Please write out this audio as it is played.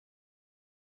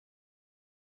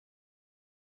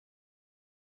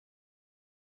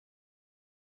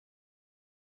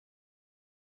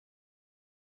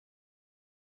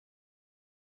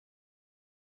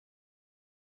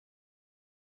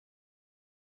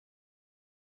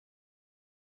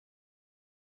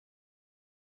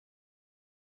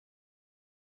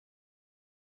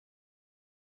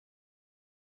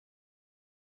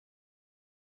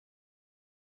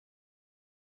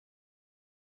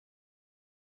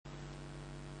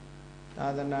သာ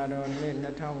သနာတော်နှစ်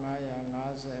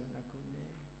2552ခုနှ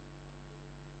စ်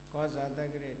ကောဇာတက္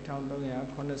ကရာ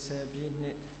1380ပြည့်နှ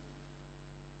စ်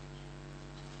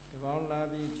တပေါင်းလာ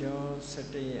ပြီကျော်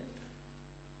17ရက်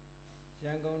ရ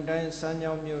န်ကုန်တိုင်းစမ်း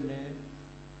ချောင်းမြို့နယ်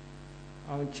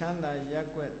အောင်ချမ်းသာရပ်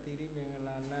ကွက်သီရိမင်္ဂ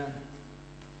လာလမ်း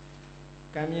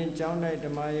ကံမြင့်ကျောင်း၌ဓ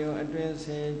မ္မယုံအတွင်းဆ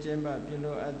င်ကျင်းပပြု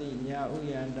လုပ်အပ်သည့်ညာဥ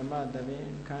ယျာဉ်ဓမ္မသဘင်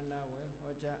ခန္ဓာဝယ်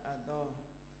ဟောကြားအပ်သော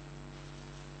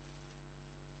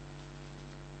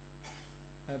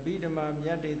အဘိဓမ္မာမြ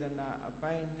တ်ဒေသနာအ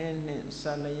ပိုင်းနှင့်ဆ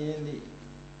က်လျင်းသည့်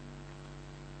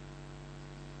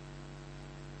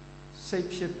စိတ်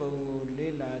ဖြစ်ပုံကို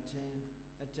လေ့လာခြင်း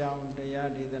အကြောင်းတရား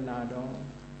ဒေသနာတော်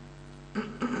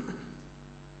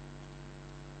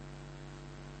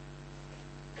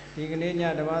ဒီကနေ့ည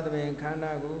ဓမ္မသဘင်ခန္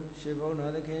ဓာကိုရှင်ဘုန်း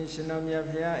တော်သခင်ရှင်တော်မြတ်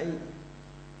ဖရာ၏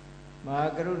မဟာ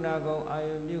ကရုဏာကုံအာ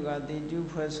ယုပြုကတိကျူး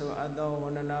ဖွဲ့ဆိုအပ်သောဝ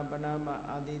န္ဒနာပဏာမ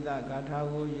အာတိတဂါထာ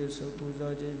ကိုရွတ်ဆိုပူ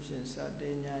ဇော်ခြင်းဖြင့်စတ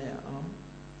င်ကြရအောင်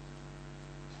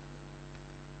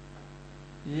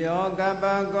ယောကပ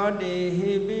ကောတိ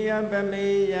ဟိပိယပမေ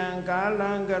ယံကာ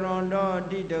လံကရွန်တော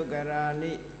တိတုကရာ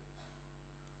နိ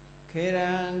ခေ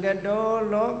ရံကတော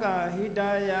လောကဟိတ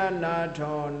ယနာ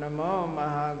ထောနမောမ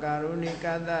ဟာကာရုဏိက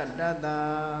တတတ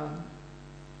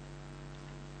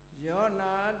ယော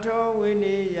နာထောဝိ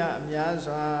နိယမြတ်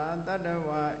စွာတတ္တ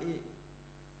ဝါဤ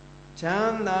ချ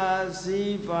မ်းသာ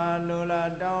စီးပွားလို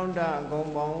လားတောင်းတဂုံ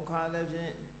ပေါင်းခါသဖြ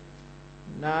င့်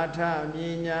နာထမြ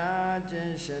ညာခြ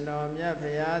င်းရှင်တော်မြတ်ဖ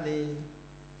ရာသည်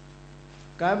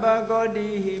ကပ္ပကောတိ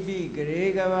ဟိပိဂရေ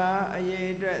ကဘာအရေး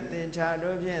အတွက်သင်္ချာ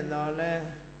တို့ဖြင့်တော်လဲ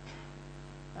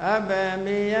အဘ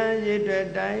မေယံရည်တွေ့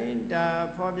တိုင်းတာ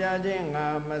ဖော်ပြခြင်းငါ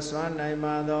မစွမ်းနိုင်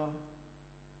ပါသော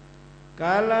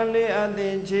ကာလလေးအသ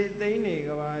င်ချေသိမ့်နေက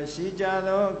ဘာရှိကြ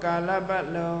သောကာလပတ်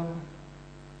လုံး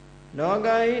လောက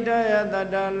ဣဒယတ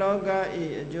တလောကဤ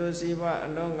အကျိုးစီးပွားအ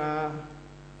လုံးငါ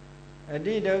အ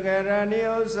တိဒုက္ခရဏိ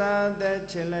ဥ္စာသက်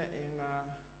ချင်လက်အင်္ဂါ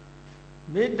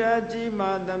မေတ္တာကြီး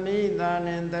မာသမိသာ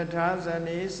နှင့်တထာဇ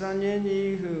နိစွန်ခြင်း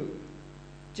ကြီးဟု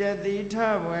ကျက်တိထ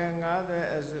ဘွယ်ငါးသွဲ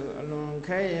အစုအလွန်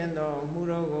ခဲရင်သောမှု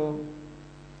တော်ကို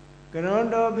ကရွန်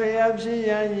တော်ဖရာဖြစ်ရ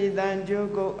န်ဤတန်ကြိုး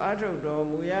ကုပ်အာထုတ်တော်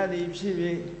မူရသည်ဖြစ်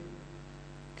၍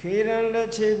ခေရန်လက်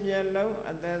ချေမျက်လုံး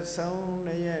အသက်ဆုံးလ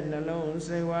ည်းရဲ့နှလုံး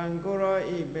စိတ်ဝံကိုရော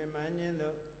ဤပင်မခြင်း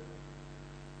သို့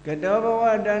ကတောဘဝ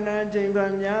တဏ္ဍချိန်ပါ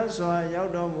များစွာရော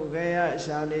က်တော်မူခဲ့ရ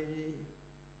ရှာလေပြီ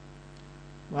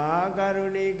မဟာကရု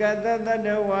ဏီကတတတ္တ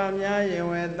ဝါများယင်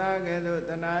ဝေသားကဲ့သို့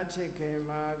တနာချစ်ခင်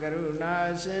မှာကရုဏာ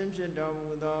အရှင်ဖြစ်တော်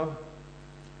မူသော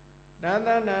တသ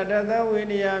နာတသဝိ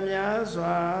နည်းများ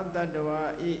စွာတတ္တဝါ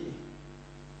ဤ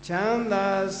ချမ်းသာ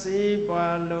စီး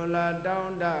ပွားလိုလားတော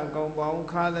င်းတဂုံပေါင်း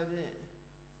ခါသဖြင့်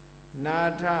နာ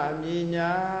ထမြ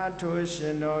ညာထိုရှ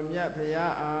င်တော်မြတ်ဖရာ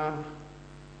အား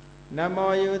န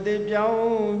မောယုတိပြော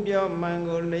င်းပြောမှန်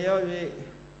ကိုလျော့၍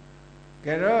က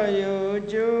ရောယု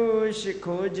ကျူရှိ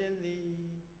ခိုးခြင်းသည်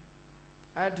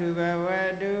အထုဘဝ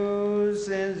တုစ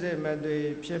င်စစ်မသွေ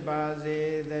ဖြစ်ပါစေ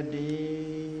တ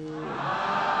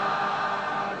ည်း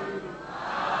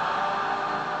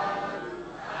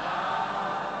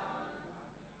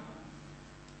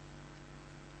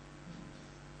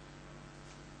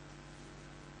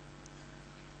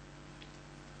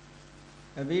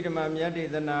အဘိဓမ္မာမြတ်ဒေ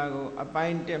သနာကိုအပို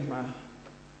င်း1မှာ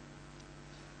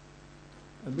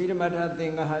အဘိဓမ္မာထသ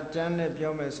င်္ဃဟကျမ်းနဲ့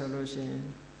ပြောမယ်ဆိုလို့ရှိရင်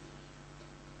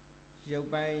ရုပ်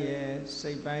ပိုင်းရယ်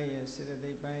စိတ်ပိုင်းရယ်စေတ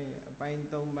သိက်ပိုင်းရယ်အပိုင်း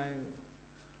3ပိုင်းကို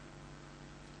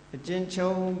အကျဉ်းချု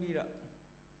ပ်ပြီးတော့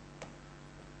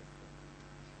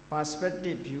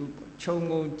perspective view ခြုံ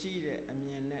ငုံကြည့်တဲ့အ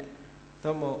မြင်နဲ့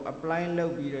သို့မဟုတ် apply လု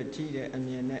ပ်ပြီးတော့ကြည့်တဲ့အ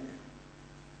မြင်နဲ့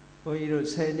ဘုန်းကြီးတို့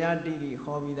10ညတိတိ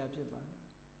ဟောပြီးသားဖြစ်ပါတယ်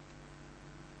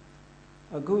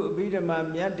အခုအဘိဓမ္မာ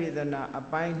မြတ်ဒေသနာအ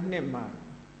ပိုင်း2မှာ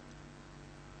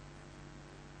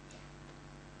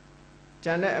ကျ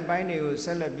န်တဲ့အပိုင်းတွေကိုဆ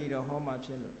က်လက်ပြီးတော့ဟောမှာဖြ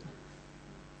စ်လို့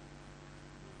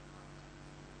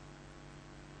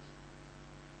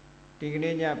ဒီက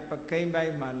နေ့ညပကိန်းပို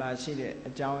င်းမှာလာရှိတဲ့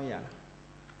အကြောင်းအရာ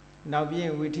နောက်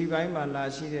ပြီးဝီထီပိုင်းမှာလာ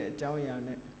ရှိတဲ့အကြောင်းအရာ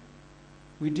နဲ့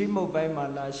ဝီထီမုတ်ပိုင်းမှာ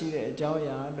လာရှိတဲ့အကြောင်းအ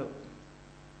ရာတို့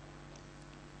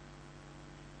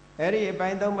အဲ့ဒီအပို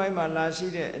င်း3ပိုင်းမှာလာရှိ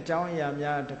တဲ့အကြောင်းအရာ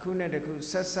များတစ်ခုနဲ့တစ်ခု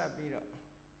ဆက်ဆက်ပြီးတော့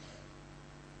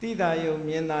သိတာယုံ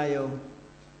မြင်တာယုံ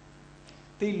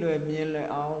သိလွယ်မြင်လွယ်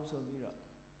အောင်ဆိုပြီးတော့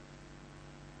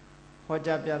ဟော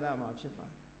ကြားပြသမှာဖြစ်ပါ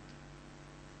တယ်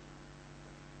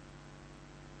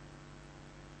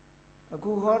အ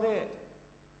ခုဟောတဲ့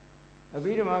အ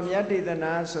ဘိဓမ္မာမြတ်ဒေသ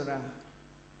နာဆိုတာ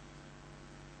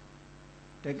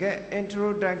တကယ်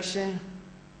introduction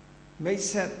မိတ်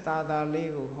ဆက်သာ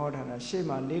လေးကိုဟောထားတာရှေ့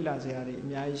မှာလေးလာစရာတွေအ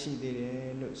များကြီးရှိသေးတ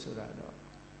ယ်လို့ဆိုတာတော့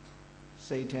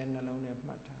စိတ်ထဲနှလုံးထဲ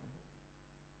မှတ်ထားဖို့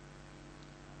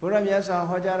ဘုရားမြတ်စွာ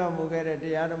ဟောကြားတော်မူခဲ့တဲ့တ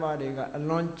ရားဓမ္မတွေကအ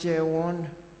လွန်ကျယ်ဝန်း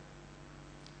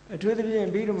အထူးသဖြင့်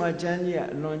ပြီးတော့မှကျမ်းကြီးက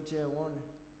အလွန်ကျယ်ဝန်း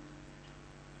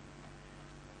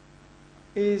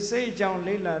အေးစိတ်အကြောင်း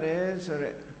လေ့လာတယ်ဆိုရ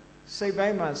က်စိတ်ပို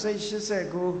င်းမှာစိတ်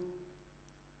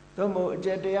89သို့မဟုတ်အကျ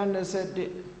က်121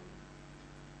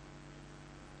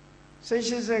စိတ်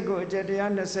89အကျက်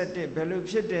121ဘယ်လို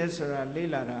ဖြစ်တယ်ဆိုတာလေ့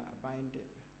လာတာအပိုင်း1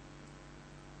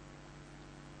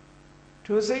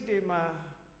ထိုစိတ်တွေမှာ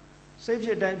စိတ်ဖြ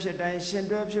စ်တိုင်းဖြစ်တိုင်းရှင်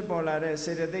တွဲဖြစ်ပေါ်လာတဲ့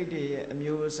စေတသိက်တွေရဲ့အ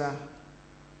မျိုးအစား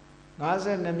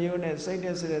52မျိုးနဲ့စိတ်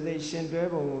တဲ့စေတသိက်ရှင်တွဲ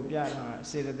ပုံကိုပြတာ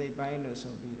စေတသိက်ပိုင်းလို့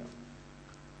ဆိုပြီးတော့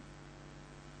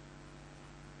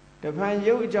တဖန်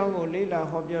ရုပ်အကြောင်းကိုလေ့လာ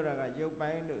ဟောပြောတာကရုပ်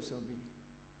ပိုင်းလို့ဆိုပြီး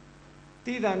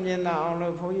သိတာမြင်တာအောင်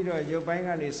လို့ဘုန်းကြီးတို့ရုပ်ပိုင်းက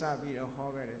နေစပြီးတော့ဟော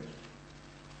ခဲ့တယ်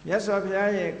မြတ်စွာဘု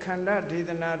ရားရဲ့ခန္ဓာဒေသ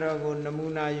နာတော်ကိုနမူ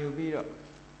နာယူပြီးတော့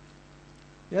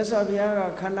မြတ်စွာဘုရားက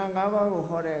ခန္ဓာ၅ပါးကို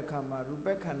ဟောတဲ့အခါမှာရူပ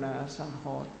ခန္ဓာအစ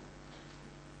ဟော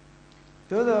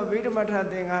သို့သောဗိဓမထ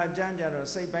သင်္ဃာအကျမ်းကြတော့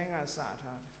စိတ်ပိုင်းကစထားတ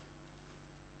ယ်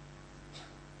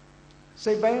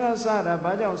စိတ်ပိုင်းကစတာ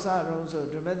ဘာကြောင့်စတော့ဆို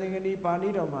ဓမ္မသင်္ကတိပါဠိ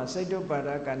တော်မှာစိတ်တုပ္ပါဒ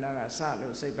ကန္နာကစ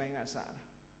လို့စိတ်ပိုင်းကစတာ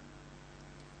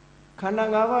ခန္ဓာ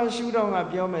၅ပါးရှုတော့က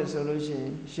ပြောမယ်ဆိုလို့ရှိရ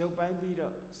င်ရုပ်ပိုင်းပြီး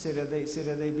တော့စေတသိက်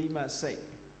ပြီးမှစိတ်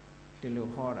ဒီလို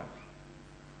ဟောတာ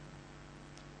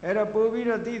အဲ့တော့ပို့ပြီး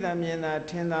တော့သိတာမြင်တာ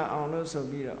ထင်တာအောင်လို့ဆို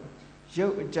ပြီးတော့ရု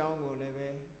ပ်အကြောင်းကိုလည်းပဲ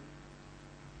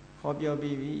ဟောပြော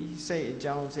ပြီးပြီစိတ်အ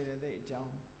ကြောင်းစေတသိက်အကြော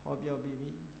င်းဟောပြောပြီးပြီ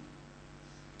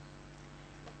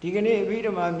ဒီကနေ့အဘိဓ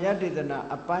မ္မာမြတ်ဒေသနာ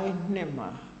အပိုင်း2မှာ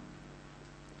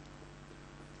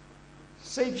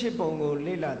စိတ်ဖြစ်ပုံကို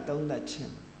လေ့လာသုံးသပ်ခြ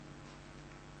င်း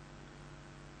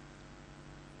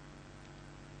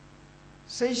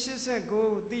စိတ်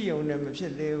89သိယုံနဲ့မဖြ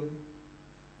စ်သေးဘူး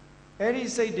အဲ့ဒီ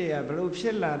စိတ်တွေကဘလို့ဖြ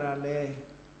စ်လာတာလဲ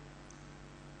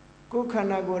ကိုယ်ခန္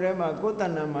ဓာကိုယ်ထဲမှာကိုယ်တ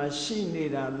ဏ္ဍာမှာရှိနေ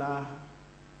တာလား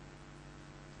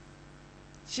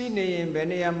ရှိနေရင်ဘယ်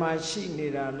နေရာမှာရှိနေ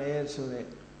တာလဲဆိုတဲ့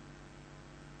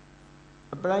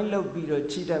အပလိုက်လုပ်ပြီးတော့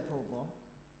ချိတတ်ဖို့ပေါ့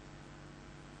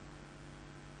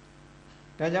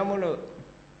ဒါကြောင့်မို့လို့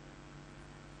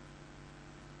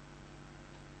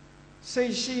စိ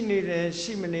တ်ရှိနေတယ်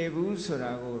ရှိမနေဘူးဆို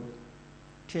တာကို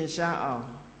ထင်ရှားအောင်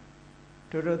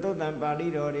တို့သုတ်တံပါဠိ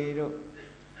တော်တွေတို့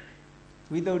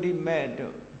ဝိသုဒ္ဓိမဲ့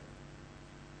တို့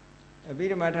အဘိ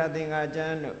ဓမ္မာထသင်္ဃာကျ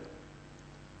မ်းတို့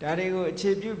ဒါတွေကိုအ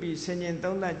ခြေပြုပြီးဆင်ခြင်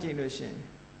သုံးသပ်ကြည့်လို့ရှင်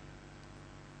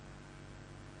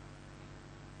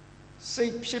စိ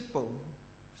တ်ဖြစ်ပုံ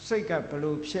စိတ်ကဘ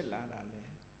လို့ဖြစ်လာတာလဲ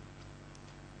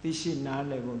သိရှိနား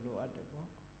လည်ဖို့လိုအပ်တယ်ပေါ့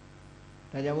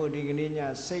ဒါကြောင့်မို့ဒီကနေ့ည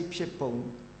စိတ်ဖြစ်ပုံ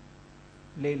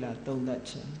လေ့လာသုံးသပ်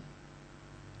ခြင်း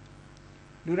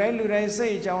လူတိုင်းစိ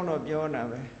တ်အကြောင်းတော့ပြောတာ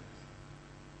ပဲ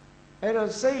အဲ့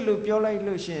တော့စိတ်လို့ပြောလိုက်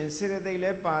လို့ရှင်စေတသိက်လ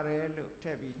ည်းပါတယ်လို့ထ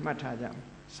ည့်ပြီးမှတ်ထားကြမ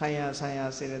ယ်ဆိုင်ရာ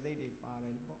စေတသိက်တွေပါတ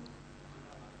ယ်ပေါ့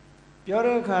ပြော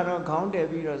တဲ့အခါတော့ခေါင်းတည်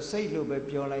ပြီးတော့စိတ်လို့ပဲ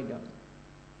ပြောလိုက်တော့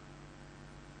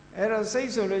အဲ့တော့စိ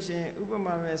တ်ဆိုလို့ရှိရင်ဥပ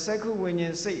မာမဲ့စက္ခုဝိညာ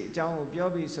ဉ်စိတ်အကြောင်းကိုပြော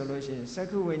ပြီးဆိုလို့ရှိရင်စက္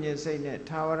ခုဝိညာဉ်စိတ်နဲ့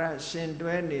ထာဝရရှင်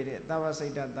တွဲနေတဲ့သဗ္ဗစိ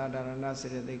တ်တသာဒရဏစေ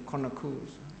တသိက်9ခု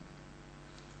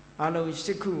အလုံး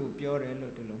10ခုကိုပြောတယ်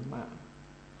လို့ဒီလိုမှတ်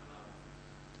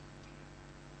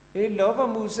အေးလောဘ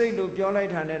မှုစိတ်လို့ပြောလို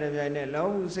က်တာနဲ့တပြိုင်နက်လောဘ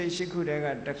မှုစိတ်10ခုတည်းက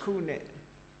တစ်ခုနဲ့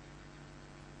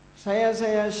ဆ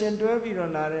ရာရှင်တွဲပြီး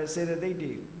တော့လာတဲ့စေတသိက်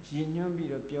တွေရည်ညွှန်းပြီး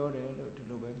တော့ပြောတယ်လို့ဒီ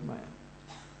လိုပဲမှတ်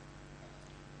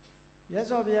ရ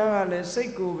သော်ဘုရားကလည်းစိ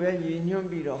တ်ကိုပဲရည်ညွှန်း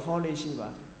ပြီးတော့ဟောလို့ရှိပါ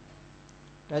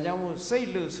တယ်ဒါကြောင့်မို့စိတ်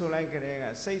လို့ဆိုလိုက်ကြတဲ့က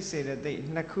စိတ်စေတသိက်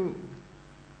2ခု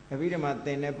အဘိဓမ္မာသ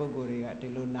င်တဲ့ပုဂ္ဂိုလ်တွေကဒီ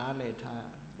လိုနားလည်ထား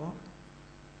ပေါ့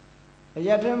အ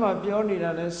ရာထဲမှာပြောနေတာ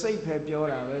လဲစိတ်ပဲပြော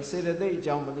တာပဲစေတသိက်အ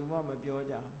ကြောင်းဘယ်သူမှမပြော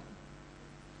ကြ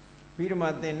ဘူးအဘိဓမ္မာ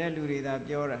သင်တဲ့လူတွေသာ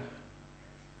ပြောတာ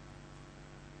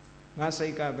ငါစိ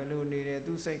တ်ကဘယ်လိုနေတယ်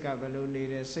သူစိတ်ကဘယ်လိုနေ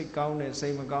တယ်စိတ်ကောင်းတယ်စိ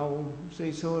တ်မကောင်းဘူးစိ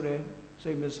တ်ဆိုးတယ်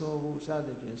စိတ်မဆိုးဘူးစသ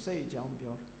ဖြင့်စိတ်အကြောင်း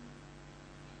ပြော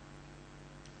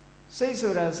စိတ်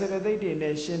ဆိုတာစေတသိက်တွေ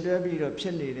နဲ့ရှင်တွဲပြီးတော့ဖြ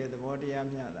စ်နေတဲ့သဘောတရား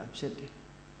မျှတာဖြစ်တယ်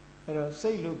အဲ့တော့စိ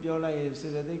တ်လို့ပြောလိုက်ရင်စေ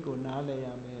တသိက်ကိုနားလည်ရ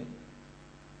မယ်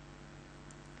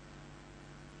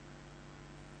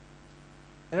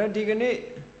အဲ့တော့ဒီကနေ့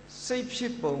စိတ်ဖြ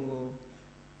စ်ပုံကို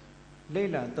လေ့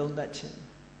လာသုံးသပ်ခြင်း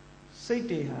စိတ်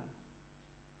တွေဟာ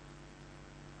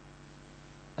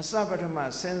အစပထမ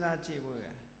စဉ်းစားကြည့်ဖို့ရ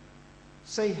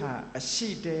စိတ်ဟာအရှိ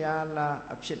တရားလား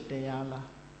အဖြစ်တရားလား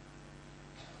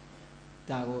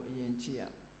ဒါကိုအရင်ကြည့်ရ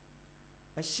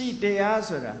အရှိတရား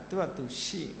ဆိုတာသူကသူ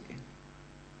ရှိတယ်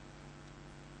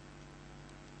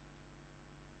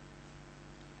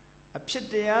အဖြစ်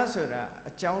တရားဆိုတာ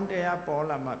အကြောင်းတရားပေါ်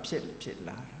လာမှဖြစ်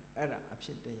လာအဲ့ဒါအဖြ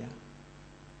စ်တရား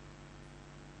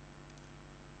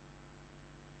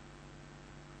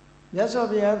မြတ်စွာ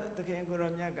ဘုရားသခင်ကိုယ်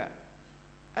တော်မြတ်က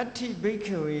Atti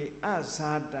bhikkhave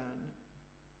asatan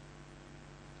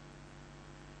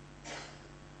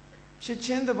ဖြစ်ချ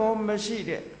င်းသဘောမရှိ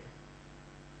တဲ့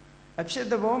အဖြစ်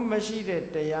သဘောမရှိတဲ့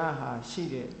တရားဟာရှိ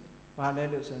တယ်ဘာလဲ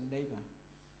လို့ဆိုနိဗ္ဗာန်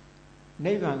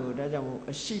နိဗ္ဗာန်ကိုဒါကြောင့်မို့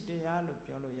အရှိတရားလို့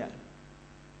ပြောလို့ရတယ်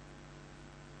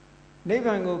နိဗ္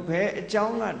ဗာန်ကိုဘယ်အကြော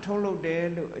င်းကထုတ်လုပ်တယ်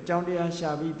လို့အကြောင်းတရားရှာ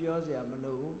ပြီးပြောเสียမ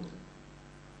လို့ဘူး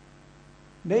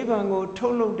နိဗ္ဗာန်ကိုထု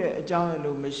တ်လုပ်တဲ့အကြောင်း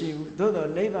လို့မရှိဘူးသို့တော့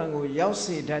နိဗ္ဗာန်ကိုရောက်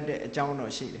စေတတ်တဲ့အကြောင်း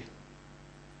တော့ရှိတယ်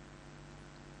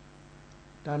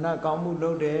ဒါနကောင်းမှု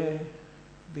လုပ်တယ်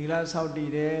သီလဆောက်တ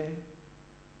ည်တယ်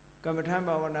ကမ္မထ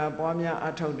ဘာဝနာပွားများ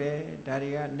အထောက်တယ်ဒါတွေ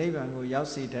ကနိဗ္ဗာန်ကိုရောက်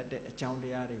စေတတ်တဲ့အကြောင်းတ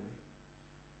ရားတွေပဲ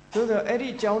သို့တော့အဲ့ဒီ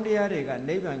အကြောင်းတရားတွေက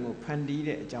နိဗ္ဗာန်ကိုဖန်တီး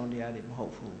တဲ့အကြောင်းတရားတွေမဟု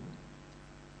တ်ဘူး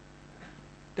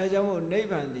ဒါကြောင့်မို့နိဗ္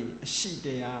ဗာန်ဒီအရှိတ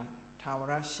ရားထာဝ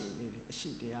ရရှိနေတယ်အရှိ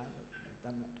တရားလို့သ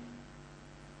တ်မှတ်တယ်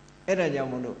အဲ့ဒါကြော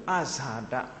င့်မို့လို့အဇာ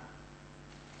တ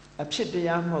အဖြစ်တ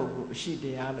ရားမဟုတ်ဘူးအရှိတ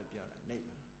ရားလို့ပြောတာနိဗ္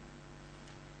ဗာန်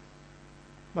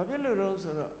ဘာဖြစ်လို့လဲ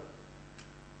ဆိုတော့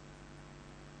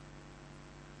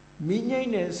မိငိမ့်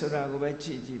နေဆိုတာကိုပဲကြ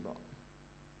ည့်ကြည့်ပေါ့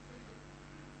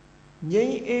ငြိ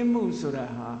မ့်အေးမှုဆိုတာ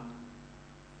ဟာ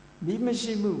မိမ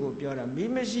ရှိမှုကိုပြောတာမိ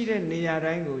မရှိတဲ့နေရာ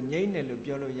တိုင်းကိုငြိမ့်တယ်လို့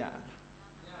ပြောလို့ရတယ်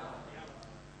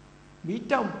မိ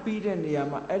တောက်ပြီးတဲ့နေရာ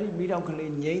မှာအဲ့ဒီမိတောက်က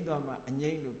လေးငြိမ့်သွားမှအငြိ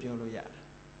မ့်လို့ပြောလို့ရတယ်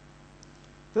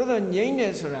သို့တော့ငြိမ့်တ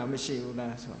ယ်ဆိုတာမရှိဘူး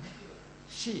လားဆို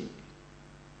ရှိ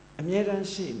အမြဲတမ်း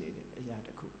ရှိနေတဲ့အရာတ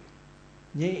စ်ခု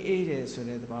ငြိမ့်အေးတယ်ဆို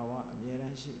တဲ့သဘာဝအမြဲတ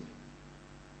မ်းရှိတယ်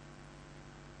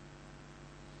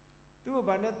သူ့ကို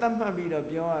ဘာနဲ့တတ်မှတ်ပြီးတော့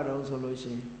ပြောရတော့ဆိုလို့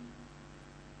ရှိရင်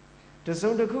တ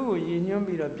စုံတစ်ခုကိုရည်ညွှန်း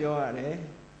ပြီးတော့ပြောရတယ်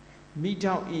မိ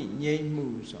ထောက်ဤငြိမ့်မှု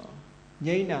ဆို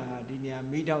ငြိမ့်တာဟာဒီနေရာ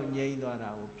မိထောက်ငြိမ့်သွားတာ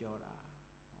ကိုပြောတာ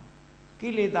ကိ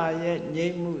လေသာရဲ့ငြိ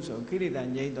မ့်မှုဆိုကိလေသာ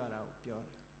ငြိမ့်သွားတာကိုပြော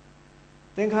တာ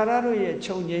သင်္ခါရတို့ရဲ့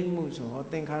ခြုံငြိမ့်မှုဆိုဟော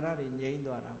သင်္ခါရတွေငြိမ့်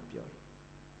သွားတာကိုပြောတယ်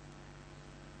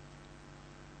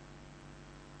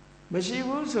မရှိ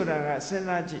ဘူးဆိုတာကစဉ်း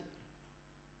စားကြည့်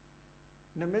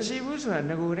မရှိဘူးဆိုတာ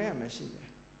ငကိုယ်တည်းမရှိတယ်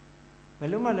ဘယ်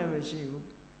လို့မှလည်းမရှိဘူး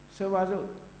ဆိုပါစို့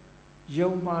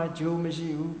ယုံမှာဂျိုးမရှိ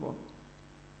ဘူးပေါ့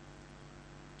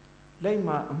လက်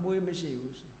မှာအမွှေးမရှိ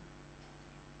ဘူးဆို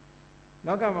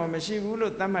လောကမှာမရှိဘူး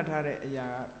လို့သတ်မှတ်ထားတဲ့အရာ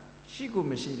ရှိကို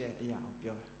မရှိတဲ့အရာကို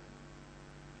ပြောတာ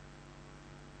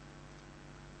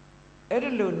အဲ့ဒီ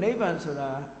လိုနိဗ္ဗာန်ဆိုတာ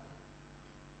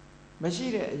မရှိ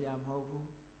တဲ့အရာမဟုတ်ဘူး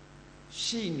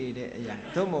ရှိနေတဲ့အရာ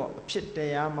သို့မဟုတ်အဖြစ်တ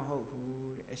ရားမဟုတ်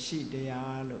ဘူးတဲ့အရှိတ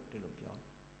ရားလို့ဒီလိုပြော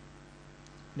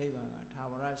နိဗ္ဗာန်ကထာ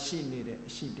ဝရရှိနေတဲ့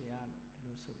အရှိတရားလို့ဒီ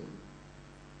လိုဆိုလို့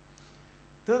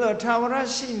သို့တော့ထာဝရ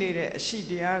ရှိနေတဲ့အရှိ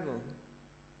တရားကို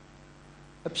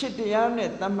အဖြစ်တရားနဲ့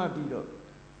သတ်မှတ်ပြီးတော့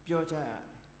ပြောကြရတယ်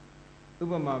ဥ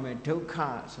ပမာမဲ့ဒုက္ခ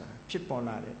ဆိုတာဖြစ်ပေါ်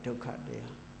လာတဲ့ဒုက္ခတ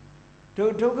ရားဒု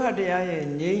က္ခတရားရဲ့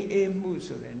ငြိမ်းအေးမှု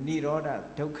ဆိုတဲ့និရောဓ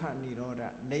ဒုက္ခនិရောဓ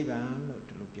နိဗ္ဗာန်လို့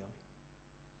ဒီလိုပြောတယ်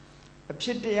အဖြ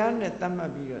စ်တရားနဲ့သတ်မှ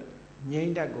တ်ပြီးတော့ငြိ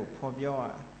မ်းတတ်ကိုဖော်ပြောရ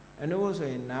အနုဘုဆို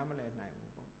ရင်နားမလည်နိုင်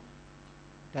ဘူးပေါ့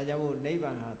ဒါကြောင့်မို့နိဗ္ဗာ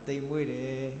န်ဟာတိမ်မွေ့တ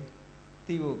ယ်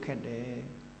သိဖို့ခက်တယ်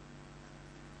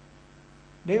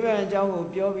နိဗ္ဗာန်အကြောင်းကို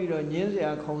ပြောပြီးတော့ညင်းစ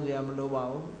ရာခုံစရာမလိုပါ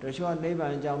ဘူးတချို့ကနိဗ္ဗာ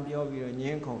န်အကြောင်းပြောပြီးတော့ည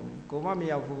င်းခုံကိုမမ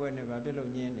ရောက်ဘူးပဲနဲ့ဗာပြ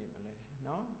လို့ညင်းနေမလဲ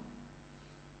နော်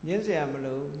ညင်းစရာမ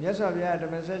လိုမြတ်စွာဘုရားဓ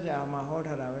မ္မစကြာမှာဟော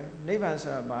ထားတာပဲနိဗ္ဗာန်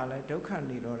ဆိုတာဘာလဲဒုက္ခ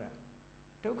និရောဓ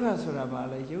ဒုက္ခဆိုတာဘာ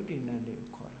လဲယုတ်တိဏ္ဍတွေကို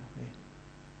ခေါ်တာပဲ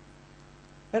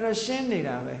အဲ့တော့ရှင်းနေ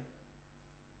တာပဲ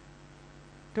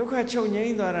ဒုက္ခချုပ်ငြိ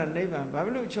မ်းသွားတာနိဗ္ဗာန်ဘာဖြ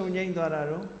စ်လို့ချုပ်ငြိမ်းသွားတာ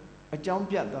တော့အကြောင်း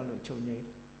ပြတ်သွားလို့ချုပ်ငြိမ်း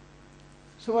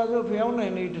ဆိုပါစို့ဖျောင်းနို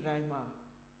င်လေးတိုင်းမှာ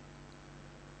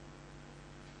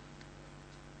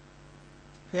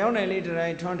ဖျောင်းနိုင်လေးတို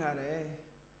င်းထွန်းထားတယ်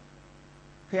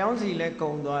ဖျောင်းစီလည်း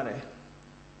ကုံသွားတယ်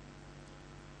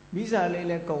မိစာလေး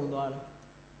လည်းကုံသွားတယ်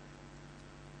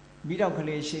မိတော့က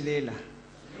လေးရှိသေးလား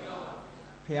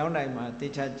ဖျောင်းနိုင်မှာတေ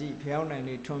ချာကြည့်ဖျောင်းနိုင်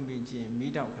လေးထွန်းပြီးကြည့်မိ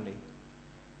တော့ကလေး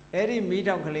အဲ့ဒီမိ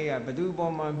တော့ကလေးကဘသူ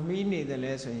ပေါ်မှာမှီးနေတယ်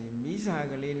လဲဆိုရင်မိစာ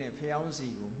ကလေးနဲ့ဖျောင်းစီ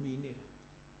ကိုမှီးနေတယ်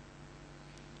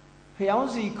ဖျောင်း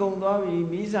စီကုံသွားပြီ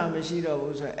မိစာမရှိတော့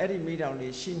ဘူးဆိုအဲ့ဒီမိတော့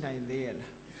လေးရှိနိုင်သေးရဲ့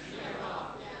လား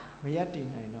မရတည်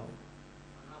နိုင်တော့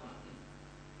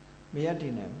မရတ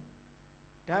ည်နိုင်ဘူး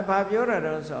ဒါဘာပြောတာ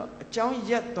တော့ဆိုအကြောင်း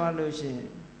ရက်သွားလို့ရှိရင်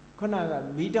ခုနက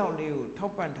မိတော့လေးကိုထော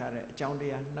က်ပံ့ထားတဲ့အကြောင်းတ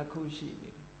ရားနှစ်ခုရှိနေ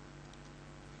တယ်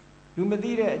လူမ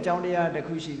သိတဲ့အကြောင်းတရားတစ်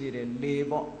ခုရှိသေးတယ်လေ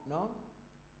ပေါ့နော်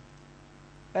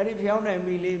အဲ့ဒီဖျောင်းနိုင်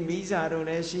မိလေးမိစာတို့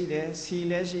လည်းရှိတယ်စီ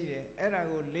လည်းရှိတယ်အဲ့ဒါ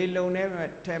ကိုလေလုံ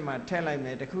ထဲမှာထက်လိုက်မ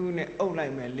ယ်တခုနဲ့အုပ်လို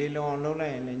က်မယ်လေလုံအောင်လုပ်လို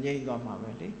က်ရင်လည်းငြိမ့်သွားမှာ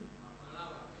ပဲလေ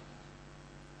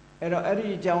အဲ့တော့အဲ့ဒီ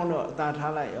အကြောင်းတော့အသာ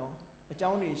ထားလိုက်အောင်အကြော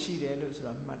င်းတွေရှိတယ်လို့ဆို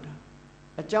တာမှတ်တာ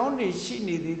အကြောင်းတွေရှိ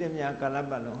နေသေးတဲ့များကာလ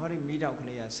ပတ်လုံးဟောဒီမိတော့က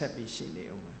လေးကဆက်ပြီးရှိနေ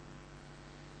အောင်ပဲ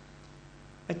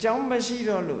အကြောင်းမရှိ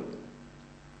တော့လို့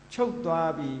ချုပ်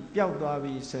သွားပြီးပျောက်သွား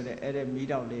ပြီးဆိုတဲ့အဲ့ဒီမီး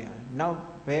တောက်လေးဟာနောက်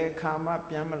ဘယ်ခါမှ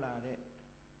ပြန်မလာတဲ့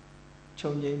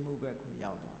ခြုံငိမ့်မှုဘက်ကို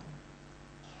ရောက်သွားတယ်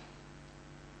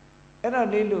အဲ့ဒါ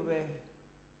လေးလိုပဲ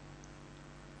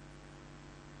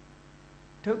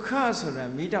ဒုက္ခဆိုတာ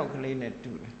မီးတောက်ကလေးနဲ့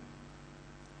တူတယ်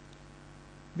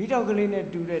မီးတောက်ကလေးနဲ့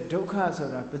တူတဲ့ဒုက္ခဆို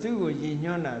တာဘယ်သူကိုရည်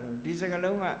ညွှန်းတာတော့ဒီစကား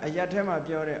လုံးကအရက်ထဲမှာ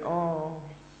ပြောတဲ့ဩ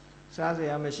စားစ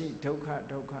ရာမရှိဒုက္ခ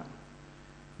ဒုက္ခ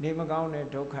နေမကောင်းတဲ့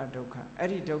ဒုက္ခဒုက္ခအဲ့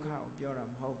ဒီဒုက္ခကိုပြောတာ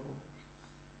မဟုတ်ဘူး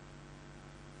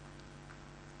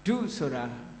ဒုဆိုတာ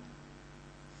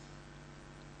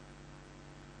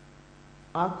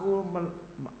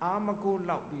အာမကို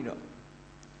လောက်ပြီးတော့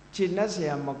ခြေနှက်เสี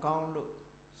ยမကောင်းလို့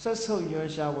ဆက်ဆုပ်ရွံ့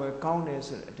ရှာွယ်ကောင်းတယ်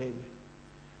ဆိုတဲ့အဓိပ္ပာယ်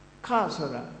ခဆို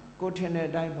တာကိုထင်တဲ့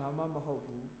အတိုင်းဘာမှမဟုတ်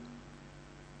ဘူး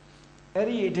အဲ့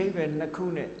ဒီအဓိပ္ပာယ်နှစ်ခု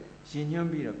နဲ့ရည်ညွှန်း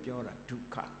ပြီးတော့ပြောတာဒုက္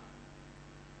ခ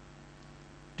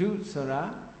ဒုဆိုတာ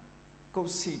ကု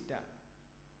ဋ္ဌိတ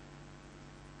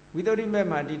ဝိသုဒ္ဓိမဲ့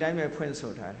မှာဒီတိုင်းပဲဖွင့်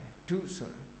ဆိုထားတယ်ဒုဆို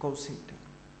တာကုဋ္ဌိတ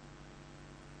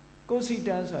ကုဋ္ဌိတ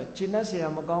ဆိုတာခြေနှက်เสีย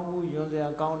မကောင်းဘူးယွန်เสีย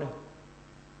ကောင်းတယ်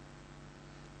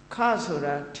ခဆို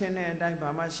တာထင်တဲ့အတိုင်းဘာ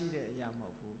မှရှိတဲ့အရာမဟု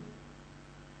တ်ဘူး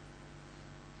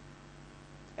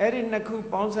အဲ့ဒီနှစ်ခု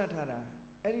ပေါင်းစပ်ထားတာ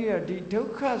အဲ့ဒီတော့ဒီဒု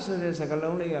က္ခဆိုတဲ့စကား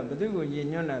လုံးလေးကဘယ်သူကိုရည်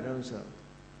ညွှန်းတာတော့ဆို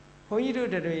ဘုန်းကြီးတို့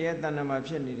တွေရဲ့တဏ္ဍာမှာ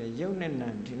ဖြစ်နေတဲ့ယုတ်နဲ့နံ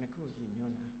ဒီနှစ်ခုရည်ညွှ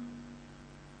န်းတာ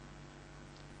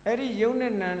အဲ့ဒီယုတ်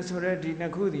နဲ့နံဆိုတဲ့ဒီနှ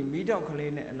စ်ခုဒီမီးတောက်က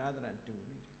လေးနဲ့အလားတူတူ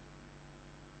နေတယ်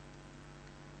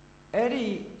အဲ့ဒီ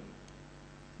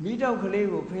မီးတောက်ကလေး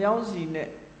ကိုဖျောင်းစီနဲ့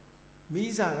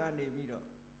မီးစာကနေပြီးတော့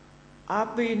အား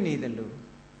ပေးနေတယ်လို့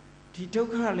ဒီဒု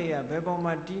က္ခလေးကဘယ်ပေါ်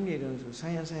မှာတီးနေတုံးဆိုဆ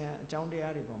န်းရဆန်းရအကြောင်းတ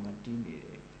ရားတွေပေါ်မှာတီးနေတ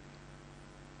ယ်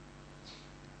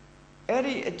အဲ့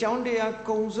ဒီအကြောင်းတရား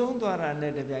ကုံဆုံးသွားတာ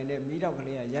နဲ့တပြိုင်တည်းမီးတောက်က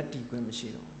လေးကရပ်တည်ခွင့်မရှိ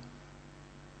တော့ဘူး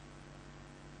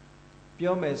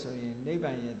ပြောမယ်ဆိုရင်နိဗ္ဗာ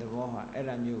န်ရဲ့သဘောဟာအဲ့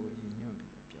ဒါမျိုးကိုရည်ညွှန်း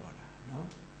ပြီးပြောတာနော်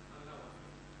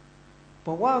ဘ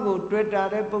ဝကိုတွေ့တာ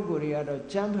တဲ့ပုဂ္ဂိုလ်တွေကတော့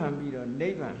ကြမ်းဖန်ပြီးတော့နိ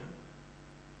ဗ္ဗာန်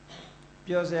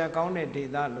ပျော်စရာကောင်းတဲ့ဒေ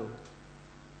သလို့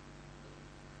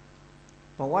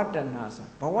ဘဝတဏ္ဍာဆို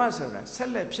ဘဝဆိုတာဆ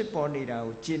က်လက်ဖြစ်ပေါ်နေတာ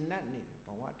ကိုကျင့်납နေတယ်ဘ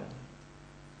ဝတဏ္ဍာ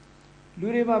လူ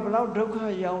တွေမှာဘလောက်ဒုက္ခ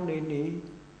ရောက်နေနေ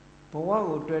ဘဝ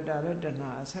ကိုတွေ့တာတဲ့တဏ္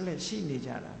ဍာဆက်လက်ရှိနေကြ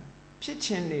တာဖြစ်ချ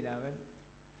င်းနေတာပဲ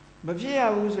မဖြစ်ရ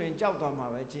ဘူးဆိုရင်ကြောက်သွားမှာ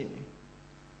ပဲကြည့်နေ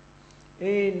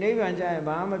အေးနိဗ္ဗာန်ကျရင်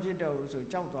ဘာမှမဖြစ်တော့ဘူးဆို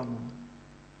ကြောက်သွားမှာ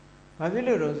ဘာဖြစ်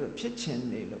လို့တော့ဆိုဖြစ်ချင်း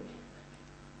နေလို့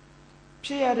ဖြ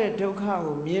စ်ရတဲ့ဒုက္ခ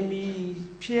ကိုမြင်ပြီး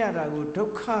ဖြစ်ရတာကိုဒု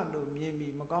က္ခလို့မြင်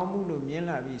ပြီးမကောင်းမှုလို့မြင်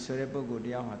လာပြီးဆိုတဲ့ပုဂ္ဂိုလ်တ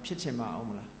ရားမှာဖြစ်ချင်မအောင်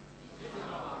မလား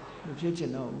မဖြစ်ချ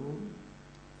င်တော့ဘူး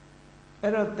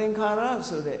အဲ့တော့သင်္ခါရ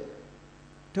ဆိုတဲ့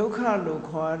ဒုက္ခလို့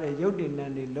ခေါ်ရတဲ့ယုတ်တည်နံ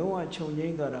တွေလုံးဝခြုံငိ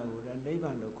မ့်သွားတာကိုနိဗ္ဗာ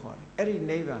န်လို့ခေါ်တယ်အဲ့ဒီ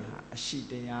နိဗ္ဗာန်ဟာအရှိ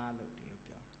တရားလို့ဒီလို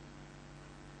ပြောတယ်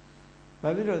ဘာ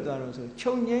ဖြစ်လို့သွားလို့ဆို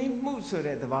ခြုံငိမ့်မှုဆို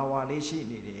တဲ့သဘာဝလေးရှိ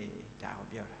နေတယ်ဒါကို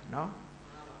ပြောတာနော်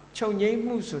ချုပ်ငိမ့်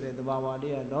မှုဆိုတဲ့သဘာဝ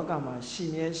လေးကလောကမှာရှိ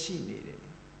မြဲရှိနေတယ်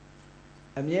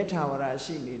အမြဲထာဝရ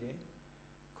ရှိနေတယ်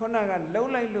ခုနကလှု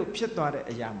ပ်လိုက်လို့ဖြစ်သွားတဲ့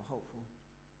အရာမဟုတ်ဘူး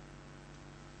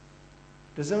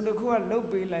တစုံတစ်ခုကလှုပ်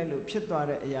ပေးလိုက်လို့ဖြစ်သွား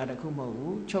တဲ့အရာတစ်ခုမဟုတ်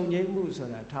ဘူးချုပ်ငိမ့်မှုဆို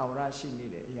တာထာဝရရှိနေ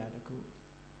တဲ့အရာတစ်ခု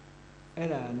အဲ့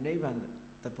ဒါနိဗ္ဗာန်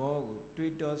သဘောကို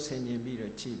တွေးတောဆင်ခြင်ပြီး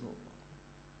တော့ကြည့်ဖို့ပေါ့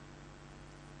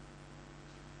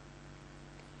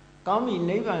ကောင်းပြီ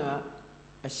နိဗ္ဗာန်က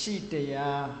အရှိတ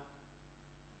ရား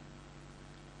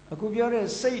အခုပြောတဲ့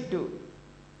စိတ်တို့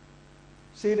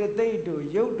စေတသိက်တို့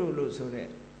ရုပ်တို့လို့ဆိုတဲ့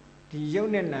ဒီရု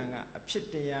ပ်နဲ့နာကအဖြစ်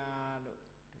တရားလို့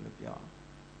ဒီလိုပြော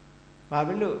ဘာ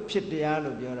ဖြစ်လို့ဖြစ်တရား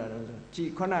လို့ပြောတာတော့ဆိုကြည်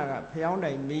ခုနကဖျောင်း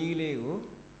တိုင်မီးလေးကို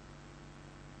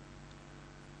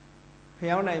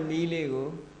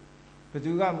ဘ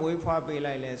သူကမွေးဖွားပေး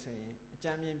လိုက်လဲဆိုရင်အကြ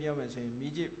မ်းမြင်ပြောမယ်ဆိုရင်မိ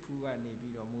จิตဖူးကနေ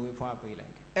ပြီးတော့မွေးဖွားပေးလို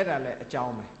က်တယ်အဲ့ဒါလည်းအကြော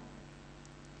င်းပဲ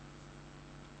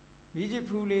မိจิต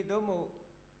ဖူးလေးသို့မဟုတ်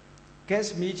gas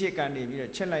မီးချစ်ကနေပြီး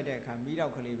တော့ချက်လိုက်တဲ့အခါမီးတော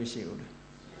က်ကလေးမရှိဘူးလား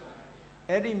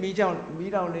အဲ့ဒီမီးတောက်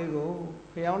လေးကို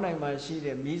ဖျောင်းနိုင်မှာရှိ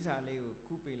တဲ့မီးစာလေးကို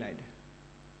ကူးပေးလိုက်တယ်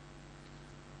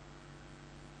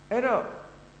အဲ့တော့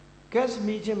gas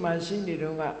မီးချစ်မှာရှိနေ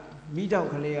တော့ကမီးတောက်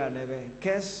ကလေးကလည်းပဲ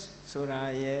gas ဆိုတာ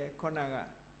ရဲ့ခုနက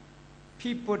ဖိ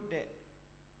ပုတ်တဲ့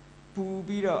ပူ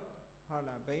ပြီးတော့ဟုတ်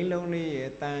လားဘိန်းလုံးလေး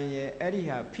ရဲ့တန်ရဲ့အဲ့ဒီ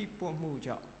ဟာဖိပုတ်မှု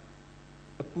ကြောင့်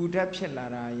အပူဓာတ်ဖြစ်လာ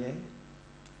တာရဲ့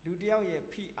လူတယောက်ရဲ့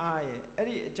ဖိအားရဲ့အဲ့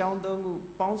ဒီအကြောင်းသုံးခု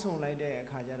ပေါင်းစုံလိုက်တဲ့အ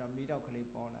ခါကျတော့မီးတောက်ကလေး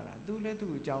ပေါ်လာတာသူလည်း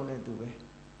သူ့အကြောင်းလည်းသူပဲ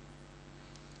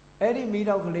အဲ့ဒီမီး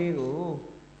တောက်ကလေးကို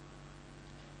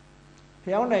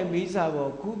ဖျောင်းနိုင်မီးစာ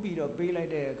ပေါ်ကူးပြီးတော့ပေးလို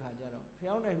က်တဲ့အခါကျတော့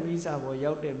ဖျောင်းနိုင်မီးစာပေါ်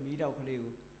ရောက်တဲ့မီးတောက်ကလေး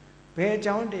ကိုဘယ်အ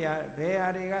ကြောင်းတရားဘယ်ဟာ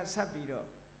တွေကဆက်ပြီးတော့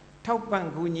ထောက်ပံ့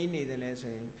ကူညီနေတယ်လဲ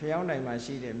ဆိုရင်ဖျောင်းတိုင်းမှာ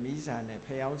ရှိတဲ့မိစာနဲ့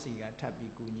ဖျောင်းစီကထပ်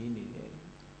ပြီးကူညီနေတယ်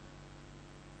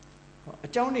ဟောအ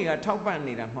ကြောင်းတွေကထောက်ပံ့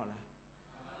နေတာမဟုတ်လား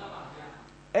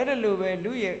အဲ့ဒါလိုပဲ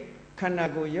လူရဲ့ခန္ဓာ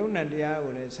ကိုယ်ယုံနာတရား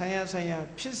ကိုလည်းဆိုင်ရာ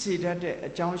ဖြစ်စေတတ်တဲ့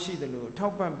အကြောင်းရှိတယ်လို့ထော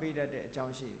က်ပံ့ပေးတတ်တဲ့အကြော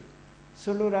င်းရှိတယ်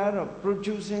ဆိုလိုတာကတော့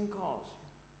producing cause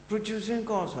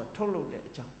ဆိုထုတ်လုပ်တဲ့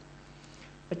အကြော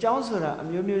င်းဆိုတာအ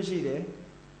မျိုးမျိုးရှိတယ်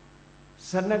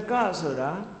ဇနကဆိုတာ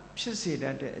ဖြစ်စေတ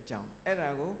တ်တဲ့အကြောင်းအဲ့ဒါ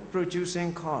ကို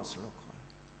producing cause လို့ခေါ်တယ်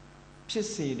ဖြစ်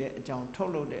စေတဲ့အကြောင်းထု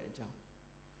တ်လုပ်တဲ့အကြောင်း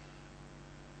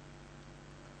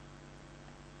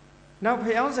နောက်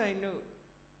ဖျောင်းဆိုင်တို့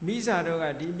မိစာတို့က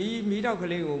ဒီမိတော့က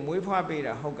လေးကိုမွေးဖွားပေး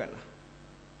တာဟုတ်ကလား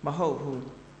မဟုတ်ဘူး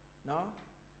เนาะ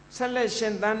ဆက်လက်ရှ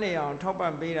င်သန်နေအောင်ထောက်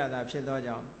ပံ့ပေးတာသာဖြစ်သော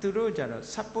ကြောင့်သူတို့ကြတော့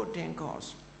supporting cause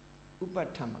ဥပ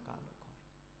ထမကလို့ခေါ်တယ်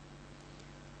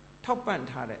ထောက်ပံ့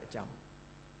ထားတဲ့အကြောင်း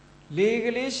လေက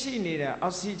လေးရှိနေတာ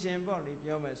အောက်ဆီဂျင်ပေါ့လေ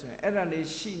ပြောမယ်ဆိုရင်အဲ့ဒါလေး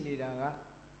ရှိနေတာက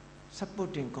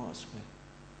supporting cause ပဲ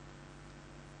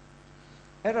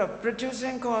အဲ့တော့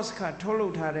producing cause ကထုတ်လု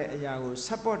ပ်ထားတဲ့အရာကို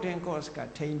supporting cause က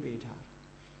ထိန်းပေးထား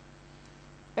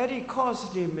အဲ့ဒီ cause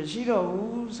တွေမရှိတော့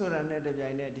ဘူးဆိုတာနဲ့တပြို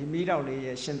င်နက်ဒီမိတော့လေး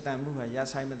ရဲ့ရှင်သန်မှုဟာရပ်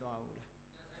ဆိုင်မသွားဘူးလား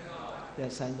ရ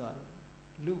ပ်ဆိုင်သွားတယ်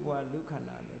လူဘဝလူခန္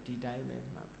ဓာလည်းဒီတိုင်းပဲ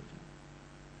မှတ်ပြီ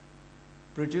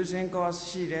producing cause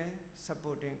ရှိတယ်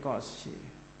supporting cause ရှိတ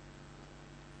ယ်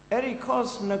အဲ့ဒီ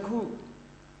cause နှစ်ခု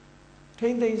ထိ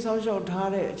မ့်သိမ်းဆောက်ရှောက်ထား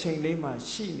တဲ့အချိန်လေးမှာ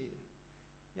ရှိနေတယ်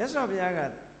မြတ်စွာဘုရားက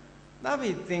သဗ္ဗေ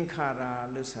သင်္ခါရ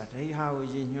လို့ဆိုတာဒီဟာကို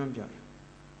ရည်ညွှန်းပြောတယ်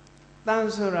တန်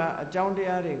ဆိုတာအကြောင်းတ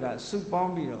ရားတွေကစုပေါ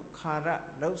င်းပြီးတော့ခါရ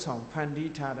လှုပ်ဆောင်ဖန်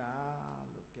တီးထားတာ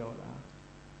လို့ပြောတာ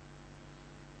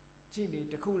ကြည့်လေ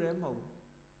တခုတည်းမဟုတ်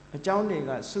အကြောင်းတွေ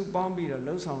ကစုပေါင်းပြီးတော့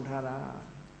လှုပ်ဆောင်ထားတာ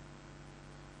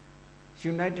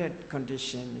united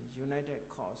condition united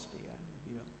cause တွေကနေ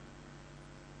ပြီးတော့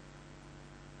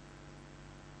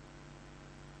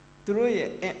သူတို့ရဲ့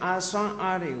အားစွမ်း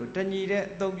အားတွေကိုတညီတဲ့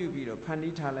အသုံးပြုပြီးတော့ဖန်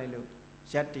တီးထားလိုက်လို့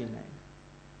ရပ်တည်နိုင်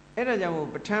အဲ့ဒါကြောင့်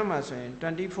ပဋ္ဌာန်းမှာဆိုရင်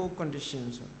24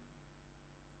 conditions ဆို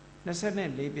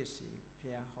24ပစ္စည်းဘု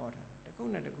ရားဟောတာတခု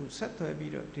နဲ့တခုဆက်သွဲ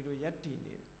ပြီးတော့ဒီလိုရပ်တည်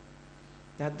နေတယ်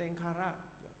ဒါသင်္ခါရ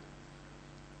ပြော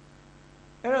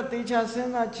အဲ့တော့တေချာစ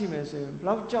ဉ်းစားကြည့်မယ်ဆိုရင်ဘ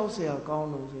လောက်ကြောက်စရာကောင်း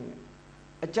လို့ဆိုရင်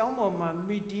အကြောင်းပေါ်မှာ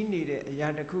မိတီးနေတဲ့အရာ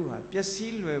တစ်ခုဟာပျက်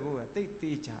စီးလွယ်ဖို့ကသိ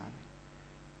သေးချာတယ်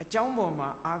အကြောင်းပေါ်မှာ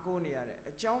အားကိုးနေရတယ်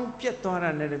အကြောင်းပြတ်သွားတာ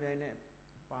နဲ့တပြိုင်နက်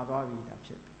ပါသွားပြီဒါဖြ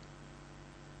စ်ပြီ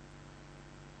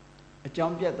အကြော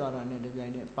င်းပြတ်သွားတာနဲ့တပြို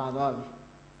င်နက်ပါသွားပြီ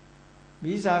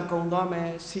မိစာကုံသွားမယ်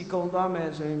စီကုံသွားမယ်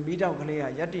ဆိုရင်မိတော့ကလေးက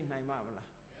ယက်တည်နိုင်မှာမလား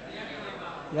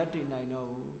ယက်တည်နိုင်တော့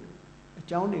ဘူးအ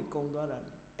ကြောင်းတွေကုံသွားတာ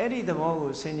အဲ့ဒီသဘော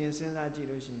ကိုဆင်ခြင်စဉ်းစားကြည့်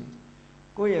လို့ရှိရင်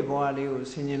ကိုယ့်ရဲ့ဘဝလေးကို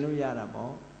ဆင်ခြင်လို့ရတာ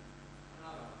ပေါ့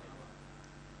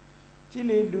ကြည့်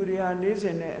လေလူတွေဟာနေစ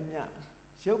ဉ်နဲ့အမျှ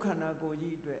ရုပ်ခန္ဓာကိုယ်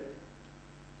ကြီးအတွက်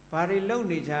ဘာတွေလုပ်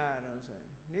နေကြရတော့ဆိုရင်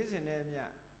နေစဉ်နဲ့အမျှ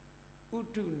ဥ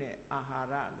တုနဲ့အာဟာ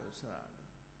ရလို့ဆိုတာ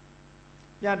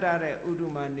ပြတ်တဲ့ဥတု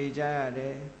မှာနေကြရတ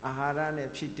ယ်အာဟာရနဲ့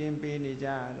ဖြည့်တင်းပေးနေကြ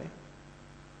ရတယ်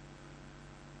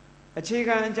အခြေ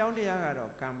ခံအကြောင်းတရားက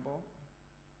တော့ကံပေါ့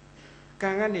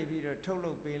ကံကနေပြီးတော့ထုတ်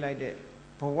လုပ်ပေးလိုက်တဲ့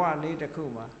ဘဝလေးတစ်ခု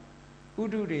မှာဥ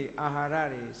တုတွေအာဟာရ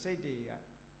တွေစိတ်တွေက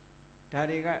ဒါ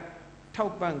တွေကထော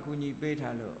က်ပံ့ကူညီပေး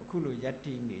ထားလို့အခုလိုယက်တ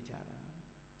ည်နေကြတာ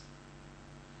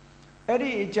အဲ့ဒီ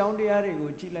အကြောင်းတရားတွေ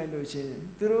ကိုကြည့်လိုက်လို့ရှိရင်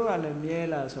သူတို့ကလည်းမြဲ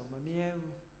လားဆိုမမြဲ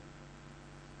ဘူး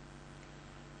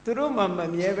သူတို့မှမ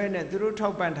မြဲပဲနဲ့သူတို့ထော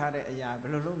က်ပံ့ထားတဲ့အရာဘ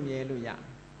ယ်လိုလုပ်မြဲလို့ရ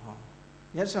ဟော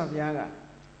မြတ်စွာဘုရားက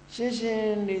ရှင်းရှ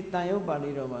င်းလေးတန်ရုပ်ပါ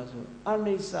ဠိတော်မှာဆိုအ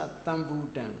နိစ္စတံဘူ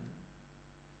တံ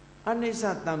အနိစ္စ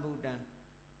တံဘူတံ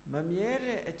မမြဲ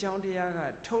တဲ့အကြောင်းတရားက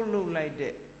ထုတ်လုပ်လိုက်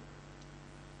တဲ့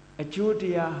အကျိုးတ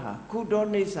ရားဟာကုတော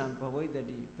နိစ္စံဘဝိတ္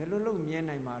တိဘယ်လိုလုပ်မြဲ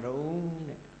နိုင်မှာတော့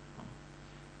တဲ့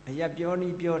အရာပြောန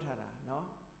ည်းပြောထားတာနော်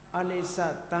အနိစ္စ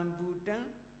တံဘူတံ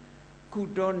ကု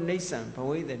တောနိစ္စံဘ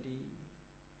ဝိတ္တိ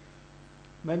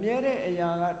မမြဲတဲ့အရာ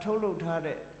ကထုတ်လုပ်ထား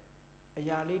တဲ့အ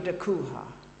ရာလေးတစ်ခုဟာ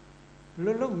ဘယ်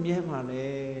လိုလုပ်မြဲမှာလဲ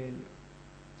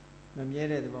မမြဲ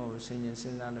တဲ့သဘောကိုစဉ်း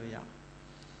စားလို့ရအောင်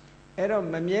အဲ့တော့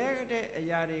မမြဲတဲ့အ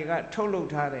ရာတွေကထုတ်လုပ်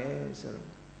ထားတယ်ဆို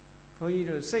တော့ဘုန်းကြီး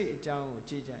တို့စိတ်အကြောင်းကို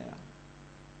ကြည့်ကြရအောင်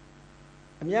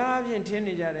အများအားဖြင့်ထင်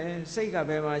နေကြတယ်စိတ်က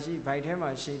ဘယ်မှာရှိဗိုက်ထဲမှာ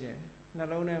ရှိတယ်နှ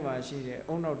လုံးထဲမှာရှိတယ်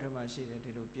အုံနောက်ထဲမှာရှိတယ်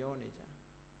ဒီလိုပြောနေကြ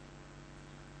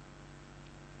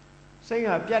စိတ်က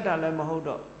ပြတ်တာလည်းမဟုတ်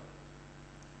တော့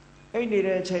အိတ်နေ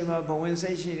တဲ့အချိန်မှာဘဝင်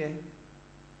စိတ်ရှိတယ်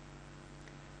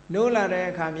နိုးလာတဲ့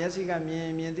အခါမျက်စိကမြ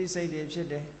င်သိစိတ်တွေဖြစ်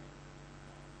တယ်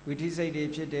ဝိသိစိတ်တွေ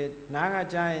ဖြစ်တယ်နားက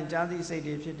ကြားရင်ကြားသိစိတ်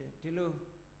တွေဖြစ်တယ်ဒီလို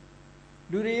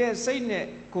လူတွေရဲ့စိတ်နဲ့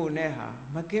ကိုယ်နဲ့ဟာ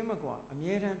မကင်းမကွာအ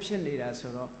မြဲတမ်းဖြစ်နေတာ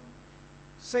ဆိုတော့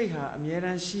စိတ်ဟာအမြဲတ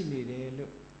မ်းရှိနေတယ်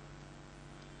လို့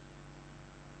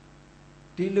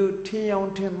ဒီ ဒီလိုထင်အော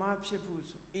င်ထင်မှားဖြစ်ဖို့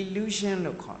ဆို illusion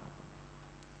လို့ခေါ်တာ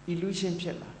illusion ဖြ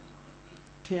စ်လာ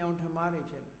ထင်အောင်ထင်မှားတွေ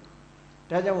ဖြစ်လာ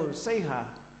ဒါကြောင့်မို့စိတ်ဟာ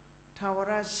ထာဝ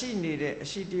ရရှိနေတဲ့အ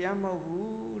ရှိတရားမဟုတ်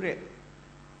ဘူးတဲ့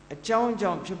အကြောင်း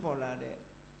ကြောင့်ဖြစ်ပေါ်လာတဲ့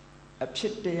အဖြ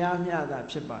စ်တရားမျှသာ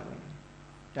ဖြစ်ပါတယ်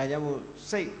ဒါကြောင့်မို့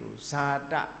စိတ်ကိုဇာ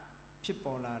တဖြစ်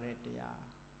ပေါ်လာတဲ့တရား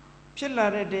ဖြစ်လာ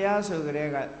တဲ့တရားဆိုကြတဲ့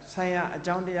ကဆိုင်ရာအ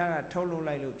ကြောင်းတရားကထုတ်လုပ်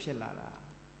လိုက်လို့ဖြစ်လာတာ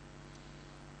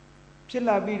ဖြစ်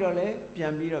လာပြီးတော့လည်းပြ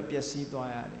န်ပြီးတော့ပျက်စီးသွား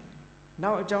ရတယ်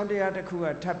နောက်အကြောင်းတရားတစ်ခုက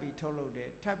ထပ်ပြီးထုတ်လုပ်တယ်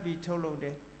ထပ်ပြီးထုတ်လုပ်တ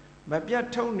ယ်မပြတ်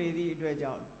ထုတ်နေသည့်အတွက်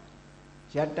ကြောင့်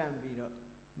ရပ်တန့်ပြီးတော့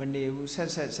မနေဘူးဆက်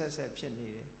ဖြစ်နေ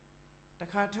တယ်တစ်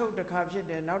ခါထုတ်တစ်ခါဖြစ်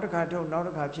တယ်နောက်တစ်ခါထုတ်နောက်တ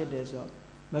စ်ခါဖြစ်တယ်ဆိုတော့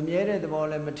မမြဲတဲ့သဘော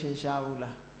လည်းမထင်ရှားဘူး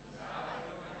လား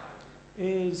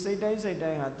စိတ်တိုင်း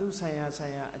ဟာသူ့ဆိုင်ရာ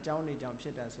အကြောင်းတွေကြောင့်ဖြ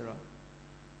စ်တာဆိုတော့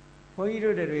ဘုန်းကြီး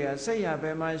တို့တွေကစိတ်ဟာဘ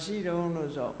ယ်မှာရှိတုံး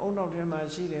လို့ဆိုအုံနောက်ထဲမှာ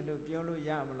ရှိတယ်လို့ပြောလို့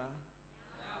ရမလား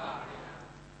မရပါ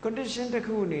ဘူး condition တစ်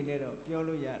ခုအနေနဲ့တော့ပြော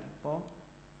လို့ရတယ်ပေါ့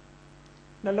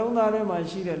နှလုံးသားထဲမှာ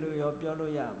ရှိတယ်လို့ရောပြော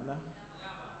လို့ရမလား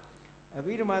အ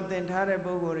ဘိဓမ္မာသင်ထားတဲ့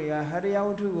ပုဂ္ဂိုလ်တွေကဟရိယဝ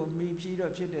တ္ထုကိုမှီပြီး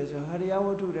တော့ဖြစ်တယ်ဆိုဟရိယဝ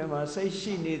တ္ထုထဲမှာစိတ်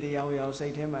ရှိနေတဲ့ရောင်စိ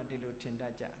တ်ထဲမှာဒီလိုထင်တ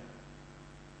တ်ကြ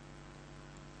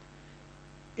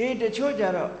တချို့ကြ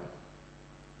တော့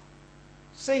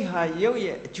စိတ်ဟာရုပ်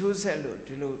ရဲ့အကျိုးဆက်လို့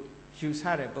ဒီလိုယူဆ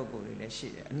တဲ့ပုဂ္ဂိုလ်တွေလည်းရှိ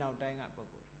တယ်အနောက်တိုင်းကပုဂ္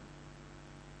ဂိုလ်တွေ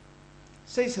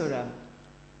စိတ်ဆိုတာ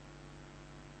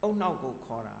အုံနောက်ကို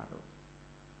ခေါ်တာတို့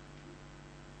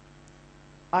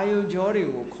အာယုကြောတွေ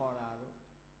ကိုခေါ်တာတို့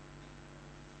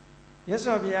မြတ်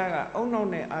စွာဘုရားကအုံနောက်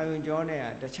နဲ့အာယုကြောနဲ့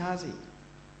တခြားစီ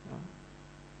နော်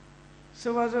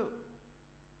ဆိုပါစို့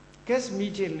gas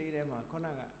မီးချစ်လေးထဲမှာခုန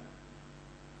က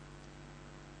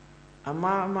အ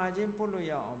မာချင်းပုတ်လို့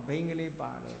ရအောင်ဘိန်းကလေး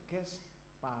ပါတယ် gas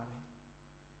ပါတယ်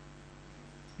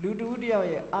လူတူတယောက်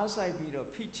ရဲ့အားဆိုင်ပြီးတော့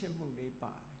ဖိချစ်မှုလေး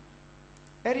ပါတယ်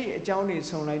အဲ့ဒီအကြောင်းတွေ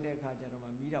ဆုံလိုက်တဲ့အခါကျတော့မှ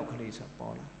မီးတောက်ကလေးဆို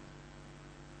ပေါ်လာ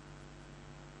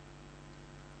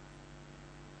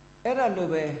အဲ့ဒါလို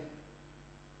ပဲ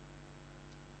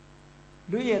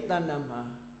လူရဲ့တဏ္ဍာမှာ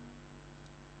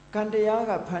ကံတရား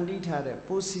ကဖန်တီးထားတဲ့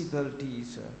possibility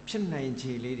ဆိုဖြစ်နိုင်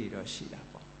ခြေလေးတွေတော့ရှိတာ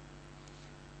ပေါ့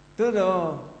သို့တော့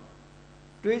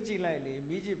တွေးကြည့်လိုက်လေ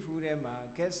မီးကြည့်ဖူးထဲမှာ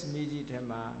gas မီးကြီးထဲ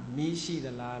မှာမီးရှိသ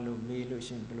လားလို့မေးလို့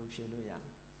ရှင်ဘယ်လိုဖြေလို့ရမ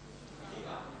လဲ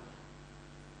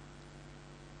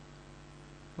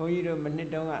ဘုန်းကြီးတို့မနှစ်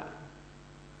တုန်းက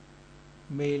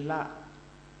မေလ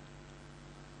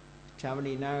ဂျာမ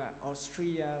နီနာကဩစ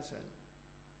တြီးယားဆို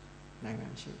နိုင်ငံ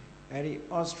ရှိတယ်အဲ့ဒီ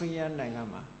ဩစတြီးယားနိုင်ငံ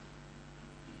မှာ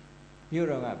မြို့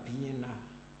တော်ကဘီယင်နာ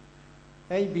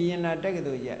အဲ့ဒီဘီယင်နာတက္က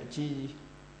သိုလ်ရဲ့အကြီးကြီး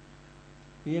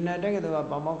ဘီယင်နာတက္ကသိုလ်က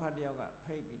ဗမောက္ခတယောက်က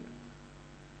ဖိတ်ပြီး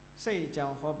စိတ်အကြော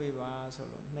င်းဟောပေးပါဆို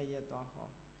လို့2 ရက်သွားဟော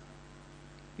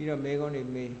ပြီးတော့မေကုန်းနေ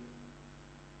မေး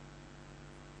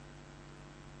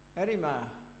အဲ့ဒီမှာ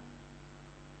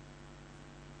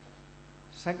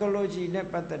psychology နဲ့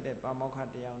ပတ်သက်တဲ့ဗမောက္ခ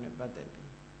တယောက်နဲ့ပတ်သက်ပြီး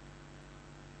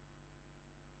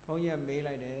ဘုန်းကြီးမေး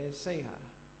လိုက်တယ်စိတ်ဟာ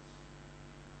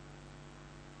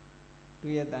သူ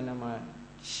ရဲ့တဏ္ဍာမှာ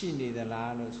ရှိနေသ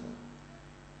လားလို့ဆို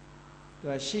သူ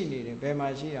ကရှိနေတယ်ဘယ်မှာ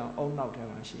ရှိအောင်အုံနောက်ထဲ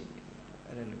မှာရှိနေတယ်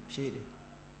အဲ့ဒါလို့ဖြေတယ်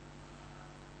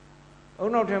အုံ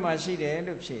နောက်ထဲမှာရှိတယ်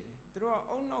လို့ဖြေတယ်သူတို့က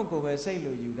အုံနောက်ကိုပဲစိတ်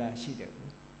လို့ယူတာရှိတယ်ကို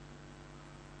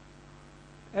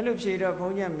အဲ့လိုဖြေတော့ဘု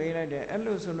န်းကြီးမေးလိုက်တယ်အဲ့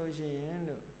လိုဆိုလို့ရှိရင်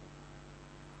လို့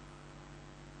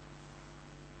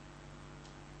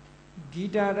ဂီ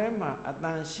တာထဲမှာအတ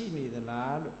န်ရှိနေသ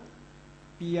လားလို့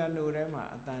ပီယာနိုထဲမှာ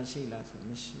အတန်ရှိလားဆိုမ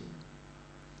ရှိဘူး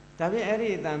ဒါဖြင့်အဲ့ဒီ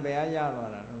အတန်ဘယ်ရလာ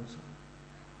တာလို့ဆို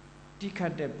တိခ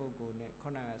တ်တဲ့ပုဂ္ဂိုလ်နဲ့ခု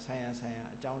နကဆိုင်ရာ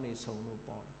အကြောင်းတွေစုံလို့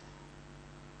ပေါ်တယ်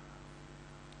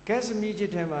gas မီးချ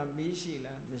စ်ထဲမှာမီးရှိ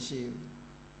လားမရှိဘူး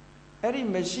အဲ့ဒီ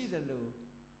မရှိသလို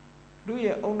လူ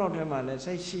ရဲ့အုံနောက်ထဲမှာလည်း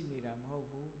စိတ်ရှိနေတာမဟုတ်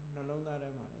ဘူးနှလုံးသားထဲ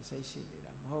မှာလည်းစိတ်ရှိနေ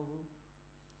တာမဟုတ်ဘူး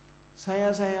ဆိုင်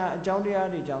ရာအကြောင်းတရား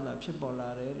တွေကြောင့်သာဖြစ်ပေါ်လာ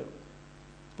တယ်လို့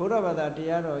ဘုရားဘာသာတ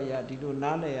ရားတော်အရဒီလို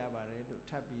နားလည်ရပါတယ်လို့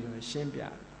ထပ်ပြီးတော့ရှင်းပြတ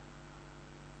ယ်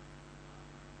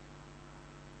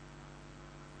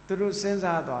သူတို့စဉ်း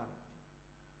စားသွားတယ်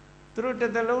သူတို့တ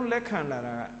စ်သလုံးလက်ခံလာ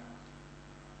တာက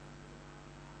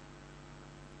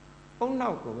အုံ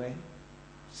နောက်ကိုပဲ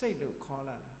စိတ်လို့ခေါ်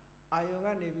လာတာအာယုံက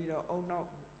နေပြီးတော့အုံနောက်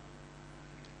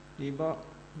ဒီပေါ့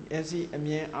အ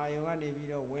မြင်အာယုံကနေပြီး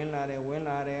တော့ဝင်လာတယ်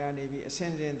ကနေပြီးအစ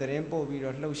ဉ်စဉ်သတင်းပို့ပြီး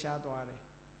တော့လှုပ်ရှားသွားတယ်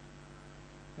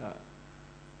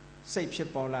စိတ်ဖြစ်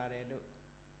ပေါ်လာတယ်လို့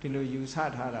ဒီလိုယူဆ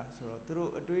ထားတာဆိုတော့သူ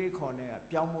တို့အတွေးခေါ်နေက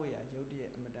ပြောင်းဖို့ရရုပ်တရ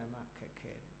က်အမတန်မှခက်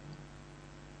ခဲတယ်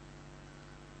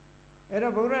အဲ့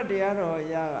တော့ဗုဒ္ဓတရားတော်အ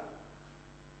ရာက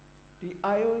ဒီ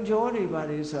အာယုံကြောတွေပါ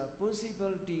လေဆိုတာ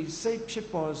possibility စိတ်ဖြစ်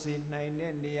ပေါ်စေနိုင်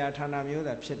တဲ့နေရာဌာနမျိုး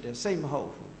သာဖြစ်တယ်စိတ်မဟု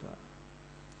တ်ဘူးသူက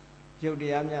ရုပ်တ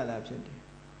ရားများသာဖြစ်တယ်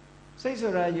စိတ်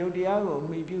ဆိုတာယုတ်တရားကိုအ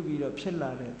မိပြုပြီးတော့ဖြစ်လာ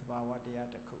တဲ့သဘာဝတရား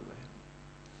တစ်ခုပဲ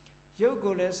ယုတ်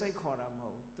ကိုလည်းစိတ်ခေါ်တာမဟု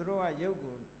တ်ဘူးသူတို့ကယုတ်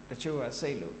ကိုတချို့ကစိ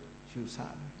တ်လို့ယူဆတ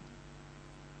ယ်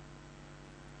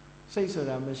စိတ်ဆို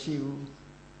တာမရှိဘူး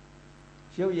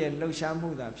ရုပ်ရဲ့လှုပ်ရှားမှု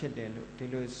သာဖြစ်တယ်လို့ဒီ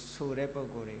လိုဆိုတဲ့ပုံ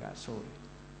ကိုယ်တွေကဆိုတယ်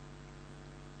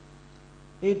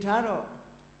အေးထားတော့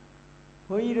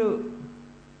ဘုန်းကြီးတို့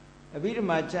အဘိဓမ္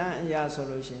မာကျမ်းအရာဆို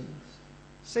လို့ရှိရင်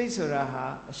စိတ်ဆိုတာဟာ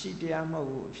အရှိတရားမဟုတ်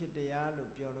ဘူးအဖြစ်တရား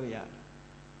လို့ပြောလို့ရတယ်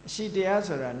အရှိတရား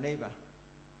ဆိုတာနိဗ္ဗာန်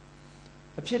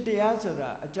အဖြစ်တရားဆိုတာ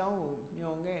အကြောင်းကို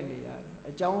မျှော်ငဲ့နေရတယ်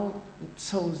အကြောင်း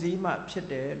စုံစည်းမှဖြစ်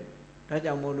တယ်ဒါ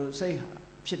ကြောင့်မို့လို့စိတ်ဟာ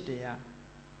အဖြစ်တရား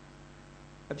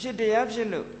အဖြစ်တရားဖြစ်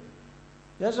လို့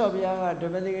ရသော်ဘုရားကဓ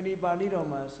မ္မသင်္ကတိပါဠိတော်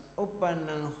မှာဥပ္ပန္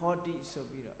နံဟောတိဆို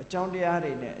ပြီးတော့အကြောင်းတရား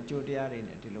တွေနဲ့အကျိုးတရားတွေ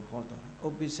နဲ့ဒီလိုဟောတော်ဥ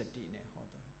ပ္ပစ္စတိနဲ့ဟော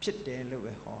တော်ဖြစ်တယ်လို့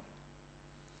ပဲဟော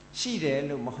ရှိတယ်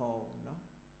လို့မဟောဘူးเนาะ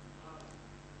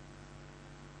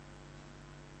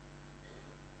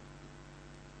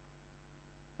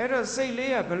အဲ့တော့စိတ်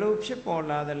လေးကဘလို့ဖြစ်ပေါ်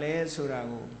လာသလဲဆိုတာ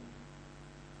ကို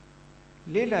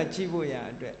လေ့လာကြည့်ဖို့ရ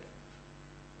အတွက်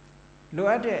လို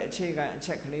အပ်တဲ့အခြေခံအချ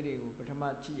က်ကလေးတွေကိုပထမ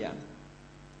ကြည့်ရမယ်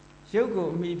ရုပ်ကို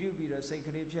အမိပြုပြီးတော့စိတ်က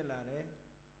လေးဖြစ်လာတယ်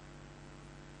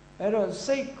အဲ့တော့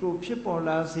စိတ်ကိုဖြစ်ပေါ်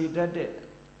လာစေတတ်တဲ့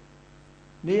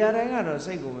နေရာတိုင်းကတော့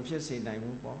စိတ်ကိုမဖြစ်စေနိုင်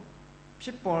ဘူးပေါ့ဖြ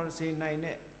စ်ပေါ်စေနိုင်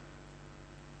တဲ့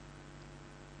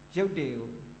ရုပ်တွေကို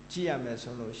ကြည့်ရမယ်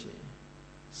ဆိုလို့ရှိရင်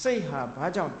စိတ်ဟာဘာ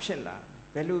ကြောင့်ဖြစ်လာ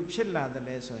ဘယ်လိုဖြစ်လာတယ်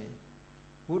လဲဆိုရင်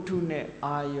ဝတ္ထုနဲ့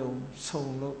အာယုံဆုံ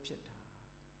လို့ဖြစ်တာ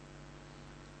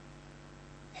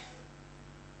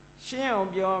ရှင်းအောင်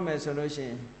ပြောရမယ်ဆိုလို့ရှိ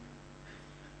ရင်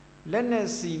လက်နဲ့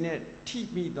စီနဲ့ထိ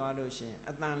မိသွားလို့ရှိရင်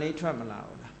အတန်လေးထွက်မလာ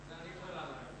ဘူးလားအတန်လေးထွက်လာ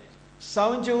ပါတယ်စော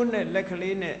င်းကျိုးနဲ့လက်က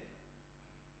လေးနဲ့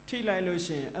ထိလိုက်လို့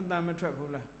ရှိရင်အတန်မထွက်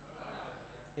ဘူးလား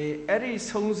အေးအဲ့ဒီ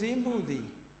စုံစည်းမှုသည်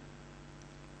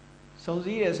စုံစ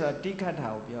ည်းရဆိုတာတိခတ်တာ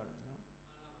ကိုပြောတာနော်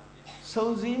စုံ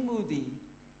စည်းမှုသည်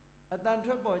အတန်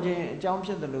ထွက်ပေါ်ခြင်းအကြောင်းဖြ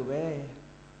စ်တယ်လို့ပဲ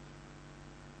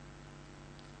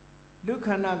လူခ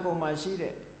န္ဓာကိုယ်မှာရှိ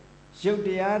တဲ့ရုပ်တ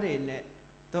ရားတွေနဲ့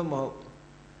သို့မဟုတ်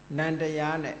နံတ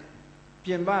ရားနဲ့ပြ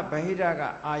င်ပဗဟိတက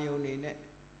အာယုန်တွေနဲ့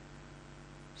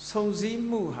စုံစည်း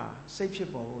မှုဟာစိတ်ဖြစ်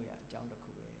ပေါ်ဖို့ရအကြောင်းတစ်ခု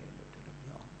ပဲလို့ဒီလို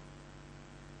ပြော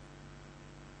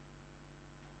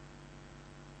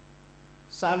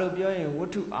စာလို့ပြောရင်ဝ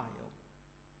တ္ထုအာယုန်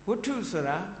ဝတ္ထုဆို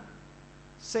တာ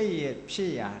စိတ်ရဲ့ဖြ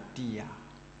စ်ရာတည်ရာ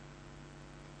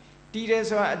တည်တယ်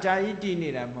ဆိုတာအကြာကြီးတည်နေ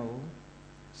တာမဟုတ်ဘူး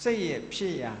စိတ်ရဲ့ဖြ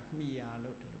စ်ရာမှီရာ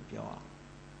လို့ဒီလိုပြောအောင်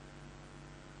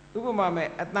ဥပမာမဲ့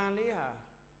အတန်လေးဟာ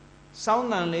စောင်း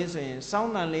တန်လေးဆိုရင်စော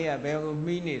င်းတန်လေးကဘယ်ကို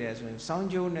မှီးနေတယ်ဆိုရင်စောင်း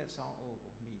ကျိုးနဲ့စောင်းအိုး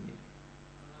ကိုမှီးနေတယ်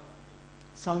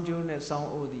စောင်းကျိုးနဲ့စောင်း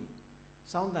အိုးသည်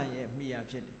စောင်းတန်ရဲ့မှီရာ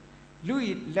ဖြစ်တယ်လူ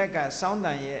လက်ကစောင်းတ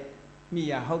န်ရဲ့မှီ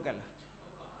ရာဟုတ်ကလား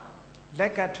လ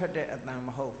က်ကထွက်တဲ့အတန်မ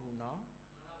ဟုတ်ဘူးเนาะ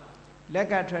လက်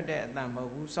ကထွက်တဲ့အတန်မဟု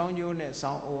တ်ဘူးစောင်းကျိုးနဲ့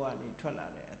စောင်းအိုးကနေထွက်လာ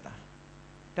တဲ့အတန်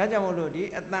ဒါကြောင့်မို့လို့ဒီ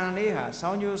အတန်လေးဟာစော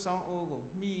င်းကျိုးစောင်းအိုးကို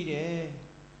မှီးတယ်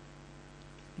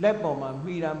လက်ပေါ်မှာ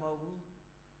မှီတာမဟုတ်ဘူး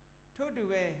ထို့တူ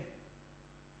ပဲ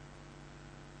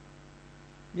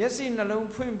မျက်စိနှလုံး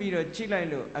ဖွင့်ပြီးတော့ကြည့်လိုက်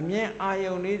လို့အမြင်အာ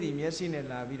ယုံလေးဒီမျက်စိနဲ့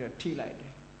လာပြီးတော့ထိလိုက်တ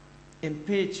ယ်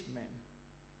impingement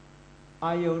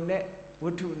အာယုံနဲ့ဝ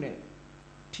တ္ထုနဲ့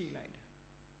ထိလိုက်တယ်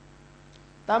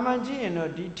တာမန်ကြည့်ရင်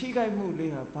တော့ဒီထိခိုက်မှု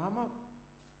လေးဟာဘာမှ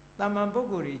တာမန်ပုဂ္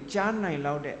ဂိုလ်ကြီးကြားနိုင်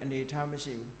လောက်တဲ့အနေအထားမ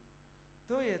ရှိဘူး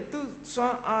တို့ရဲ့သူ့စွ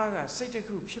မ်းအားကစိတ်တစ်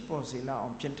ခုဖြစ်ပေါ်စေလောက်အော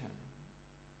င်ပြင်းထန်တယ်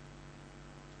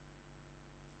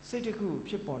စိတ်တစ်ခု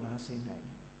ဖြစ်ပေါ်လာစေနိုင်တ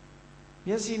ယ်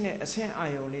မျက်စိနဲ့အဆင်းအာ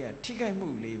ယုံလေးကထိခိုက်မှု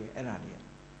လေးပဲအဲ့ဒါလေးက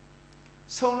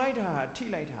ဆုံလိုက်တာဟာထိ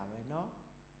လိုက်တာပဲเนาะ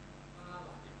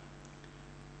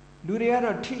လူတွေက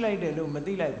တော့ထိလိုက်တယ်လို့မ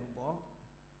သိလိုက်ဘူးပေါ့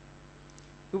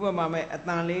ဥပမာမဲ့အတ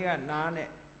န်လေးကနားနဲ့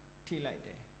ထိလိုက်တ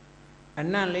ယ်အ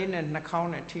နံ့လေးနဲ့နှာခေါ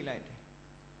င်းနဲ့ထိလိုက်တယ်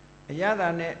အရသာ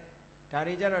နဲ့ဒါ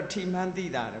တွေကြတော့ထိမှန်းသိ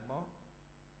တာတယ်ပေါ့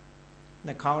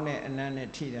နှာခေါင်းနဲ့အနံ့နဲ့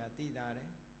ထိတာသိတာတယ်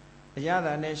အရ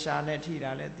သာနဲ့ရှာနဲ့ထိတာ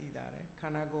လည်းသိတာတယ်ခ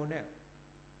န္ဓာကိုယ်နဲ့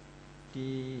ဒီ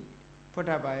ဖွဋ္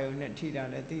ဌဘာယုံနဲ့ထိတာ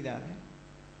လည်းသိတာတယ်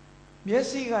မျက်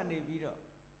စိကနေပြီးတော့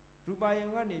ရူပါယုံ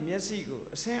ကနေမျက်စိကို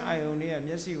အဆင်းအာယုံတွေက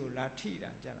မျက်စိကိုလာထိတာ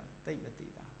ကြတာသိမသိ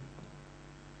တာ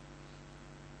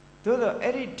သို့တော့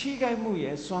အဲ့ဒီထိခိုက်မှု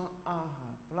ရဲ့စွမ်းအားဟာ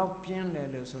ဘလောက်ပြင်းတယ်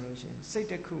လို့ဆိုလို့ရှိရင်စိတ်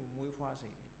တစ်ခုမွေးဖွားစိ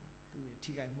တ်တယ်သူရဲ့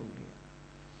ထိခိုက်မှုတွေ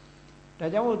ဒါ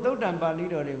ကြောင့်မို့သုတ်တံပါဠိ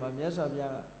တော်တွေမှာမြတ်စွာဘု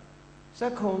ရားကသ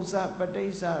က္ခုံစပဋိ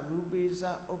စ္စရူပေစ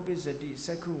ဥပ္ပစ္စတိသ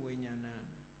က္ခုဝိညာဏံ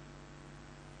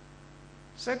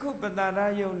သက္ခုပတ္တရ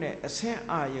ယုံနဲ့အဆင်း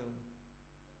အာယုံ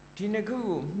ဒီနှစ်ခု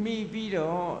ကိုမှီပြီး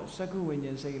တော့သက္ခုဝိ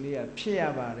ညာဉ်စိတ်လေးကဖြစ်ရ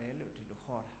ပါတယ်လို့ဒီလို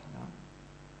ဟောတာနော်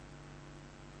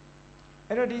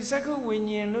အဲ့တော့ဒီသက္ခုဝိ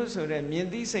ညာဉ်လို့ဆိုတဲ့မြင်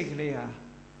သိစိတ်ကလေးဟာ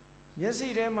မျက်စိ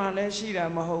ထဲမှာလည်းရှိတာ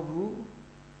မဟုတ်ဘူး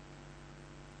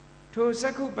ထိုစ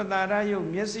က္ခုပတာရယုတ်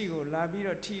မျက်စိကိုလာပြီး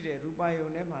တော့ထိတဲ့ရူပယုံ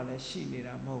ထဲမှာလည်းရှိနေ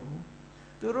တာမဟုတ်ဘူး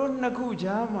သူတို့နှစ်ခု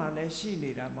ကြားမှာလည်းရှိ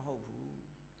နေတာမဟုတ်ဘူး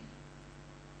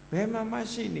ဘယ်မှာမှ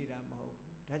ရှိနေတာမဟုတ်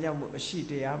ဘူးဒါကြောင့်မို့အရှိ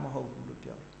တရားမဟုတ်ဘူးလို့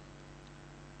ပြော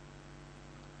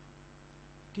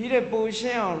ဒီတဲ့ပိုရှ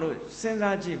င်းအောင်လို့စဉ်း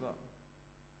စားကြည့်ပေါ့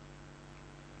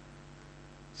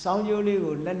စောင်းကြိုးလေး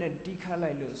ကိုလက်နဲ့တီးခတ်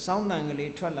လိုက်လို့စောင်းတန်က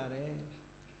လေးထွက်လာတယ်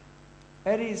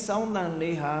အဲ့ဒီစောင်းတန်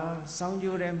လေးဟာစောင်း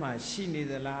ကြိုးထဲမှာရှိနေ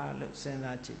သလားလို့စဉ်း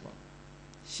စားကြည့်ပေါ့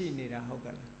ရှိနေတာဟုတ်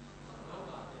ကဲ့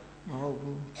မဟုတ်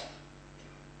ဘူး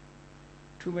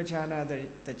ထူးမခြားနာ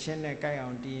သချင်းနဲ့ကြိုက်အော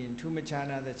င်တီးရင်ထူးမခြား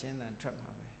နာသချင်းတန်ထွက်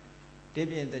မှာပဲဒီ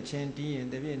ပြင်သချင်းတီးရင်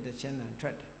ဒီပြင်သချင်းတန်ထွ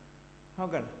က်တယ်ဟု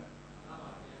တ်ကဲ့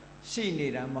ရှိနေ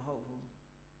တာမဟုတ်ဘူး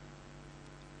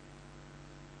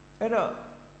အဲ့တော့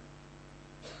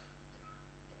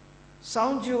စော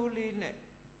င်းကြိုးလေးနဲ့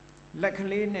လက်က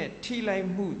လေးနဲ့ထိလိုက်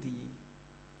မှုသည်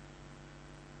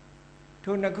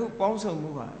ထိုနှစ်ခုပေါင်းစုံမှု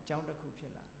ဟာအကြောင်းတစ်ခုဖြ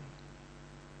စ်လာတယ်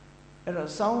အဲ့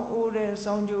တော့စောင်းအိုးတဲ့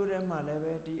စောင်းကြိုးထဲမှာလည်း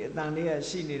ပဲဒီအတန်လေးက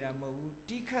ရှိနေတာမဟုတ်ဘူး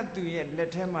တိခတ်သူရဲ့လ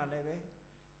က်ထဲမှာလည်းပဲ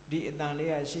ဒီအတန်လေး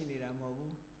ကရှိနေတာမဟုတ်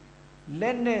ဘူးလ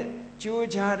က်နဲ့ကြိုး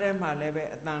ချားထဲမှာလည်းပဲ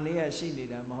အတန်လေးကရှိနေ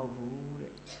တာမဟုတ်ဘူး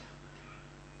တဲ့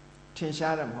ထင်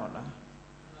ရှားတယ်မဟုတ်လား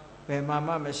ဘယ်မှာ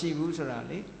မှမရှိဘူးဆိုတာ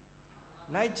လေ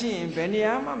လိုက်ကြည့်ရင်ဘယ်နေ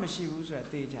ရာမှမရှိဘူးဆိုတာ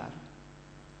သိကြတယ်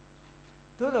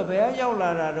သို့တော့ဘယ်ရောက်လာ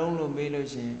တာတုံးလို့မေးလို့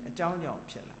ရှိရင်အကြောင်းကြောင့်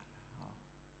ဖြစ်လာတာဟော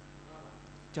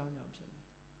အကြောင်းကြောင့်ဖြစ်လာ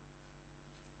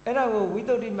အဲ့ဒါကိုဝိ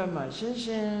သုဒ္ဓိမတ်မှာရှင်း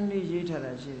ရှင်းလေးရေးထား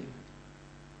တာရှိတယ်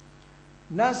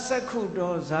နတ်စက္ခု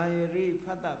တော်ဇာယရိဖ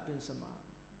တ်တပင်စမ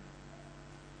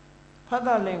ဖတ်တ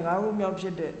လည်း၅ခုမြောက်ဖြ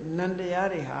စ်တဲ့နန္တရား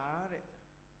တွေဟာတဲ့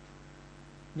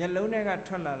မျက်လုံးထဲက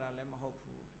ထွက်လာတာလည်းမဟုတ်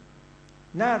ဘူး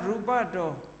နရူပ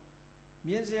တော်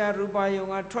မြင်စရာရူပယုံ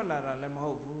ကထွက်လာတာလည်းမ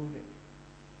ဟုတ်ဘူးတဲ့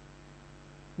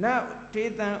နတေ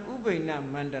တံဥပိဏ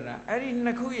မန္တရာအဲ့ဒီနှ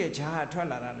စ်ခုရဲ့ဈာကထွက်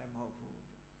လာတာလည်းမဟုတ်ဘူး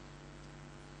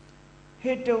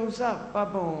ဟေတုံစပ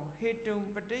ပဝံဟေတုံ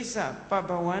ပဋိစ္စပ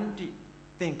ပဝန္တိ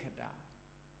သင်္ခတ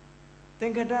သ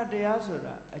င်္ခတတရားဆို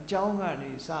တာအကြောင်းက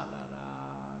နေစလာတာ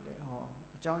တဲ့ဟော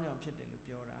အကြောင်းကြောင့်ဖြစ်တယ်လို့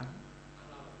ပြောတာ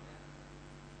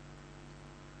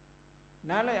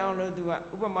နားလည်အောင်လို့သူကဥ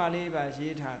ပမာလေးပါ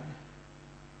ရေးထားတယ်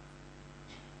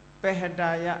ပဟ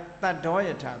တာယတတ္တောယ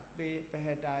ထာပဟ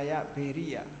တာယဘေရိ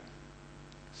ယ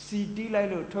စီတီးလိုက်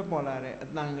လို့ထွက်ပေါ်လာတဲ့အ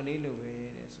တန်ကလေးလိုပဲ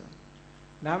တဲ့ဆို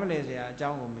နားမလည်စရာအကြော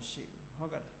င်းကိုမရှိဘူးဟု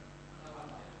တ်ကဲ့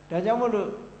ဒါကြောင့်မို့လို့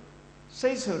စိ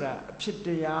တ်ဆိုတာအဖြစ်တ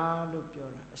ရားလို့ပြော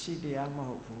တာအရှိတရားမ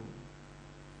ဟုတ်ဘူး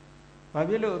ဘာ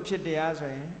ဖြစ်လို့အဖြစ်တရား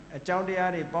ဆိုရင်အကြောင်းတ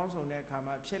ရားတွေပေါင်းစုံတဲ့အခါ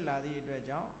မှာဖြစ်လာသည့်အတွက်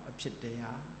ကြောင့်အဖြစ်တ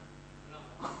ရား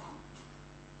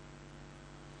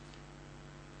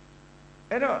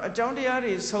အဲ့တော့အကြောင်းတရား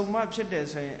တွေစုံမှဖြစ်တယ်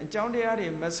ဆိုရင်အကြောင်းတရားတွေ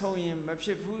မစုံရင်မဖြ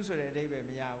စ်ဘူးဆိုတဲ့အဓိပ္ပာယ်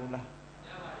မရဘူးလားမ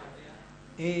ရပါဘူးဗျာ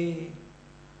အေး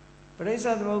ပရိစ္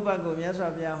ဆေသမုပ္ပါဒ်ကိုမြတ်စွာ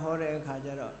ဘုရားဟောတဲ့အခါကျ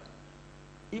တော့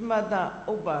ဣမတ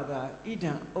ဥပ္ပါကဣ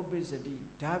ဒံဥပ္ပစ္စတိ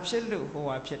ဒါဖြစ်လို့ဟော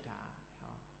ဟာဖြစ်တာ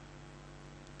ဟော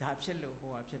ဒါဖြစ်လို့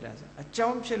ဟောဟာဖြစ်တာဆိုအကြော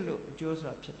င်းဖြစ်လို့အကျိုး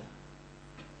ဆိုတာဖြစ်တာ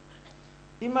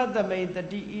ဣမတမိန်တ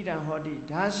တိဣဒံဟောတိ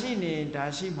ဒါရှိနေဒါ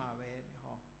ရှိမှာပဲ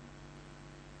ဟော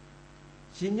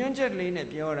ရှင်ညွန့်ချက်လေးနဲ့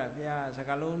ပြောတာဘုရားစ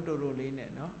ကားလုံးတူတူလေးနဲ့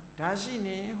နော်ဒါရှိ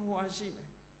နေဟိုဟာရှိမယ်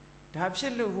ဒါဖြ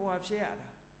စ်လို့ဟိုဟာဖြစ်ရတာ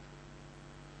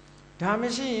ဒါမ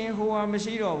ရှိရင်ဟိုဟာမ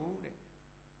ရှိတော့ဘူးတဲ့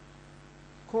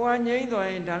ခိုးဟာငြိမ့်သွား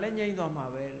ရင်ဒါလည်းငြိမ့်သွားမှာ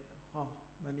ပဲဟော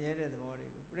မမြဲတဲ့သဘောတွေ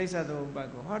ကိုပြိဿသမုပ္ပါဒ်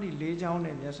ကိုဟောဒီ၄ချောင်း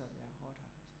နဲ့မြတ်စွာဘုရားဟော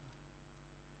ထားတယ်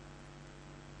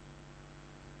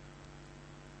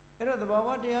အဲ့တော့သဘာဝ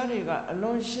တရားတွေကအ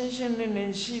လွန်ရှင်းရှင်းလင်းလ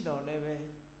င်းရှိတော်လည်းပဲ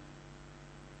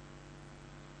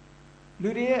လူ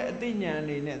တွေရဲ့အသိဉာဏ်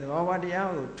လေးနဲ့သဘာဝတရား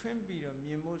ကိုထွင်းပြီးတော့မြ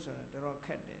င်ဖို့ဆိုတာတော်တော်ခ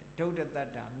က်တယ်ဒုဋ္ဌတ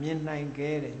တ္တာမြင်နိုင်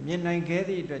ခဲ့တယ်မြင်နိုင်ခဲ့သ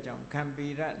ည့်အတွက်ကြောင့်ခံပေ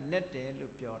ရနဲ့တယ်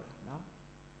လို့ပြောတာနော်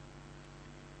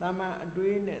တာမန်အ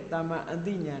တွေးနဲ့တာမန်အ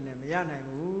သိဉာဏ်နဲ့မရနိုင်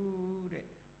ဘူးတဲ့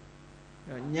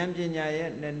ဉာဏ်ပညာရဲ့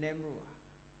နည်းနည်းမှုဟာ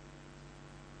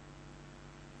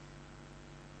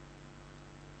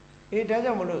ဒါ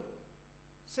ကြောင့်မလို့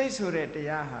စိတ်ဆိုတဲ့တ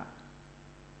ရားဟာ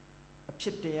အဖြ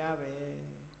စ်တရားပဲ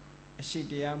အရှိ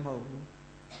တရားမဟုတ်ဘူး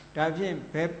ဒါဖြင့်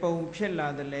ဘယ်ပုံဖြစ်လာ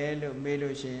သလဲလို့မေး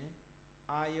လို့ရှိရင်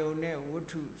အာယုန်နဲ့ဝတ္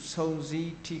ထုစုံစ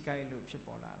ည်းထိခိုက်လို့ဖြစ်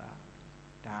ပေါ်လာတာ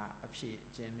ဒါအဖြစ်အ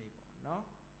ကျဉ်းလေးပေါ့နော်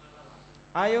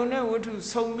အာယုန်နဲ့ဝတ္ထု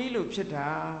စုံပြီးလို့ဖြစ်တာ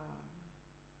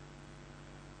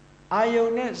အာယု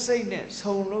န်နဲ့စိတ်နဲ့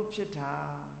စုံလို့ဖြစ်တာ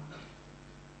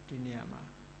ဒီနေရာမှာ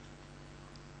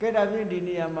ကဲဒါဖြင့်ဒီ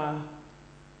နေရာမှာ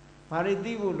ဘာတွေ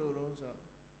သိဖို့လိုတော့ဆို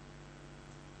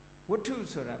ဝတ္ထု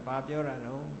ဆိုတာဘာပြောတာ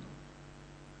တော့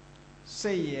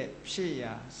စိတ်ရဲ့ဖြစ်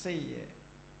ရာစိတ်ရဲ့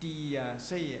တီးရာ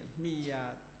စိတ်ရဲ့မှီရာ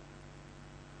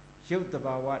ရုပ်တ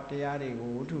ဘာဝတရားတွေ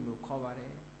ကိုဝတ္ထုလို့ခေါ်ပါတ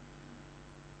ယ်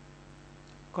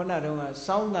ခုနတုန်းက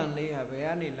စောင်းတန်လေးဟာဘယ်က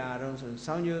နေလာတော့ဆို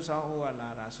စောင်းကျိုးစောင်းအိုးကလာ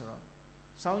တာဆိုတော့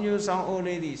စောင်းကျိုးစောင်းအိုး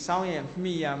လေးဒီစောင်းရဲ့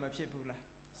မိရမဖြစ်ဘူးလား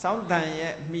စောင်းတန်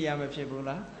ရဲ့မိရမဖြစ်ဘူး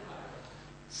လား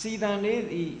စီတန်လေး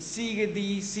ဒီစီကတိ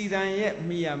စီတန်ရဲ့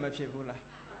မိရမဖြစ်ဘူးလား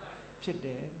ဖြစ်တ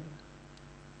ယ်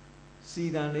စီ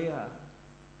တန်လေးဟာ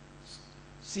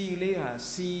စီလေးဟာ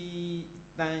စီ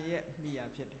တန်ရဲ့မိရ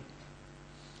ဖြစ်တယ်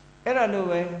အဲ့ဒါလို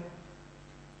ပဲ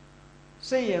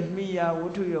စိတ်ရဲ့မိယာဝ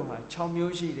တ္ထုရုပ်ဟာ6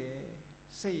မျိုးရှိတယ်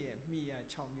စိတ်ရဲ့မိယာ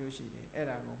6မျိုးရှိတယ်အဲ့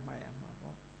ဒါကိုမှတ်ရမှာ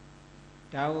ပေါ့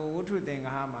ဒါကိုဝတ္ထုသင်္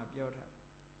ဃာမှာပြောထား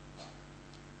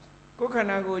ကိုယ်ခန္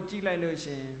ဓာကိုကြည့်လိုက်လို့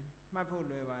ရှင်မှတ်ဖို့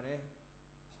လွယ်ပါတယ်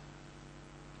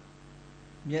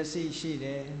မျက်စိရှိတ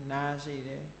ယ်နားရှိတ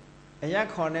ယ်အရက်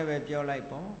ခေါ်နဲ့ပဲပြောလိုက်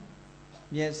ပေါ့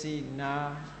မျက်စိနား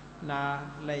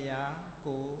လျှာ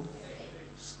ကိုယ်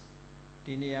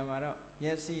ဒီနေရာမှာတော့မျ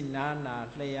က်စိနား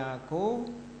လျှာကိုယ်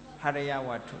ဟရယဝ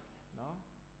တ္ထုနော်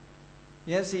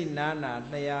မျက်စိနားလျှာ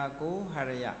ကိုယ်ဟ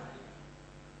ရယ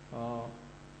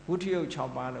ဝတ္ထုရုပ်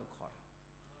6ပါးလို့ခေါ်တာ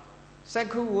စက္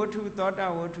ခုဝတ္ထုသောတာ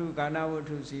ဝတ္ထုကာဏဝတ္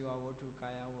ထုဇီဝဝတ္ထုကာ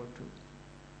ယဝတ္ထု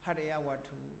ဟရယဝတ္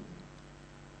ထု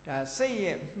ဒါစိတ်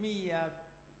ရဲ့မိ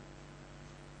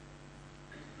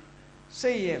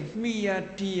ယာ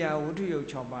တရားဝတ္ထုရုပ်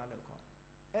6ပါးလို့ခေါ်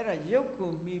အဲ့ဒါရုပ်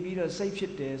ကိုမှီပြီးတော့စိတ်ဖြ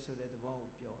စ်တယ်ဆိုတဲ့သဘော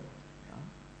ကိုပြောတယ်နော်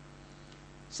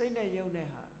စိတ်နဲ့ရုပ်နဲ့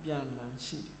ဟာအပြန်အလှန်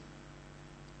ရှိတယ်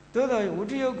သို့တော်ဝတ္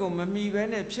ထုရုပ်ကိုမမှီဘဲ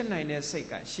နဲ့ဖြစ်နိုင်တဲ့စိတ်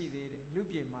ကရှိသေးတယ်လူ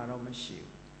ပြေမှာတော့မရှိ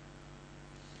ဘူး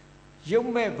ရု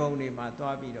ပ်မဲ့ဘုံတွေမှာ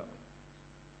သွားပြီးတော့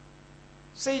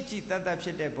စိတ်ကြည်တတ်ဖြ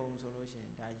စ်တဲ့ဘုံဆိုလို့ရှိရ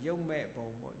င်ဒါရုပ်မဲ့ဘုံ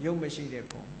ပေါ့ရုပ်မရှိတဲ့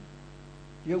ဘုံ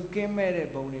ရုပ်ကင်းမဲ့တဲ့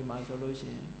ဘုံတွေမှာဆိုလို့ရှိ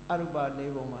ရင်အရူပ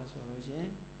လေးဘုံမှာဆိုလို့ရှိရင်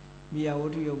မိယာဝ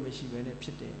တ္ထုရုပ်မရှိဘဲနဲ့ဖြ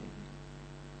စ်တယ်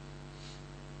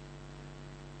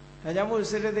ဒါကြောင့်မို့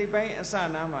စေတသိက်ပိုင်းအစ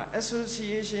နာမှာ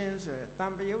association ဆိုရယ်တံ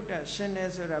ပယုတ်တရှင်တယ်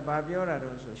ဆိုတာဘာပြောတာ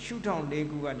တော့ဆိုရှုထောင့်၄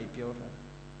ခုကနေပြောတာ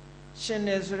ရှင်တ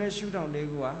ယ်ဆိုတဲ့ရှုထောင့်၄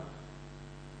ခုက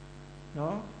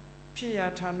နော်ဖြစ်ရာ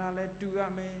ဌာနလဲတူရ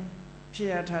မယ်ဖြစ်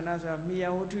ရာဌာနဆိုတာမိယာ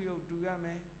ဝတ္ထုရုပ်တူရမ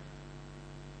ယ်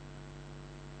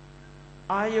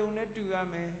အာယုံနဲ့တူရ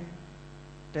မယ်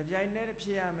တပြိုင်နဲ့ဖြ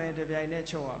စ်ရမယ်တပြိုင်နဲ့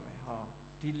ချုပ်ရမယ်ဟော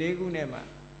ဒီ၄ခုနဲ့မှ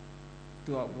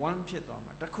သူက1ဖြစ်သွား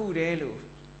မှာတစ်ခုတည်းလို့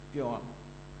ပြောရမှာ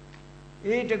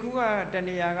အေးတခုကတ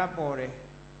ဏှာကပေါ်တယ်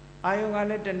အာယုံက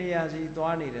လည်းတဏှာစီ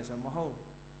သွားနေတယ်ဆိုမဟုတ်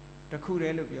တခုတ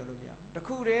ည်းလို့ပြောလို့မရဘူးတ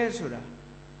ခုတည်းဆိုတာ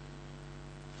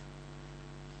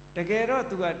တကယ်တော့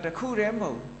သူကတခုတည်းမ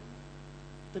ဟုတ်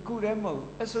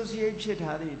associate ဖြစ်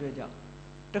ထားတဲ့အတွက်ကြောင့်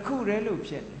တခုတည်းလို့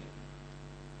ဖြစ်နေ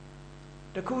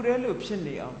တခုတည်းလို့ဖြစ်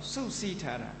နေအောင်စုစည်း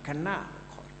ထားတာခဏလို့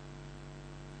ခေါ်တယ်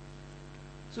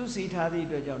စုစည်းထားတဲ့အ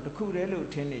တွက်ကြောင့်တခုတည်းလို့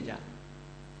ထင်နေကြ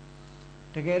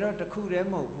တကယ်တော့တခုတည်း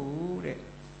မဟုတ်ဘူးတဲ့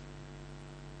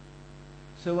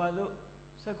ဆိုပါစို့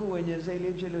စက္ခုဝိညာဉ်စိတ်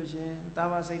လေးဖြစ်လို့ရှင်သာ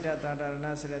ဝစိတ်တသာဒရဏ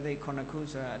စေတသိက်9ခု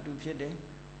ဆိုတာအတူဖြစ်တယ်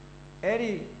အဲ့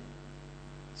ဒီ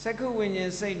စက္ခုဝိညာ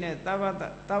ဉ်စိတ်နဲ့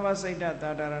သာဝစိတ်တသာ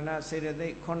ဒရဏစေတသိ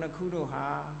က်9ခုတို့ဟာ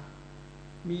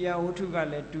မိယာဝတ္ထုက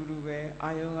လည်းတူတူပဲအာ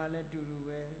ယုံကလည်းတူတူ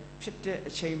ပဲဖြစ်တဲ့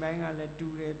အချိန်ပိုင်းကလည်းတူ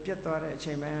တယ်ပြတ်သွားတဲ့အ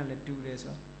ချိန်ပိုင်းကလည်းတူတယ်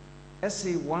ဆို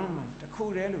SA1 မှာတခု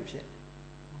တည်းလို့ဖြစ်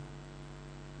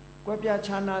ကွဲပြား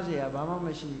ခြားနားเสียဘာမှမ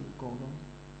ရှိဘူးအကုန်လုံး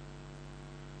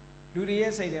လူတွေ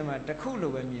ရဲ့စိတ်ထဲမှာတစ်ခု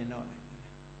လိုပဲမြင်တော့တယ်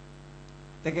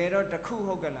တကယ်တော့တစ်ခု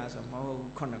ဟုတ်ကလားဆိုမဟုတ်ဘူး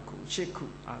9ခု10ခု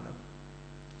အလုံး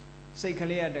စိတ်က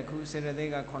လေးကတစ်ခုစေတသိ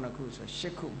က်က9ခုဆို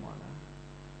10ခုမှာလား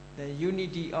the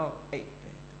unity of 8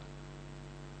ပဲ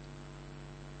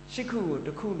10ခုကိုတ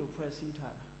စ်ခုလိုဖွဲ့စည်း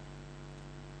ထားတာ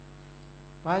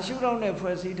ဘာရှုတော့နဲ့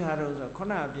ဖွဲ့စည်းထားတော့ဆိုခု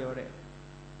နကပြောတဲ့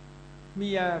မိ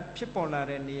ယာဖြစ်ပေါ်လာ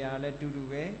တဲ့နေရာလည်းတူတူ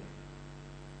ပဲ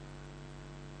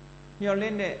မျောလ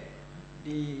င်းတဲ့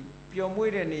ဒီပျော်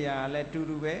မွေ့တဲ့နေရာလည်းတူ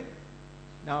တူပဲ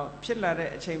နောက်ဖြစ်လာတဲ့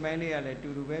အချိန်ပိုင်းလေးကလည်းတူ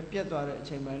တူပဲပြတ်သွားတဲ့အ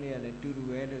ချိန်ပိုင်းလေးကလည်းတူတူ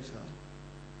ပဲလို့ဆိုတော့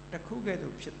တစ်ခုကဲ့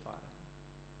သို့ဖြစ်သွားတာ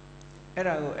အဲ့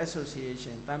ဒါကို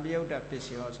association တံပယုတ်တပစ္စ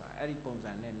ယောဆိုတာအဲ့ဒီပုံ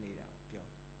စံနဲ့နေတာကိုပြော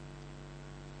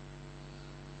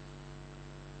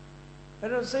အဲ့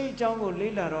တော့စိတ်အကြောင်းကို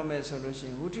လေ့လာတော့မယ်ဆိုလို့ရှိ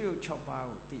ရင်ဝတ္ထုရုပ်6ပါး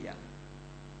ကိုသိရ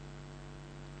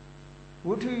ဝ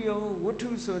တ္ထုရုပ်ဝတ္ထု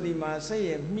ဆိုဒီမှာစိတ်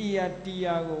ရဲ့မိယာတ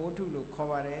ရားကိုဝတ္ထုလို့ခေါ်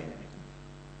ပါတယ်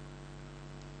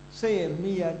စိတ်ရဲ့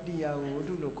မိယာတရားကိုဝတ္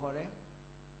ထုလို့ခေါ်တယ်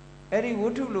အဲ့ဒီဝ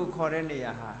တ္ထုလို့ခေါ်တဲ့နေ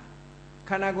ရာဟာခ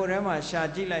န္ဓာကိုယ်ထဲမှာရှာ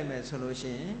ကြည့်လိုက်မယ်ဆိုလို့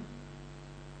ရှိရင်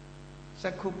စ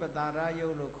က္ခုပတာရယု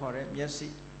တ်လို့ခေါ်တဲ့မျက်စိ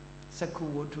စက္ခု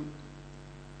ဝတ္ထု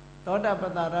သောတာပ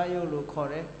တာရယုတ်လို့ခေါ်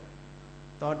တဲ့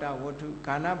သောတာဝတ္ထု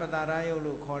ကာဏပတာရယုတ်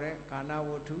လို့ခေါ်တဲ့ကာဏ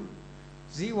ဝတ္ထု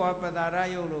ဇီဝပတာရ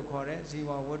ယုတ်လို့ခေါ်တဲ့ဇီ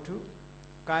ဝဝတ္ထု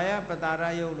ကာယပတာရ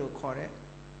ယုတ်လို့ခေါ်တဲ့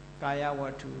ကာယဝ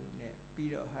တ္ထုနဲ့ပြီး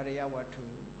တော့ဟရိယဝတ္ထု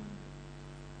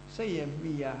စိတ်ရဲ့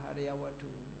မိယာဟရိယဝတ္ထု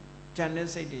ဉာဏ်နဲ့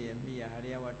စိတ်တွေရဲ့မိယာဟ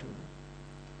ရိယဝတ္ထု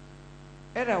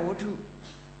အဲ့ဒါဝတ္ထု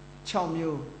6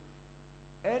မျိုး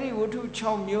အဲ့ဒီဝတ္ထု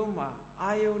6မျိုးမှာ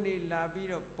အာယုန်တွေလာပြီး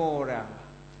တော့ပေါ်တာ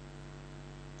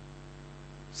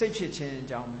စိတ်ဖြစ်ခြင်းအ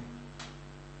ကြောင်းပဲ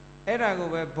အဲ့ဒါကို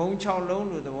ပဲဘုံ6လုံး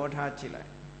လို့သဘောထားကြည့်လိုက်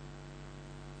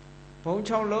ဘုံ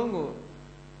6လုံးကို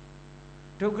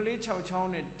ဒုက္ခလေး6ချော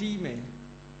င်းနဲ့တီးမယ်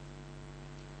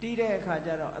တီးတဲ့အခါကျ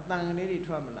တော့အတန်ကလေးတွေ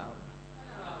ထွက်မလာဘူး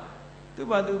သူ့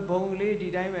ဘာသူဘုံလေးဒီ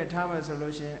တိုင်းပဲထားမယ်ဆို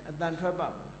လို့ရှိရင်အတန်ထွက်ပါ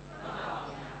ဘူး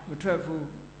မထွက်ဘူး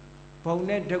ဘုံ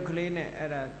နဲ့ဒုက္ခလေးနဲ့အဲ့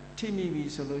ဒါထိမိပြီ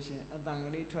ဆိုလို့ရှိရင်အတန်က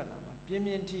လေးထွက်လာမှာပြင်း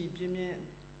ပြင်းထိပြင်းပြင်း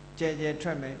ကျဲကျဲထွ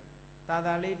က်မယ်တာ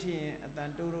တာလေးထိရင်အတ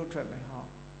န်တိုးတိုးထွက်မယ်ဟော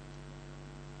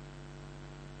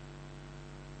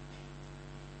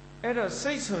အဲ့တော့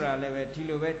စိတ်ဆိုတာလည်းပဲဒီ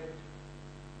လိုပဲ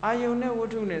အာယုန်နဲ့ဝ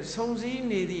တ္ထုနဲ့ဆုံစည်း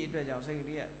နေသည့်အတွက်ကြောင့်စိတ်က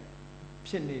လေးက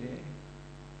ဖြစ်နေတယ်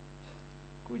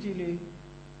ခုကြည့်လေ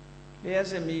လျှက်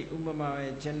စမီဥပမာပဲ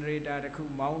generator တစ်ခု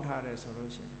မောင်းထားတယ်ဆို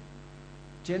လို့ရှိရင်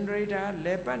generator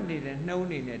လဲပတ်နေတဲ့နှုံး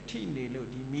နေနဲ့ထိနေလို့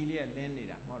ဒီမီးလေးကလင်းနေ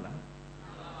တာမဟုတ်လား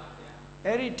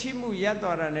အဲ့ဒီထိမှုရပ်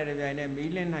သွားတာနဲ့တပြိုင်နက်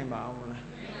မီးလင်းနိုင်ပါအောင်မလား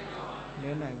လ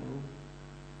င်းနိုင်ဘူး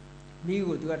မီး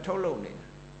ကိုသူကထုတ်လုပ်နေတာ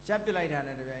ရပ်ပစ်လိုက်တာ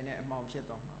နဲ့တပြိုင်နက်အမှောင်ဖြစ်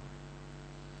သွားမှာ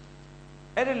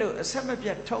အဲ့ဒါလို့အဆက်မပြ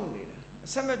တ်ထုတ်နေတာအ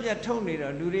ဆက်မပြတ်ထုတ်နေ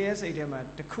တော့လူတွေရဲ့စိတ်ထဲမှာ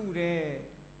တခုတည်း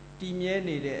တည်မြဲ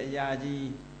နေတဲ့အရာကြီး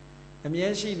အမြဲ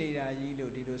ရှိနေတာကြီး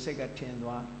လို့ဒီလိုစိတ်ကထင်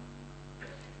သွား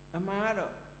အမှန်က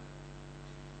တော့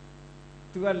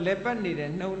သူကလက်ပတ်နေတဲ့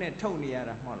နှုံးနဲ့ထုတ်နေရ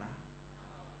တာမဟုတ်လား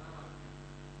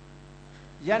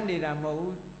ရပ်နေတာမဟုတ်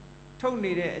ဘူးထုတ်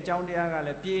နေတဲ့အကြောင်းတရားကလ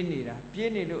ည်းပြေးနေတာ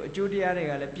ပြေးနေလို့အကျိုးတရားတွေ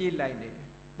ကလည်းပြေးလိုက်နေတယ်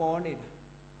ပေါ်နေတာ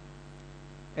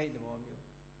အဲ့ဒီသဘောမျိုး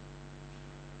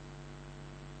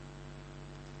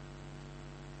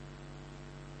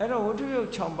အဲ့တော့ဝတ္ထုယုတ်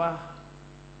6ပါး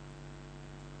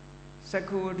စက္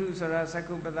ခုဝတ္ထုဆိုတာစက္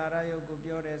ခုပတာရယုတ်ကို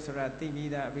ပြောတယ်ဆိုတာသိ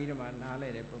ပြီးသားအဘိဓမ္မာနားလ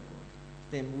ည်တဲ့ပုဂ္ဂိုလ်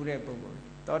သင်မှုတဲ့ပုဂ္ဂိုလ်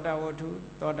သောတာဝတ္ထု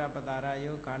သောတာပတာရ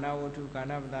ယုတ်ကာဏဝတ္ထုကာ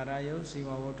ဏပတာရယုတ်ဇီဝ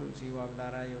ဝတ္ထုဇီဝပတာ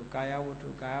ရယုတ်ကာယဝတ္ထု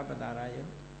ကာယပတာရယုတ်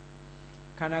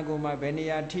ခန္ဓာကိုယ်မှာဘယ်နေ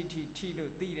ရာထိ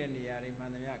လို့သိတဲ့နေရာတွေမှ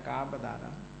န်သမျှကာယပတာရ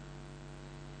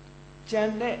ကျန်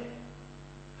တဲ့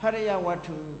ဟရိယဝတ္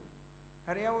ထု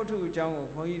အကြောင်းကို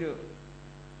ဘုန်းကြီးတို့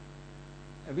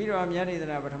အဘိဓမ္မာမြတ်ဒေသ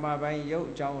နာပထမပိုင်းရုပ်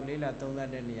အကြောင်းကိုလေးလာသုံးသပ်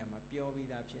တဲ့နေရာမှာပြောပြီး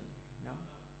သားဖြစ်နေနော်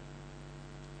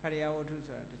ဟရိယဝတ္ထု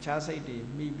ဆိုတာတခြားစိတ်တွေ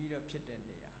မိပြီးတော့ဖြစ်တဲ့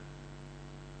နေရာ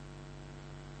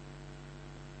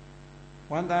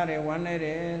ဝမ်းသာတယ်ဝမ်းနေတ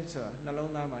ယ်ဆိုတာနှ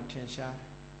လုံးသားမှာထင်ရှား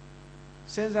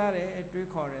စဉ်းစားတယ်တွေး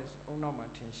ခေါ်တယ်အုံနောက်မှာ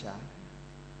ထင်ရှား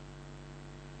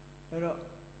အဲ့တော့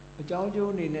အကြောင်း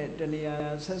ကျိုးအနေနဲ့တဏှာ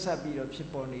ဆက်ဆက်ပြီးတော့ဖြစ်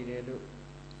ပေါ်နေတယ်လို့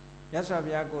မြတ်စွာ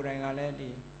ဘုရားကိုယ်တိုင်ကလည်း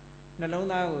ဒီနှလုံး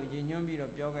သားကိုရည်ညွှန်းပြီး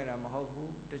တော့ပြောခဲ့တာမဟုတ်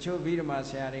ဘူးတချို့ဗိဓမာ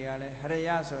ဆရာတွေကလည်းဟရိယ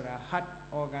ဆိုတာ heart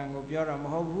organ ကိုပြောတာမ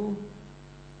ဟုတ်ဘူး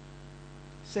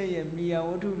စိတ်ရဲ့မိယာဝ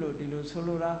တ္ထုလို့ဒီလိုဆို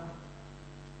လိုတာ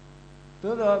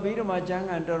သို့တော်ဗိဓမာကျမ်း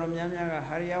ဂန်တော်တော်များများက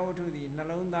ဟရိယဝတ္ထုဒီနှ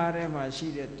လုံးသားထဲမှာရှိ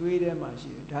တယ်သွေးထဲမှာရှိ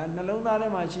တယ်ဒါနှလုံးသားထဲ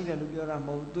မှာရှိတယ်လို့ပြောတာမ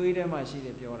ဟုတ်သွေးထဲမှာရှိတ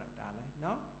ယ်ပြောတာဒါလည်း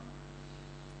နော်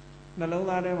နှလုံး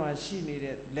သားထဲမှာရှိနေ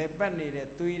တဲ့လက်ပတ်နေတဲ့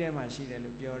သွေးထဲမှာရှိတယ်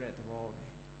လို့ပြောတဲ့သဘော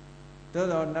ပဲသို့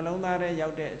တော့နှလုံးသားထဲရော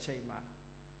က်တဲ့အချိန်မှာ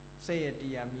စိတ်ရဲ့တ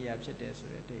ရားမိယာဖြစ်တယ်ဆို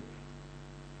တဲ့အဓိပ္ပာယ်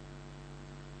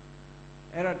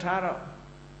အဲ့တော့ထားတော့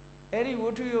အဲ့ဒီဝ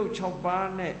တ္ထုယုတ်6ပါး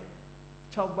နဲ့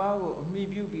6ပါးကိုအမိ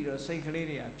ပြုပြီးတော့စိတ်ကလေး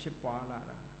တွေကဖြစ်ပွားလာ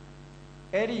တာ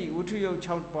အဲ့ဒီဝတ္ထုယုတ်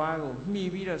6ပါးကိုမှီ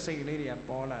ပြီးတော့စိတ်ကလေးတွေက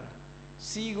ပေါ်လာတာ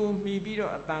စီကိုမှီပြီး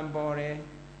တော့အတန်ပေါ်တယ်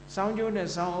စောင်းကျိုးနဲ့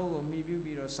စောင်းအုပ်ကိုမှီပြု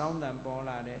ပြီးတော့စောင်းတန်ပေါ်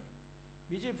လာတယ်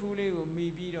မိချစ်ဖူးလေးကိုမှီ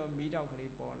ပြီးတော့မိတောက်က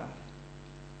လေးပေါ်လာတယ်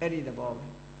အဲ့ဒီသဘောပဲ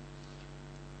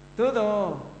သို့တော့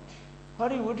ဟော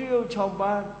ဒီဝတ္ထုယုတ်6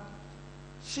ပါး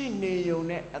ရှိနေုံ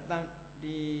နဲ့အတန်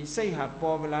ဒီစိတ်ဟာ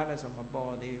ပေါ်ပလားလဲဆိုမ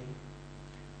ပေါ်သေးဘူး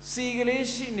စီကလေး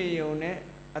ရှိနေုံနဲ့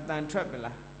အတန်ထွက်ပ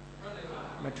လား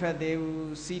မထွက်သေး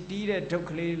ဘူးစီတီးတဲ့ဒုက္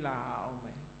ခလေးလာအောင်မ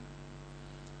ယ်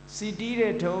စီတီး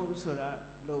တဲ့ဒုက္ခဆိုတာ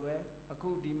လို့ပဲအခု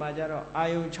ဒီမှာကျတော့အာ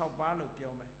ယုံ6ပါးလို့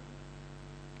ပြောမယ်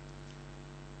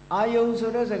အာယုံ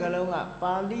ဆိုတဲ့စကားလုံးက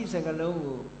ပါဠိစကားလုံး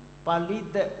ကိုပါဠိ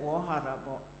သက်ဝေါဟာရ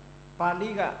ပေါ့ပါဠိ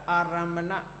ကအာရမ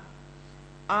ဏ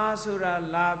အာဆိုတာ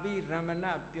လာပြီးရမဏ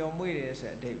ပျော်မွေ့တယ်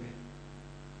ဆိုတဲ့အဓိပ္ပာယ်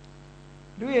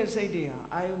လူရဲ့စိတ်တွေဟာ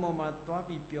အာယုံပေါ်မှာသွား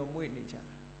ပြီးပျော်မွေ့နေကြတာ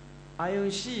အာယုံ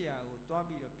ရှိရာကိုသွား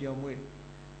ပြီးတော့ပျော်မွေ့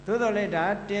သို့တော်လည်းဒါ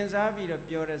တင်စားပြီးတော့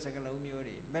ပြောတဲ့စကားလုံးမျိုး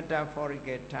တွေ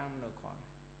metaphorical term လို့ခေါ်တယ်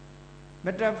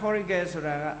metaphorical ဆို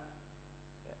တာက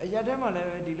အရာထဲမှာလ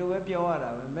ည်းဒီလိုပဲပြောရတာ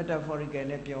ပဲ metaphorical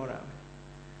နဲ့ပြောတာပဲ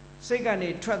စိတ်ကနေ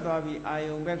ထွက်သွားပြီးအာ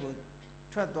ယုံဘက်ကို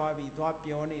ထွက်သွားပြီးသွား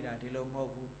ပြောနေတာဒီလိုမဟု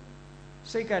တ်ဘူး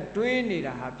စိတ်ကတွေးနေ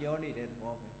တာဟာပြောနေတဲ့သ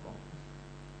ဘောပဲပေါ့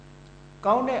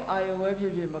ကောင်းတဲ့အာယုံပဲဖြ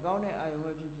စ်ဖြစ်မကောင်းတဲ့အာယုံ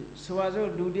ပဲဖြစ်ဖြစ်ဆိုပါစို့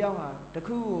လူတယောက်ဟာတ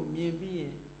ခုကိုမြင်ပြီးရ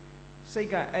င်စိတ်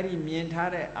ကအဲ့ဒီမြင်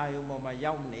ထားတဲ့အာယုံပေါ်မှာ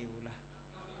ရောက်မနေဘူးလား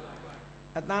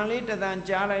အတန်လေးတန်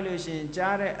ကြားလိုက်လို့ရှိရင်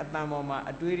ကြားတဲ့အတန်ပေါ်မှာ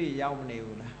အတွေးတွေရောက်မနေ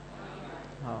ဘူးလား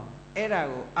ဟောအဲ့ဒါ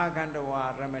ကိုအာဂန္တဝါ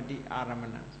ရမတိအာရမ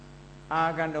ဏအာ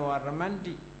ဂန္တဝါရမန္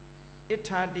တိဣ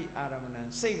ထာတိအာရမဏ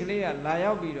စိတ်ကလေးကလာ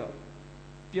ရောက်ပြီးတော့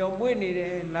ပျော်မွေ့နေတ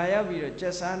ယ်လာရောက်ပြီးတော့ကျ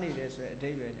က်စားနေတယ်ဆိုတဲ့အဓိ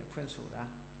ပ္ပာယ်နဲ့ဖွင့်ဆိုတာ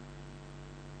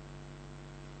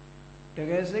တ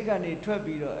ကယ်စိတ်ကနေထွက်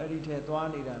ပြီးတော့အဲ့ဒီထဲသွား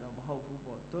နေတာတော့မဟုတ်ဘူး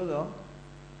ပေါ့သို့တော့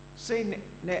စိတ်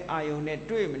နဲ့အာယုံနဲ့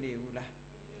တွေ့မနေဘူးလား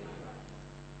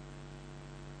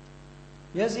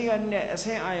မျက်စိကနဲ့အဆ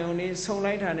င်းအာယုံလေးဆုံ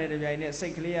လိုက်တာနဲ့တပြိုင်နက်စိ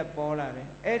တ်ကလေးကပေါ်လာတယ်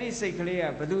အဲ့ဒီစိတ်ကလေးက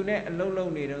ဘယ်သူနဲ့အလုံး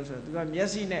လုံးနေတော့ဆိုသူကမျက်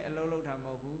စိနဲ့အလုံးလုံးတာမ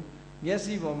ဟုတ်ဘူးမျက်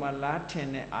စိပေါ်မှာလားထင်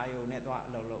တဲ့အာယုံနဲ့သွားအ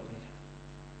လုံးလုံးနေတာ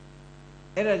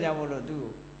အဲ့ဒါကြောင့်မို့လို့သူ့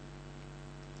ကို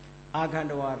အာခန္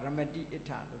ဓဝရမတိဣဋ္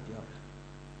ဌလို့ပြောတာ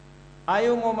အာ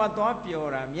ယုံပေါ်မှာသွားပြော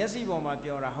တာမျက်စိပေါ်မှာ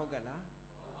ပြောတာဟုတ်ကဲ့လား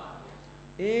ဟုတ်ပါ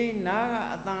ဘူးအေးနားက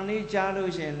အတန်လေးကြား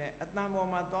လို့ရှိရင်လည်းအတန်ပေါ်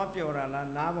မှာသွားပြောတာလား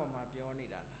နားပေါ်မှာပြောနေ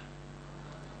တာလား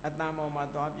အတန်ပေါ်မှာ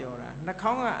သွားပြောတာနှာ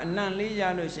ခေါင်းကအနံ့လေးရ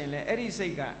လို့ရှိရင်လည်းအဲ့ဒီစိ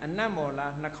တ်ကအနံ့ပေါ်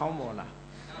လားနှာခေါင်းပေါ်လား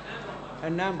အ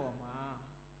နံ့ပေါ်မှာ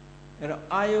အဲ့တော့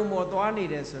အာယုံပေါ်သွားနေ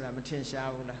တယ်ဆိုတာမထင်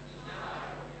ရှားဘူးလား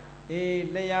အေး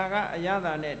လျာကအရ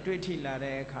သာနဲ့တွေ့ထိလာ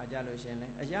တဲ့အခါကြလို့ရှင်လေ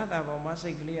အရသာပေါ်မှာစိ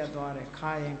တ်ကလေးကသွားတယ်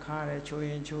ခါရင်ခါတယ်ချိုးရ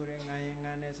င်ချိုးတယ်ငံရင်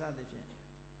ငံတယ်စသဖြင့်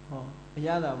ဟောအရ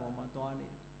သာပေါ်မှာသွားနေ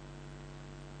တယ်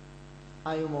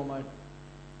အာယုံပေါ်မှာ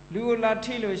လူကိုလာ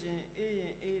ထိလို့ရှင်အေးရ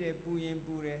င်အေးတယ်ပူရင်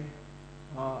ပူတယ်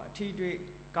ဟောအထိတွေ့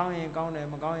ကောင်းရင်ကောင်းတယ်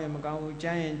မကောင်းရင်မကောင်းဘူးကြ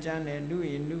မ်းရင်ကြမ်းတယ်နု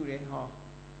ရင်နုတယ်ဟော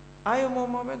အာယုံပေါ်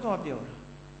မှာပဲသွားပြောတာ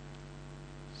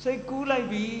စိတ်ကူးလိုက်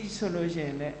ပြီဆိုလို့ရှိရ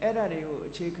င်လည်းအဲ့ဒါတွေကို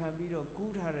အခြေခံပြီးတော့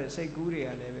ကူးထားတဲ့စိတ်ကူးတွေက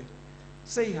လည်းပဲ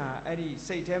စိတ်ဟာအဲ့ဒီ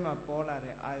စိတ်ထဲမှာပေါ်လာ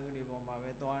တဲ့အာယုန်တွေပေါ်မှာ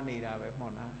ပဲသွားနေတာပဲဟု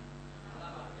တ်လား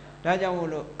ဒါကြောင့်မို့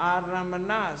လို့အာရမ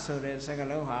ဏဆိုတဲ့စကား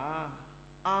လုံးဟာ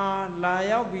အာလာ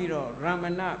ရောက်ပြီးတော့ရမ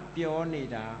ဏပြောနေ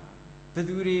တာဘယ်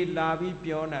သူတွေလာပြီး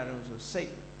ပြောတာတော့ဆိုစိ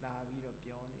တ်လာပြီးတော့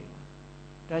ပြောနေတာ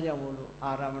ဒါကြောင့်မို့လို့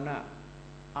အာရမဏ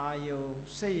အာယုန်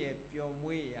စိတ်ရဲ့ပျော်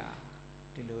မွေ့ရာ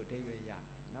ဒီလိုအဓိပ္ပာယ်ရ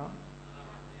တယ်နော်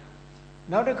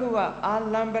နောက်တစ်ခုကအာ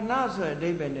လံပနဆိုတဲ့အဓိ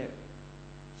ပ္ပာယ်နဲ့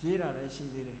ရေးတာလည်းရှိ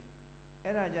သေးတယ်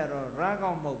အဲ့ဒါကြတော့ရ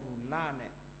ကောက်မဟုတ်ဘူးလ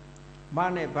နဲ့မ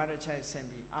နဲ့ဗာရချိုက်ဆင်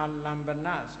ပြီးအာလံပန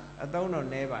ဆိုအသုံးတော့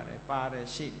နဲပါတယ်ပါတယ်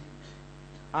ရှိတယ်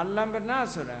အာလံပန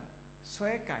ဆိုတာ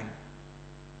ဆွဲကင်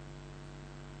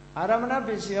အာရမဏပ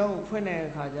စ္စယောကိုဖွင့်တဲ့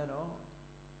အခါကျတော့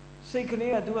စိတ်က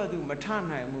လေးကသူ့ဟာသူမထ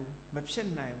နိုင်ဘူးမဖြစ်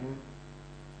နိုင်ဘူး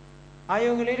အာ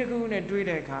ယုံကလေးတစ်ခုနဲ့တွေး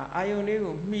တဲ့အခါအာယုံလေး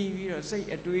ကိုမှီပြီးတော့စိတ်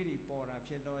အတွေးတွေပေါ်တာ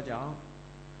ဖြစ်တော့ကြောင့်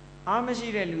အားမရှိ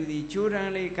တဲ့လူသည်ကြိုးတ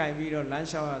န်းလေးကင်ပြီးတော့လမ်း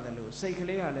လျှောက်ရတယ်လို့စိတ်က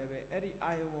လေးကလည်းပဲအဲ့ဒီ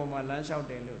အာယုံပေါ်မှာလမ်းလျှောက်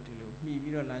တယ်လို့ဒီလိုမှီ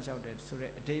ပြီးတော့လမ်းလျှောက်တယ်ဆို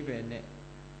တဲ့အဓိပ္ပာယ်နဲ့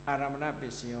အာရမဏပ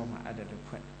စ္စယောမှာအဲ့ဒါလို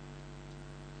ဖွင့်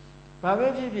ဘာပဲ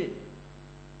ဖြစ်ဖြစ်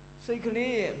စိတ်က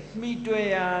လေးရဲ့မှီတွေ့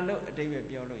ရလို့အဓိပ္ပာယ်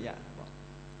ပြောလို့ရတယ်ပေါ့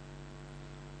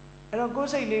အဲ့တော့ကိုယ်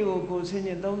စိတ်လေးကိုကိုယ်ဆင်ញ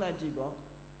င်သုံးသပ်ကြည့်ပေါ့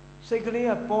စိတ်ကလေး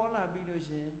ကပေါ်လာပြီးလို့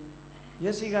ရှင်မျ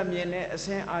က်စိကမြင်တဲ့အဆ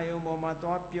င်းအာယုံပေါ်မှာ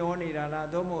သွားပြောနေတာလား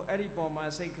သို့မဟုတ်အဲ့ဒီပေါ်မှာ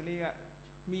စိတ်ကလေးက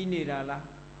မှီးနေတာလား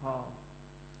ဟော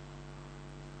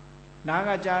နားက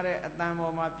ကြားတဲ့အတန်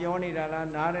ပေါ်မှာပြောနေတာလား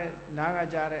နားက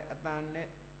ကြားတဲ့အတန်နဲ့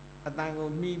အတန်ကို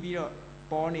မှီပြီးတော့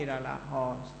ပေါ်နေတာလားဟော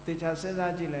သေချာစဉ်း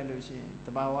စားကြည့်လိုက်လို့ရှိရင်တ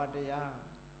ဘာဝတရား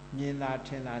မြင်တာထ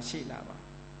င်တာရှိလာပါ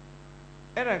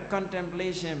အဲ့ဒါ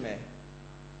contemplation ပဲ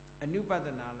အနုပဒ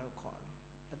နာလို့ခေါ်တယ်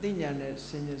အသိဉာဏ်နဲ့စ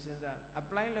ဉ်းစား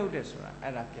apply လုပ်တယ်ဆိုတာ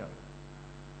အဲ့ဒါပြော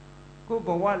ကိုဘ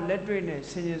ဝလက်တွေ့နဲ့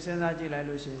စဉ်းစားကြည့်လိုက်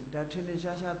လို့ရှိရင်ဒါထင်ထင်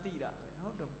ရှားရှားသိတာပဲဟု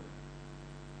တ်တယ်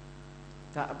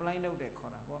ဒါ apply လုပ်တယ်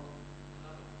ခေါ်တာပေါ့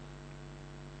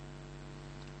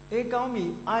အေးကောင်းပြီ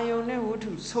အာယုန်နဲ့ဝတ္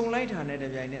ထုဆုံလိုက်တာနဲ့တ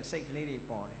ပြိုင်နက်စိတ်ကလေးတွေ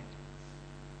ပေါ်တယ်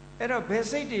အဲ့တော့ဘယ်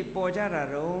စိတ်တွေပေါ်ကြတာ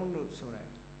တုံးလို့ဆိုတယ်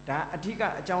ဒါအဓိက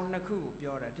အကြောင်းနှစ်ခုကို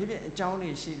ပြောတာဒီပြင်အကြောင်း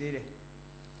တွေရှိသေးတယ်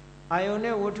အာယုန်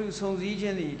နဲ့ဝတ္ထုဆုံစည်းခြ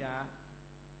င်းတွေဒါ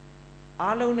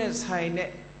အားလုံးနဲ့ဆိုင်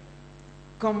တဲ့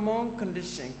common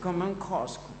condition common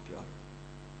cause ကိုပြော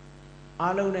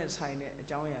အားလုံးနဲ့ဆိုင်တဲ့အ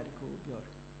ကြောင်းအရာတစ်ခုကိုပြောတ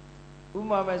ယ်ဥပ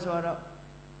မာပဲဆိုတော့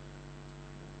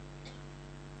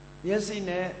မျက်စိ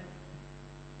နဲ့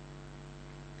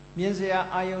မြင်စရာ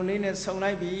အာယုန်လေးနဲ့ဆုံ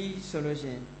လိုက်ပြီဆိုလို့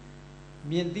ရှိရင်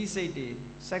မြင်သိစိတ်တွေ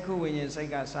စက္ခုဝိညာဉ်စိတ်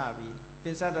ကစပြီး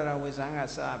ပိဿဒရဝိဇ္ဇံက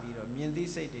စပြီးတော့မြင်သိ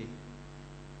စိတ်တွေ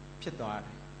ဖြစ်သွားတ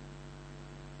ယ်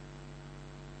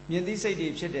မြင်သိစိတ်တွေ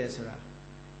ဖြစ်တယ်ဆိုတာ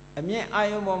အမြင်အာ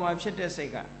ယုံပေါ်မှာဖြစ်တဲ့စိ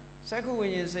တ်ကစက္ခုဝိ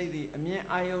ညာဉ်စိတ်သည်အမြင်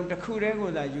အာယုံတစ်ခုတည်း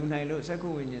ကိုသာယူနိုင်လို့စက္ခု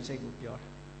ဝိညာဉ်စိတ်ကိုပြောတာ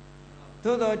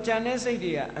သို့တော့ကြံတဲ့စိတ်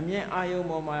တွေကအမြင်အာယုံ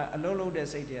ပေါ်မှာအလုံးလုံးတဲ့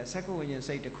စိတ်တွေကစက္ခုဝိညာဉ်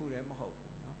စိတ်တစ်ခုတည်းမဟုတ်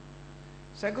ဘူးနော်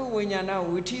စက္ခုဝိညာဏ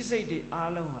ဝိထိစိတ်တွေ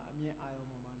အားလုံးဟာအမြင်အာယုံ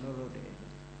ပေါ်မှာလုံးလုံးတယ်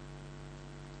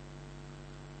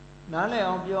နားလည်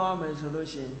အောင်ပြောရမယ်ဆိုလို့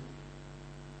ရှိရင်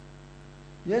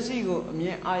မျက်စိကိုအမြ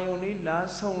င်အာယုံလေးလာ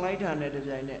ဆုံလိုက်တာနဲ့တ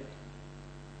ပြိုင်နက်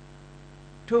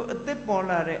ထိုအသစ်ပေါ်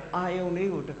လာတဲ့အာယုံလေး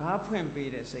ကိုတကားဖွင့်ပေး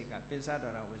တဲ့စိတ်ကပိစ္ဆဒ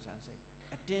ရဝိဇ္ဇာစိတ်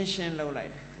attention လုပ်လို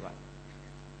က်တယ်သူက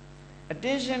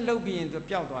attention လုပ်ပြီးရင်သူ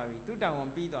ပျောက်သွားပြီသူတောင်ဝ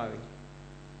င်ပြီးသွားပြီ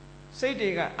စိတ်တွေ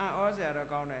ကအံ့ဩစရာတော့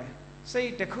ကောင်းတယ်စိ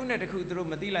တ်တစ်ခုနဲ့တစ်ခုသူတို့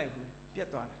မသိလိုက်ဘူးပြတ်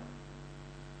သွားတာ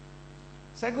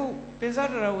စကုပိစ္ဆ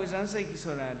ဒရဝိဇ္ဇာစိတ်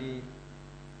ဆိုတာဒီ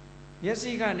မျက်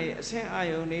စိကနေအဆင်းအာ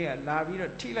ယုံလေးကလာပြီး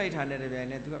တော့ထိလိုက်တာနဲ့တပြိုင်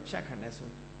နက်သူကဖြတ်ခံတယ်ဆို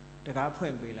တကားဖွ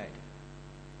င့်ပေးလိုက်တယ်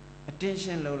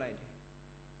attention လုပ်လိုက်တယ်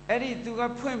အဲ့ဒီသူက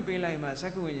ဖွင့်ပေးလိုက်မှစ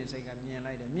ကုဝိညာဉ်စိတ်ကမြင်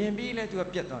လိုက်တယ်မြင်ပြီးလဲသူက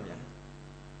ပြတ်သွားပြန်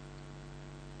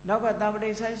နောက်ကတာပတိ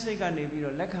ဆိုင်စိတ်ကနေပြီး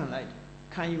တော့လက်ခံလိုက်တယ်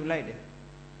ခံယူလိုက်တယ်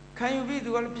ခံယူပြီးသူ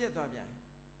ကလည်းပြတ်သွားပြန်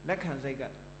လက်ခံစိတ်က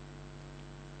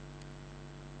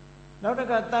နောက်တစ်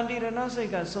ခါတန်တိရဏစိတ်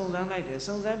ကစုံစမ်းလိုက်တယ်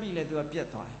စုံစမ်းပြီးလဲသူကပြတ်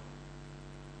သွားတယ်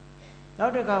နော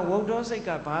က်တစ်ခါဝုဒ္ဓစိတ်က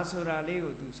ဘာဆိုတာလေး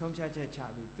ကိုသူဆုံးဖြတ်ချက်ချ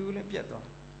ပြီးသူလည်းပြတ်သွား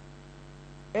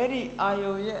အဲ့ဒီအာ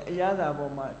ယုံရဲ့အရာသာ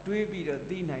ပေါ်မှာတွေးပြီးတော့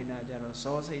သိနိုင်တာကြတော့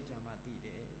ဇောစိတ်ကြမှာသိတ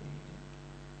ယ်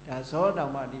ဒါဇောတော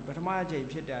င်မှဒီပထမအချိန်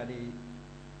ဖြစ်တာဒီ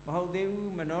မဟုတ်သေး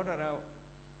ဘူးမနောဒရ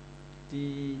ဒီ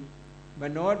မ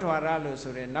နောဒွါရလို့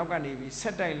ဆိုရဲနောက်ကနေပြီးဆ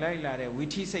က်တိုက်လိုက်လာတဲ့ဝိ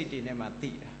ထိစိတ်တွေနဲ့မှ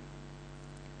သိတာ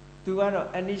သူကတော့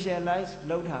initialize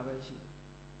လုပ်တာပဲရှိ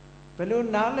ဘယ်လို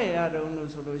နားလည်ရတော့လို့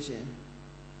ဆိုလို့ရှိရင်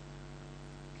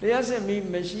လျှက်စစ်မီး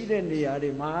မရှိတဲ့နေရာ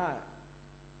တွေမှာ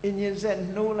အင်ဂျင်ဆက်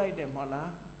နှိုးလိုက်တယ်မဟုတ်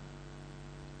လား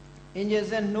အင်ဂျင်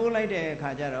ဆက်နှိုးလိုက်တဲ့အခါ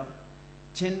ကျတော့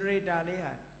generator လေး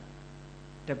ဟာ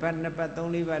တစ်ပတ်နှစ်ပတ်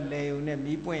သုံးလေးပတ်လဲုံနဲ့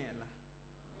မီးပွင့်ရလား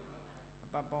အ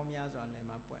ပတ်ပေါင်းများစွာလဲ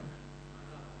မှာပွင့်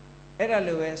အဲ့ဒါ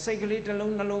လိုပဲစိတ်ကလေးတစ်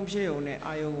လုံးနှလုံးဖြစ်ုံနဲ့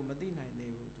အာယုံကိုမသိနိုင်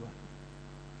သေးဘူးသူက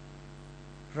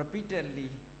repeatedly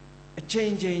အချိ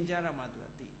န်ချင်းကြာတော့မှသူက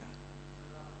သိတာ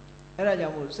အဲ့ဒါကြော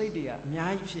င့်မို့စိတ်တွေကအ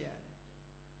များကြီးဖြစ်ရတယ်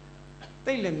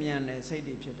တိတ်လည်းမြန်တယ်စိတ်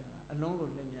တွေဖြစ်တာအလုံးကို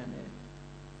လည်းမြန်တယ်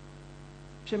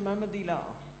ဖြစ်မှန်းမသိတော့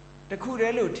အောင်တခုတ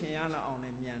ည်းလို့ထင်ရလောက်အောင်လ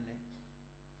ည်းမြန်တယ်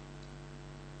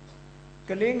က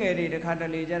လေးငယ်တွေတခါတ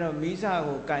လေကျတော့မိစ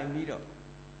ကိုကင်ပြီးတော့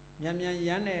မြန်မြန်ရ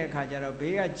မ်းတဲ့အခါကျတော့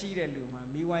ဘေးကကြီးတဲ့လူမှ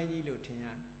မိဝိုင်းကြီးလို့ထင်ရတ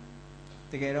ယ်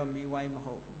တကယ်တော့မိဝိုင်းမ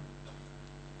ဟုတ်ဘူး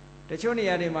တချို့နေ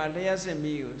ရာတွေမှာလျှက်စစ်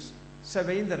မီးကိုစ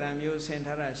ပိန်သဏ္ဍာန်မျိုးဆင်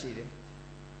ထားတာရှိတယ်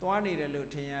သွားနေတယ်လို့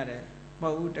ထင်ရတယ်မ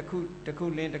ဟုတ်ဘူးတစ်ခု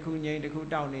လင်းတစ်ခုငိမ့်တစ်ခု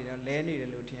တောက်နေတယ်လဲနေတယ်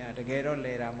လို့ထင်ရတကယ်တော့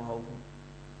လဲတာမဟုတ်ဘူး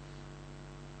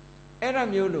အဲ့ဒါ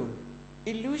မျိုးလို့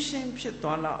illusion ဖြစ်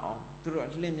သွားလောက်အောင်သူတို့အ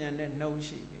လင်းမြန်တဲ့နှုံး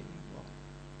ရှိနေတယ်ပေါ့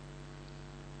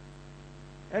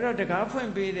အဲ့တော့တကားဖွ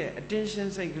င့်ပေးတဲ့ attention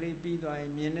စိတ်ကလေးပြီးသွားရ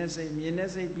င်မြင်တဲ့စိတ်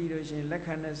ပြီးလို့ရှိရင်လက်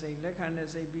ခံတဲ့စိတ်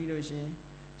ပြီးလို့ရှိရင်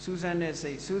စူးစမ်းတဲ့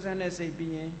စိတ်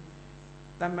ပြီးရင်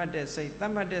တတ်မှတ်တဲ့စိတ်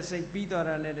ပြီးသွား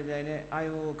တာနဲ့တပြိုင်နက်အာ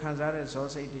ယုံကိုခံစားတဲ့ဇော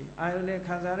စိတ်တွေအာယုံနဲ့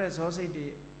ခံစားတဲ့ဇောစိတ်တွေ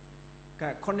က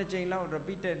9ကြိမ်လောက်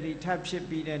repeatedly ထပ်ဖြစ်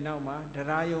ပြီးတဲ့နောက်မှာဒ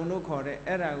ရာယုံလို့ခေါ်တဲ့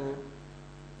အဲ့ဒါကို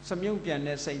စမြုပ်ပြန်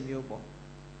တဲ့စိတ်မျိုးပေါ့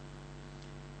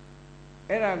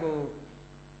အဲ့ဒါကို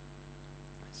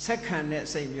ဆက်ခံတဲ့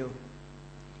စိတ်မျိုး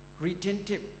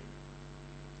retentive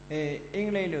အင်္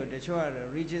ဂလိပ်လိုတချို့ကတော့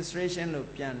registration လို့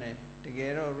ပြန်တယ်တက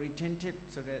ယ်တော့ retentive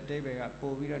ဆိုတဲ့အဓိပ္ပာယ်က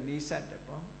ပို့ပြီးတော့နီးစပ်တယ်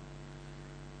ပေါ့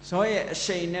ဇောရဲ့အ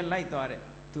ရှိန်နဲ့လိုက်သွားတဲ့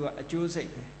သူကအကျိုးစိ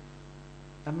တ်ပဲ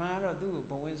အမှန်တော့သူ့ကို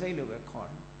ဘဝင်စိတ်လို့ပဲခေါ်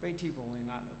တယ်ပိဋ္ဌိဘဝင်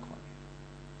ကလို့ခေါ်တယ်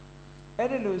အဲ့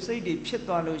ဒီလိုစိတ်တွေဖြစ်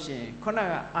သွားလို့ရှိရင်ခုန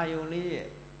ကအာယုံလေးရဲ့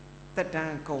တက်တ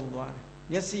န်းကုန်သွားတယ်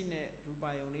မျက်စိနဲ့ရူပါ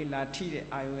ယုံလေးလာထိတဲ့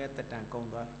အာယုံရဲ့တက်တန်းကုန်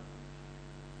သွားတယ်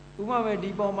ဥပမာပဲ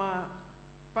ဒီပေါ်မှာ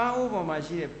ပန်းအိုးပေါ်မှာ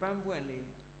ရှိတဲ့ပန်းပွင့်လေး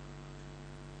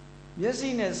မျက်စိ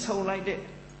နဲ့ဆုံလိုက်တဲ့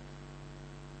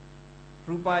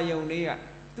ရူပါယုံလေးက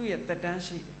သူ့ရဲ့တက်တန်း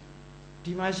ရှိတယ်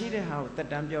ဒီမှာရှိတဲ့ဟာကိုတက်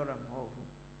တန်းပြောတာမဟုတ်ဘူး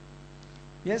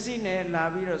မျက်စိနဲ့လာ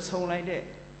ပြီးတော့ဆုံလိုက်တဲ့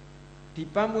ဒီ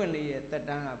ပန်းပွင့်လေးရဲ့တက်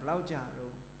တန်းကဘယ်လောက်ကြာ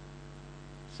တော့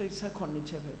စိတ်18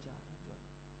ချက်ပဲကြာတယ်ပြော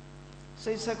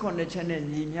စိတ်18ချက်နဲ့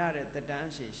ညီမျှတဲ့တက်တ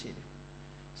န်းရှိတယ်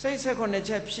စိတ်18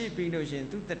ချက်ဖြည့်ပြီးလို့ရှိရင်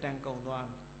သူ့တက်တန်းကုန်သွား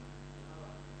ပြီ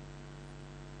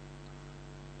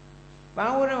ပ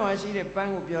န်းဝရမှာရှိတဲ့ပ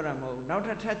န်းကိုပြောတာမဟုတ်ဘူးနောက်ထ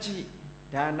ပ်ထပ်ကြည့်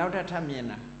ဒါနောက်ထပ်မြင်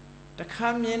တာတစ်ခါ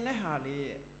မြင်တဲ့ဟာလေး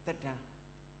ရဲ့တက်တန်း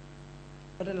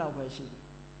အဲ့ဒါလောက်ပဲရှိ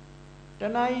တ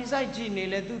ဏှာကြီးစိုက်ကြည့်နေ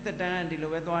လဲသူ့တက်တန်းဒီ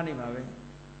လိုပဲသွားနေမှာပဲ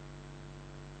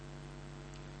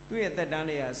သူ့ရဲ့တက်တန်း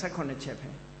လေးက18ချက်ပဲ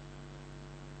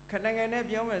ခဏငယ်နဲ့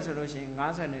ပြောမယ်ဆိုလို့ရှိရင်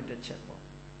51ချက်ပေါ့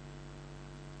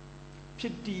ဖြ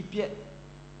စ်တီပြက်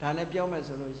ဒါနဲ့ပြောမယ်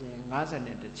ဆိုလို့ရှိရင်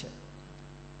51ချက်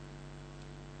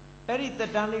အဲ့ဒီတ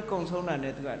က်တန်းလေးကုံဆုံးတာ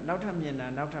နဲ့သူကနောက်ထပ်မြင်တာ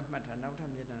နောက်ထပ်မှတ်တာနောက်ထပ်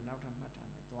မြင်တာနောက်ထပ်မှတ်တာ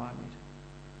နဲ့သွားနေတာ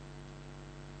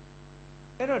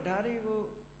အဲ့တော့ဒါတွေကို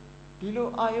ဒီလို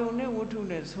အာယုန်နဲ့ဝတ္ထု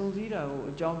နဲ့ဆုံစည်းတာကို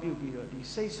အကြောင်းပြုပြီးတော့ဒီ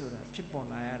စိတ်ဆိုတာဖြစ်ပေါ်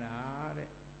လာရတာတဲ့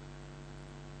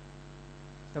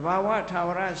တဘာဝထာဝ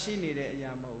ရရှိနေတဲ့အ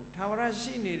ရာမဟုတ်ထာဝရ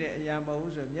ရှိနေတဲ့အရာမဟု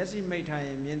တ်ဆိုမျက်စိမိတ်ထားရ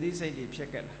င်မြင်သိစိတ်တွေဖြစ်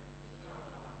ခဲ့လား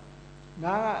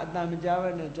နားကအတန်မကြားဘဲ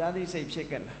နဲ့ကြားသိစိတ်ဖြစ်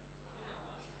ခဲ့လား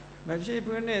မဖြစ်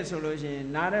ဘူးနဲ့ဆိုလို့ရှိရင်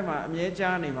နားထဲမှာအမြဲ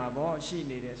ကြားနေမှာပေါ့ရှိ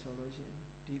နေတယ်ဆိုလို့ရှိရင်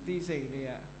ဒီသိစိတ်လေး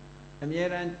ကအမြဲ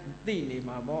တမ်းသိနေ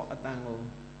မှာပေါ့အတန်ကို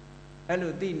အဲ့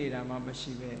လိုသိနေတာမှမ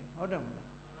ရှိပဲဟုတ်တယ်မလား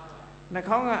နှာ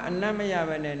ခေါင်းကအနတ်မရ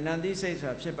ပဲနဲ့နံသိစိတ်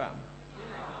ဆိုတာဖြစ်ပါ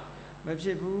မဖြ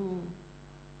စ်ဘူး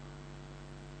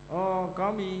ဩကော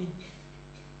င်းပြီ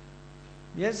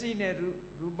မျက်စိနဲ့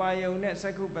ရူပါယုံနဲ့စ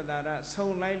က္ခုပတာရဆုံ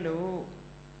လိုက်လို့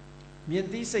မြင်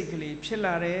သိစိတ်ကလေးဖြစ်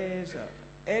လာတယ်ဆိုတော့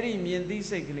အဲ့ဒီမြင်သိ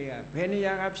စိတ်ကလေးကဘယ်နေ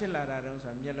ရာကဖြစ်လာတာတုံး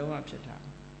ဆိုတော့မျက်လုံးကဖြစ်တာ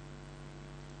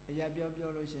အရာပြော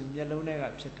လို့ရှိရင်မျက်လုံးထဲက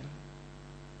ဖြစ်တယ်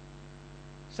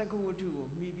စက္ခုဝတ္ထုကို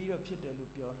မှီပြီးတော့ဖြစ်တယ်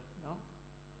လို့ပြောတာနော်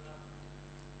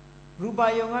ရူပါ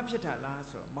ယုံကဖြစ်တာလား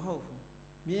ဆိုတော့မဟုတ်ဘူး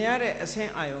မြင်ရတဲ့အဆ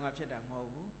င်းအာယုံကဖြစ်တာမဟုတ်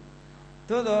ဘူး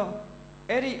သို့တော့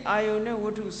အဲ့ဒီအာယုံနဲ့ဝ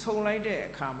တ္ထုဆုံလိုက်တဲ့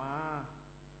အခါမှာ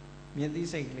မြင်သိ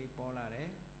စိတ်ကလေးပေါ်လာတယ်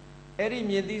အဲ့ဒီ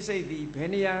မြင်သိစိတ်ဒီဘယ်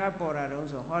နေရာကပေါ်တာတုံး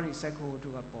ဆိုဟောဒီစက္ခုဝတ္ထု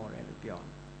ကပေါ်တယ်လို့ပြော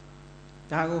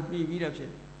ဒါကိုမှီပြီးတော့ဖြစ်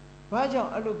တယ်ဘာကြော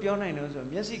င့်အဲ့လိုပြောနိုင်လို့ဆို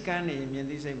မျက်စိကန်းနေမြင်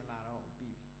သိစိတ်မလာတော့ဘူး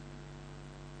ပြီးပြီ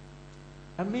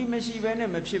အမိမရှိဘဲ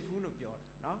နဲ့မဖြစ်ဘူးလို့ပြောတယ်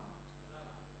နော်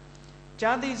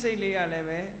ကြားသိစိတ်လေးကလည်း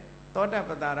ပဲသောတ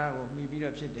ပတာရကိုမှီပြီး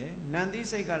တော့ဖြစ်တယ်နံသိ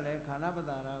စိတ်ကလည်းခန္ဓာပ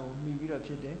တာရကိုမှီပြီးတော့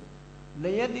ဖြစ်တယ်လ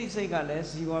ယတိစိတ်ကလည်း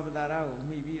ဇီဝပတာရကို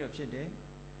မှီပြီးတော့ဖြစ်တယ်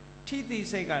ထိတိ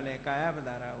စိတ်ကလည်းကာယပ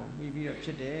တာရကိုမှီပြီးတော့ဖြ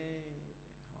စ်တယ်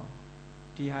ဟော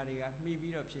ဒီဟာတွေကမှီ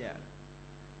ပြီးတော့ဖြစ်ရတယ်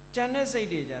ကျန်တဲ့စိတ်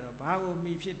တွေကြတော့ဘာကို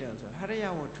မှီဖြစ်တယ်ဆိုဟရိယ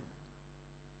ဝတ္ထု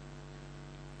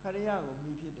ဟရိယကို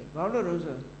မှီဖြစ်တယ်ဘာလို့လို့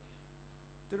ဆို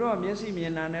သူတို့ကမျက်စိမြ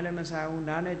င်တာနဲ့လည်းမဆိုင်ဘူး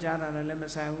နားနဲ့ကြားတာနဲ့လည်းမ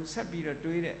ဆိုင်ဘူးဆက်ပြီးတော့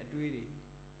တွေးတဲ့အတွေးတွေ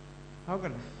ဟုတ်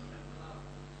ကဲ့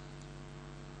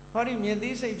ဟောဒီမြင်သိ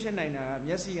စိတ်ဖြစ်နိုင်တာက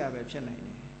မျက်စိကပဲဖြစ်နိုင်တ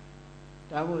ယ်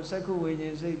ဒါမို့စက္ခုဝိညာ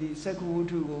ဉ်စိတ်ဒီစက္ခုဝတ္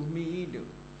ထုကိုမှီလို့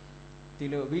ဒီ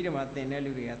လိုအဘိဓမ္မာသင်တဲ့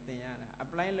လူတွေကသင်ရတာ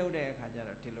apply လုပ်တဲ့အခါကျ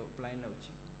တော့ဒီလို apply လုပ်ချ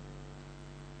င်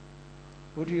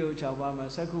ဘုဒ္ဓယုတ်6ပါးမှာ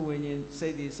စက္ခုဝိညာဉ်စိ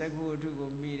တ်ဒီစက္ခုဝတ္ထုကို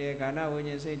မှီတယ်ခန္ဓာဝိ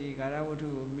ညာဉ်စိတ်ဒီခန္ဓာဝတ္ထု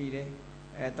ကိုမှီတယ်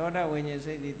သောတာဝိညာဉ်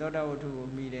စိတ်ဒီသောတာဝတ္ထုကို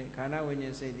မှီတယ်ခန္ဓာဝိညာ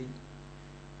ဉ်စိတ်ဒီ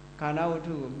ခန္ဓာဝတ္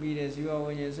ထုကိုမှီတယ်ဇီဝ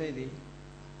ဝိညာဉ်စိတ်ဒီ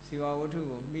ဇီဝဝတ္ထု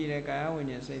ကိုမှီတယ်ကာယဝိ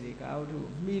ညာဉ်စိတ်ဒီကာယဝတ္ထု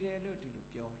ကိုမှီတယ်လို့ဒီလို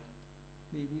ပြောတာ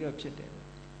မှီပြီးတော့ဖြစ်တယ်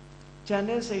ဉာဏ်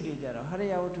နဲ့စိတ်တွေကြတော့ဟရိ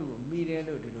ယဝတ္ထုကိုမှီတယ်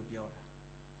လို့ဒီလိုပြောတာ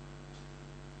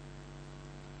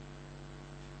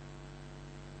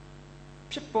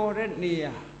ဖြစ်ပေါ်တဲ့နေ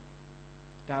ရာ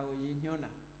ဒါကိုရည်ညွှန်း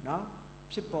တာနော်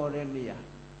ဖြစ်ပေါ်တဲ့နေရာ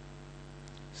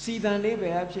စီတန်လေးပဲ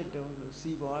အဖြစ်တုံးလို့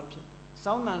စီပေါ်အဖြစ်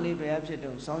စောင်းတန်လေးပဲအဖြစ်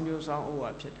တုံးစောင်းကျိုးစောင်းအိုး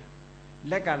အဖြစ်တာ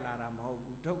လက်ကလာတာမဟုတ်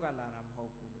ဘူးဒုက္ခလာတာမဟု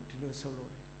တ်ဘူးလို့ဒီလိုဆို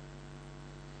လို့တယ်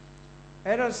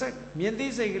အဲ့တော့မြင်သိ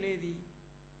စိတ်ကလေးဒီ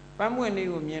ပန်းပွင့်လေး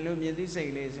ကိုမြင်လို့မြင်သိစိတ်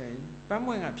ကလေးဆိုရင်ပန်း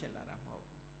ပွင့်ကဖြစ်လာတာမဟုတ်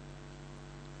ဘူး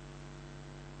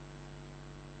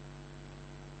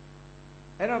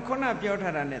အဲ့တော့ခုနပြော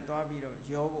ထားတာနဲ့သွားပြီးတော့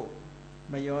ရောဖို့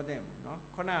မရောတဲ့ဘူးเนาะ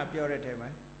ခုနပြောတဲ့ထဲမှာ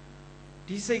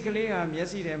ဒီစိတ်ကလေးကမျက်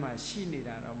စိထဲမှာရှိနေ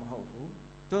တာတော့မဟုတ်ဘူး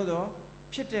သို့တော့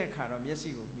ဖြစ်တဲ့အခါတော့မျက်စိ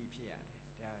ကိုမှီဖြစ်ရတယ်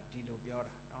ဒါဒီလိုပြော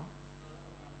တာเนาะ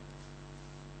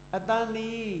အတန်သ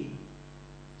ည်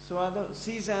ဆိုတော့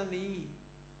စီစံသည်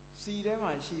စီထဲ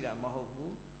မှာရှိတာမဟုတ်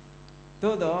ဘူး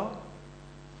သို့တော့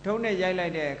ထုံးနဲ့ရိုက်လို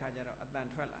က်တဲ့အခါကျတော့အတန်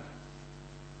ထွက်လာတယ်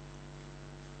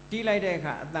တီးလိုက်တဲ့အ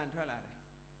ခါအတန်ထွက်လာတယ်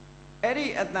အဲ့ဒီ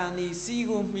အတန်ဒီစီ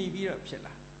ကိုမှီပြီးတော့ဖြစ်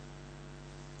လာ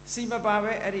စီမပါ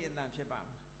ပဲအဲ့ဒီအတန်ဖြစ်ပါ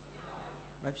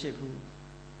မဖြစ်ဘူး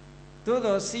သို့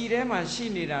တော့စီထဲမှာရှိ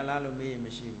နေတာလားလို့မေးရင်မ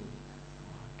ရှိဘူး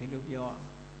ဒီလိုပြော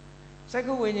စက္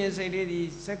ခုဝိညာဉ်စိတ်လေးဒီ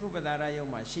စက္ခုပတာရယုံ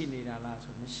မှာရှိနေတာလား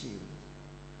ဆိုမရှိဘူး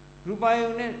ရူပယုံ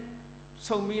နဲ့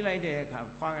ဆုံပြီးလိုက်တဲ့အခါ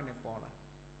ဖွားကနေပေါ်လာ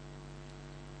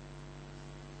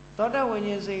သောတာဝိ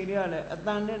ညာဉ်စိတ်တွေကလည်းအတ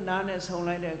န်နဲ့နားနဲ့ဆုံ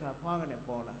လိုက်တဲ့အခါဖွားကနေ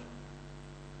ပေါ်လာ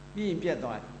ပြီးရင်ပြတ်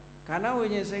သွားတယ်ခန္ဓာဝိ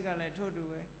ညာဉ်စိတ်ကလည်းထို့တူ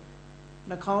ပဲ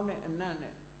နှာခေါင်းနဲ့အနံ့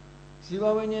နဲ့ဇီဝ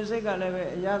ဝိညာဉ်စိတ်ကလည်းပဲ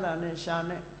အရသာနဲ့ရှာ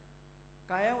နဲ့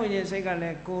ကာယဝိညာဉ်စိတ်ကလ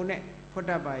ည်းကိုယ်နဲ့ဖွတ်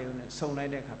တတ်ပါယုံနဲ့ဆုံလို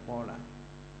က်တဲ့အခါပေါ်လာ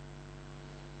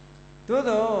သို့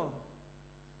တော့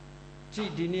ကြ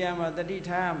ည့်ဒီနေရာမှာတတိ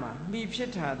ထားရမှာမိဖြ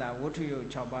စ်ထားတာဝတ္ထုယုတ်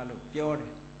6ပါးလို့ပြောတ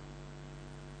ယ်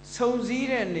ဆုံစည်း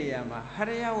တဲ့နေရာမှာဟ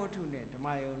ရိယဝတ္ထုနဲ့ဓမ္မ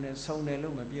ယုံနဲ့ဆုံတယ်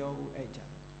လို့မပြောဘူးအဲ့ကြ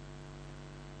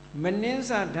မနင်း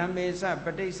စဓမ္မေစပ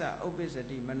ဋိစ္စဥပ္ပစ္စ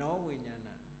တိမနောဝိညာဏ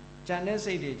ကြံတဲ့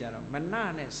စိတ်တွေကြတော့မန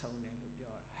နဲ့ဆုံတယ်လို့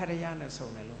ပြောတာဟရိယနဲ့ဆုံ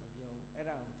တယ်လို့မပြောဘူးအဲ့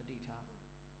ဒါကိုတတိထား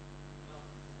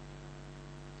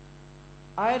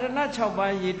အာယတနာ6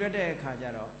ပါးရည်တွက်တဲ့အခါကျ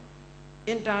တော့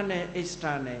internal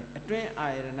external အတွင်းအာ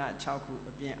ယတနာ6ခု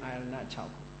အပြင်အာယတနာ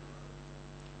6ခု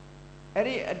အဲ့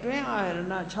ဒီအတွင်းအာယတ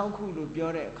နာ6ခုလို့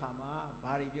ပြောတဲ့အခါမှာ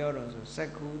ဘာတွေပြောတော့ဆိုစ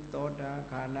က္ခုသောတာ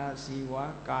ခန္ဓာဇီဝ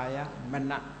ကာယမ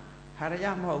နဟရယ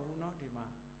မဟုတ်ဘူးเนาะဒီမှာ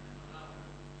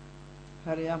ဟ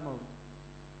ရယမဟုတ်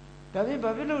ဒါဖြင့်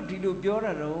ဘာဖြစ်လို့ဒီလိုပြောရ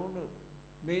တော့လို့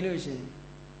မေးလို့ရှိရင်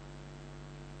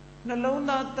နှလုံး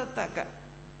သားတတ်တတ်က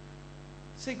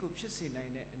စိတ်ကိုဖြစ်စေနို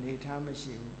င်တဲ့အနေအထားမ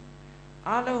ရှိဘူး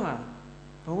အားလုံးဟာ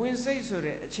ဘဝင်စိတ်ဆို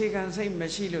တဲ့အခြေခံစိတ်မ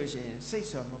ရှိလို့ရှိရင်စိတ်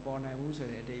ဆိုမပေါ်နိုင်ဘူးဆို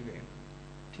တဲ့အဓိပ္ပာယ်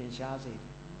ထင်ရှားစေတယ်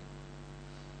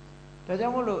ဒါကြော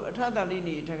င့်မို့လို့အထတလိ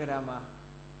နိအထက်ကရာမှာ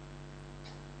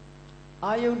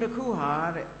အာယုန်တစ်ခုဟာ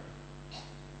တဲ့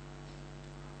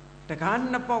တကား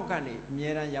နှစ်ပေါက်ကနေအမြဲ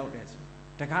တမ်းရောက်တယ်ဆို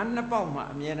တကားနှစ်ပေါက်မှာ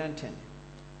အမြဲတမ်းထင်တယ်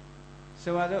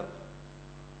ဆိုပါတော့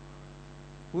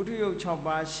ဝိတုယုတ်6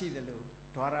ပါးရှိတယ်လို့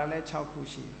ဓာရလည်း6ခု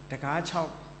ရှိတယ်တကား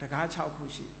6ခု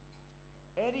ရှိတယ်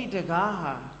အဲ့ဒီတကား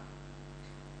ဟာ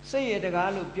စိတ်ရဲ့တကား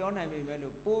လို့ပြောနိုင်ပြီပဲ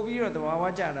လို့ပို့ပြီးတော့သဘာဝ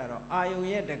ကျတာတော့အာယုန်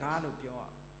ရဲ့တကားလို့ပြောရ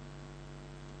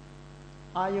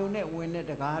အာယုန်နဲ့ဝင်တဲ့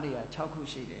တကားတွေက6ခု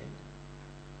ရှိတယ်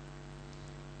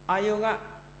အာယုန်က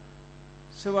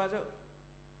ဆိုပါစို့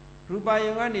ရူပ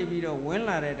ယုန်ကနေပြီးတော့ဝင်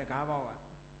လာတဲ့တကားပေါက်က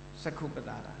စက္ခုပ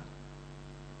တာဒါ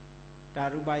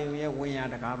ရူပယုန်ရဲ့ဝင်ရ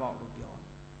တကားပေါက်လို့ပြော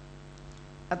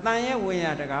အတန်ရဲ့ဝင်ရ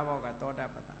တကားပေါက်ကသောတာ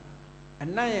ပတာအ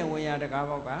နတ်ရဲ့ဝင်ရတကား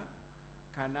ပေါက်က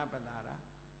ခန္ဓာပတာ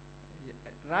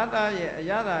ရတရဲ့အ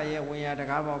ရသာရဲ့ဝင်ရတ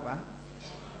ကားပေါက်က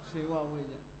ဇေဝဝိဇ္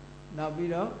ဇနောက်ပြီး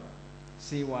တော့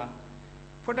ဇေဝ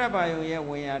ဖုဒ္ဓဘာယုံရဲ့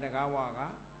ဝင်ရတကားပေါက်က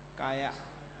ကာယ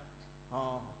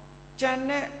ဟောကျန်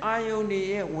တဲ့အာယုန်တွေ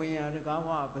ရဲ့ဝင်ရတကား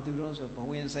ပေါကဘယ်သူလို့ဆိုဘ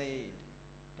ဝင်စိတ်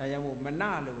ဒါကြောင့်မို့မန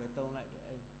လို့ပဲသုံးလိုက်တယ်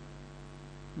အဲ့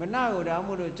မနကိုဒါမှ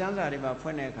မဟုတ်ကျမ်းစာတွေမှာဖွ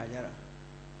င့်တဲ့အခါကျတော့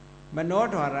မနော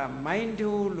ဓာရမိုင်း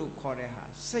ဒူးလို့ခေါ်တဲ့ဟာ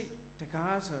စိတ်တ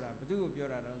ကားဆိုတာဘယ်သူကိုပြော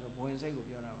တာတော့ဆိုဘဝင်စိတ်ကို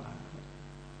ပြောတာပါ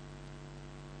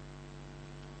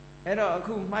အဲ့တော့အ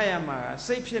ခုမှတ်ရမှာက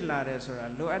စိတ်ဖြစ်လာတယ်ဆိုတာ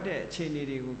လိုအပ်တဲ့အခြေအနေ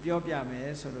တွေကိုပြောပြမယ်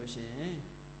ဆိုလို့ရှိရင်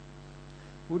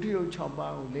ဝိတုယုတ်6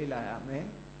ပါးကိုလေ့လာရမယ်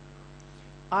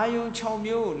အာယုံ6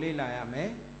မျိုးကိုလေ့လာရမ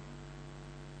ယ်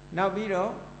နောက်ပြီး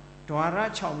တော့ဓာရ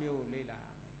6မျိုးကိုလေ့လာရ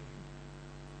မယ်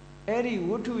အဲ့ဒီ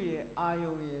ဝိတုရဲ့အာ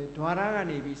ယုံရဲ့ဓာရက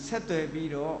နေပြီးဆက်သွယ်ပြီး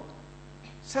တော့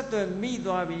ဆက်သွယ်မိ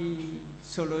သွားပြီ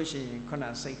ဆိုလို့ရှိရင်ခုန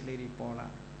စိတ်ကလေးတွေပေါ်လာ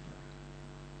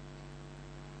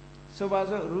ဆိုပါ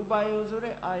စို့ရူပယုံဆို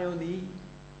တဲ့အာယုန်ဒီ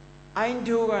အိုင်း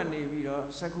ထိုးကနေပြီးတော့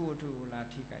စက္ခုဝတ္ထုကိုလာ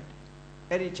ထိကြိုက်တယ်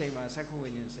အဲ့ဒီချိန်မှာစက္ခုဝိ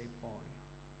ညာဉ်စိတ်ပေါ်တယ်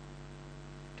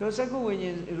ထိုစက္ခုဝိညာ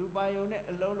ဉ်ရူပယုံနဲ့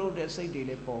အလုံးလုံးတဲ့စိတ်တွေ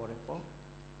လည်းပေါ်တယ်ပေါ့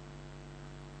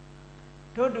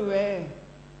ထို့တူပဲ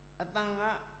အတန်က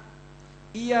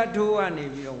ဤရထိုးကနေ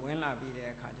ပြီးတော့ဝင်လာပြီးတဲ့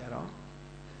အခါကျတော့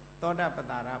သောတာပ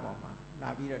တာရပေါ်မှာလာ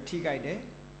ပြီးတော့ထိကြိုက်တယ်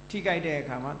ထိကြိုက်တဲ့အ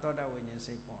ခါမှာသောတာဝိညာဉ်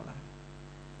စိတ်ပေါ်လာ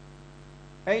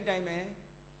အဲ့ဒီတိုင်းပဲ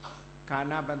ခန္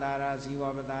ဓာပတာရဇီဝ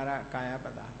ပတာရကာယပ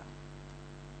တာရ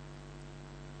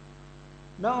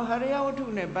နောက်ဟရိယဝတ္ထု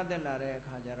နဲ့ပတ်သက်လာတဲ့အ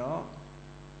ခါကျတော့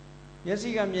မျက်စိ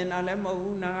ကမြင်တာလည်းမဟုတ်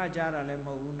ဘူးနားကကြားတာလည်းမ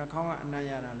ဟုတ်ဘူးနှာခေါင်းကအနံ့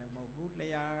ရတာလည်းမဟုတ်ဘူး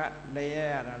လျှာကလျှက်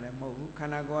ရတာလည်းမဟုတ်ဘူးခ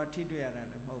န္ဓာကိုယ်ကထိတွေ့ရတာ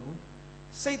လည်းမဟုတ်ဘူး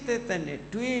စိတ်သက်သက်နဲ့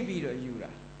တွေးပြီးတော့ယူ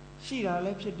တာရှိတာလ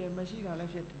ည်းဖြစ်တယ်မရှိတာလ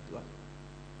ည်းဖြစ်တယ်သူက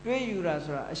တွေးယူတာ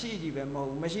ဆိုတာအရှိကြီးပဲမဟုတ်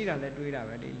ဘူးမရှိတာလည်းတွေးတာ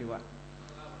ပဲလေလူက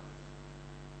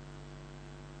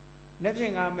လက်ဖြ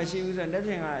င့်ကမရှိဘူးဆိုတော့လက်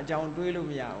ဖြင့်ကအကြောင်းတွေးလို့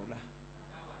မရဘူးလား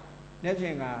လက်ဖြ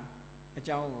င့်ကအ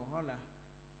ကြောင်းကိုဟုတ်လား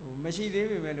ဟိုမရှိသေး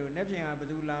ပေမဲ့လို့လက်ဖြင့်ကဘယ်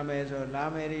သူလာမယ်ဆိုတော့လာ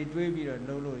မယ်တွေတွေးပြီးတော့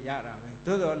လုပ်လို့ရတာပဲ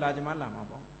သို့တော်လာကြမှာလာမှာ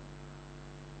ပေါ့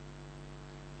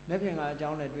လက်ဖြင့်ကအကြော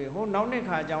င်းနဲ့တွေးဟိုနောက်နှစ်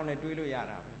ခါအကြောင်းနဲ့တွေးလို့ရ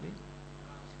တာပဲလေ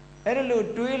အဲ့ဒါလို့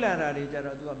တွေးလာတာတွေကြ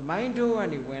တော့သူကမိုင်းတိုးက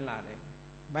နေဝင်လာတယ်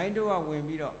မိုင်းတိုးကဝင်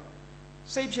ပြီးတော့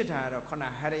စိတ်ဖြစ်တာကတော့ခုန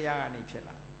ဟရိယကနေဖြစ်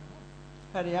လာ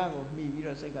ဟရိယကိုမှီပြီး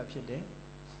တော့စိတ်ကဖြစ်တယ်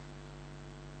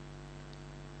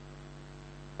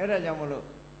အဲ့ဒါကြောင့်မလို့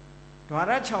ဓာ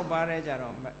ရ6ပါးထဲကြ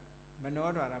တော့မနော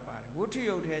ဓာရပါတယ်ဝိတု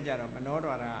ယုတ်ထဲကြတော့မနော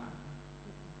ဓာရ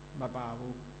မပါ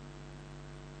ဘူး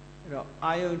အဲ့တော့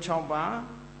အာယုံ6ပါး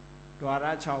ဓာရ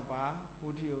6ပါးဝိ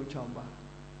တုယုတ်6ပါး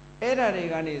အဲ့ဒါတွေ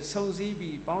ကနေစုံစည်း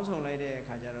ပြီးပေါင်းစုံလိုက်တဲ့အ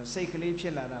ခါကျတော့စိတ်ကလေးဖြ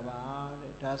စ်လာတာပါ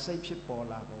တဲ့ဒါစိတ်ဖြစ်ပေါ်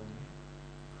လာပုံ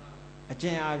အကျ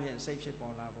ဉ်းအားဖြင့်စိတ်ဖြစ်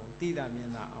ပေါ်လာပုံသိတာမြင်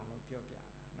တာအောင်လို့ပြောပြတာ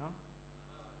နော်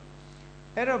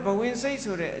အဲ့တော့ဘဝင်စိတ်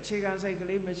ဆိုတဲ့အခြေခံစိတ်က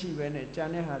လေးမရှိဘဲနဲ့ကြံ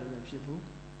တဲ့ဟာတွေမဖြစ်ဘူး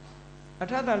အ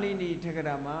ထတလိနိထက်က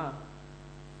ရာမှာ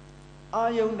အာ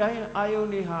ယုန်တိုင်းအာယုန်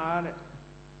တွေဟာတဲ့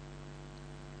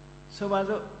ဆိုပါ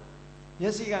စို့မျ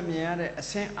က်စိကမြင်ရတဲ့အ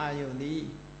ဆင်းအာယုန်ဒီ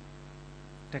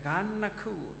တကားနှစ်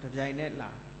ခုကိုတပြိုင်တည်း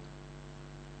လာ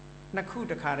နှစ်ခု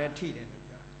တခါတည်းထိတယ်လို့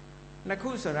ပြောနှစ်ခု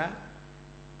ဆိုတာ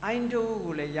အိုင်းတိုး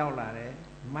ကိုလည်းရောက်လာတယ်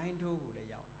မိုင်းတိုးကိုလည်း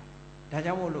ရောက်လာတယ်ဒါ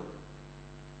ကြောင့်မို့လို့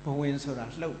ဘဝင်ဆိုတာ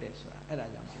လှုပ်တယ်ဆိုတာအဲ့ဒါ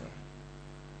ကြောင့်ပြောတာ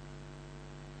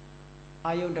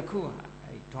အာယုန်တစ်ခုဟာ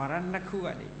အဲ့ဓာရနှစ်ခုက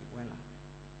နေဝင်လာ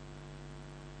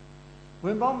ဝ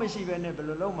င်ပေါက်မရှိဘဲနဲ့ဘယ်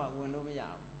လိုလုပ်မှဝင်လို့မရ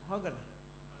ဘူးဟုတ်ကဲ့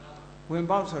ဝင်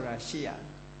ပေါက်ဆိုတာရှိရတယ်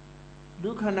လူ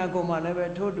ခန္ဓာကိုယ်မှာလည်းပဲ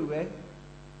ထိုးတူပဲ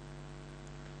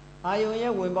အာယုံ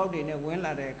ရဲ့ဝင်ပေါက်တွေနဲ့ဝင်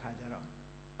လာတဲ့အခါကျတော့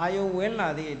အာယုံဝင်လာ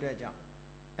သည့်အတွက်ကြောင့်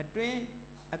အတွင်း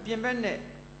အပြင်ဘက်နဲ့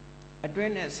အတွ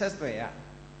င်းနဲ့ဆက်သွယ်ရ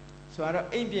ဆိုတော့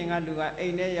အိမ်ပြင်ကလူကအိ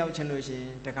မ်ထဲရောက်ချင်လို့ရှိရ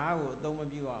င်တကားကိုအသုံးမ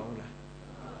ပြုရဘူးလား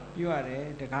ပြုရတယ်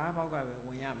တကားပေါက်ကပဲဝ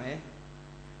င်ရမယ်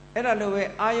အဲ့ဒါလိုပဲ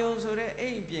အာယုံဆိုတဲ့အိ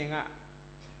မ်ပြင်က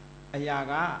အရာ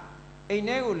ကအိမ်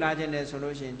ထဲကိုလာခြင်းတယ်ဆို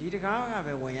လို့ရှိရင်ဒီတကားက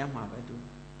ပဲဝင်ရမှာပဲသူ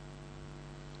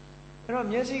အဲ့တော့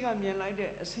မျက်စိကမြင်လိုက်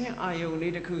တဲ့အဆင်းအာယုံ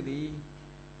လေးတစ်ခုသည်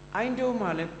အိုင်းတို့မှ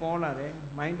လည်းပေါ်လာတယ်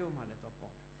မိုင်းတို့မှလည်းတော့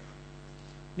ပေါ်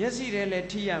မျက်စိထဲလည်း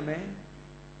ထိရမယ်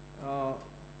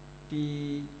ဒီ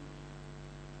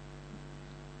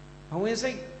ဘဝင်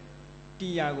စိတ်တ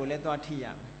ရားကိုလည်းသွားထိရ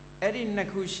မယ်အဲ့ဒီနှစ်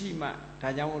ခုရှိမှဒါ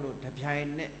ကြောင့်မလို့တပြိုင်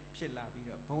နဲ့ဖြစ်လာပြီး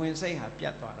တော့ဘဝင်စိတ်ဟာပြ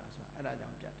တ်သွားတာဆိုတာအဲ့ဒါကြော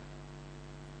င့်ပြတ်တယ်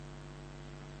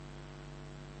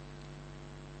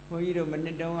ဘုန်းကြီးတို့မန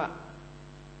စ်တုန်းက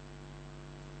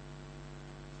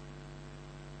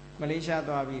မလေးရှား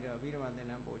သွားပြီးတော့ဗိဓမာသင်္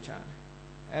นานပို့ချတယ်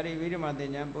အဲ့ဒီဗိဓမာသ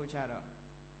င်္นานပို့ချတော့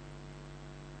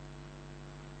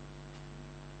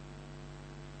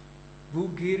ဘူ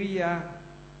ဂေရီးယား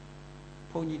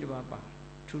ဘုန်းကြီးတစ်ပါးပါ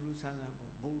ထူးထူးဆန်းဆန်း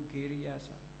ပေါ့ဘူဂေရီးယား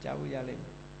ဆိုကြားဖို့ရလိမ့်မ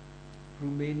ယ်ရူ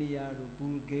မေးနီးယားတို့ဘူ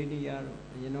ဂေရီးယားတို့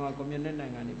အရင်တော့ကွန်မြူနစ်နို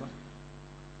င်ငံတွေပါ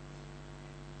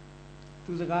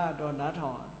သူစကားတော့နားထော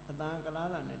င်အတန်ကလား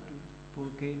လာနဲ့တူဘူ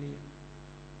ဂေရီးယား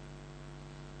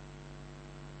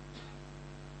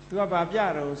သူကဘာပြ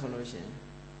တော့ဆိုလို့ရှိရင်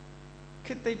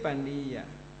ခိသိပ္ပန္နိယ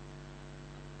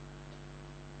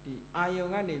ဒီအာယုံ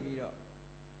ကနေပြီးတော့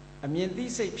အမြင်သိ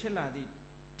စိတ်ဖြစ်လာသည့်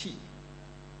ထိ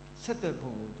ဆက်သွယ်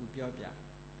ပုံကိုသူပြောပြ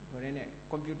ဟိုတဲ့နဲ့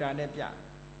ကွန်ပျူတာနဲ့ပြ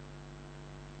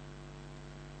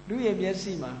လူရဲ့မျက်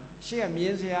စိမှာရှေ့ကမြ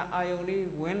င်စရာအာယုံလေး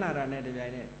ဝင်လာတာနဲ့တပြို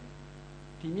င်နက်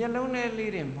ဒီမျက်လုံးထဲ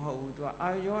လေးတွေမဟုတ်ဘူးသူကအာ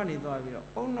ယုံကနေသွားပြီးတော့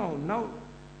အုံ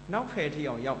နောက်ဖယ်ထိ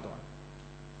အောင်ရောက်သွား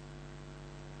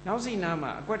နောက်စီနာ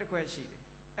မှာအကွက်တစ်ခွက်ရှိတယ်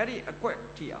အဲ့ဒီအကွက်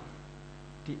ထိအောင်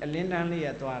ဒီအလင်းတန်းလေးရ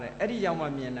သွားတယ်အဲ့ဒီရောက်မှ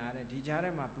မြင်တာတဲ့ဒီကြားထဲ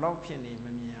မှာ block ဖြစ်နေမ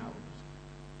မြင်ရဘူး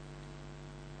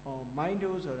ဟော mind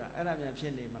တို့ဆိုတာအဲ့ဒါများဖြ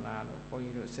စ်နေမလားလို့ဘုန်း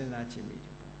ကြီးတို့စဉ်းစားကြည့်မိတ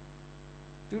ယ်ပေါ့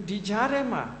သူဒီကြားထဲ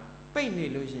မှာပိတ်နေ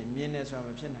လို့ရှိရင်မြင်နေဆိုတာမ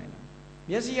ဖြစ်နိုင်ဘူး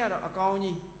မျက်စိကတော့အကောင်း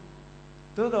ကြီး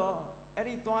သို့တော့အဲ့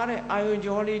ဒီသွားတဲ့အာယုံ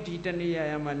ကြောလေးဒီတနေရာ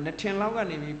မှာနှစ်ထင်လောက်က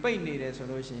နေပြီးပိတ်နေတယ်ဆို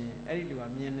လို့ရှိရင်အဲ့ဒီလူက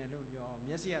မြင်တယ်လို့ပြော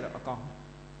မျက်စိကတော့အကောင်း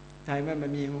ဒါပေမဲ့မ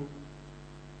မြင်ဘူး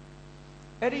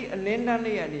အဲ့ဒီအလင်းတန်း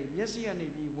လေးကနေမျက်စိကနေ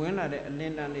ပြီးဝင်လာတဲ့အလ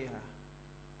င်းတန်းလေးဟာ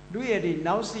လူရဲ့ဒီ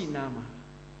နောက်စီနာမှာ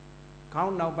ခေါ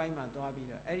င်းနောက်ပိုင်းမှာသွားပြီး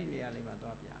တော့အဲ့ဒီနေရာလေးမှာ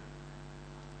သွားပြ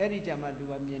အဲ့ဒီကြမှာလူ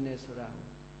ကမြင်တယ်ဆိုတာ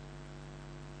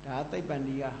ဒါသိပ္ပန္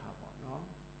နိယဟာပေါ့နော်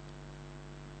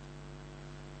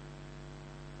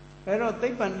အဲ့တော့သိ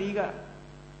ပ္ပန္နိက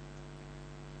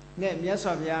နဲ့မြတ်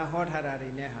စွာဘုရားဟောထားတာတွေ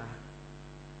နဲ့ဟာ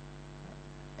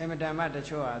အမတန်မှတ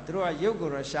ချို့ဟာသူတို့ကရုပ်ကို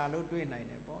တော့ရှာလို့တွေ့နိုင်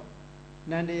တယ်ပေါ့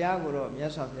နန္တရားကိုတော့မြ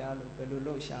တ်စွာဘုရားလို့ဘယ်လို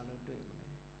လုပ်ရှာလို့တွေ့မလဲ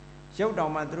ရုပ်တော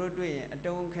င်မှသူတို့တွေ့ရင်အ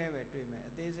တုံးခဲပဲတွေ့မယ်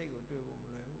အသေးစိတ်ကိုတွေ့ဖို့မ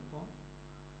လွယ်ဘူးပေါ့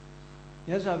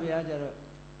မြတ်စွာဘုရားကျတော့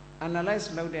analyze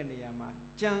လုပ်တဲ့နေရာမှာ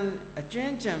အကျွ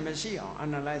မ်းကြံမရှိအောင်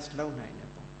analyze လုပ်နိုင်တယ်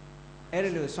ပေါ့အဲ့ဒါ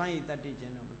လို့စွမ်းရည်တတ္တိခြ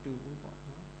င်းတော့မတူဘူးပေါ့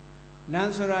နော်နံ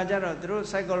ဆိုတာကျတော့သူတို့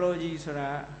psychology ဆိုတာ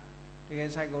တကယ်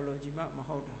psychology မှမ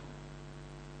ဟုတ်တာ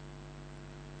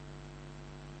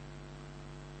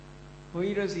ဘုန်း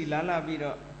ကြီးတို့စီလာပြီး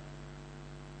တော့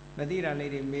မသိတာ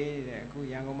လေးတွေမေးနေတယ်အခု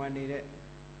ရန်ကုန်မှာနေတဲ့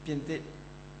ပြင်သစ်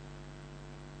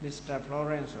Mr.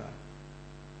 Florence ဆိုတာ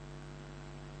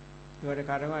ဒီတ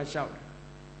ခါတော့ရှောက်တယ်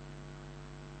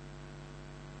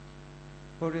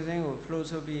ဘုရားရှင်ကို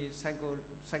philosophy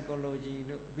psychology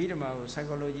လို့ဗိဓမာကို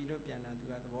psychology လို့ပြန်တာသူ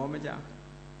ကသဘောမကျ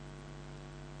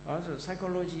ဘာလို့ဆို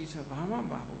psychology ဆိုတာဘာမှမ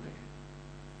ပါဘူးလေ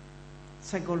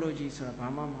psychology ဆိုတာဘာ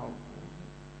မှမဟုတ်ဘူး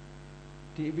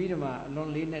ဒီဗိဓမာအလွန်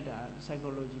လေးနဲ့တာ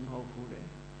psychology မဟုတ်ဘူးတဲ့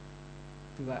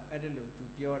သူကအဲ့ဒါလို့သူ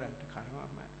ပြောတာတခါတော့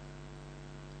အမှန်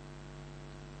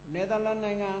နယ်သာလန်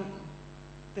နိုင်ငံ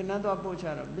တင်နန်းသွားပို့ချ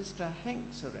တော့ Mr. Hank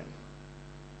ဆိုတဲ့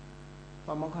ပ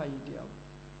မောက္ခကြီးတယောက်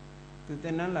သူတ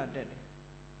င်နန်းလာတက်တယ်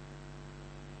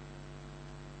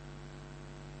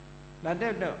လာတ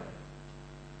က်တော့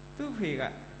သူ့ဖေက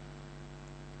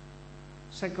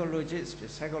psychologist ပဲ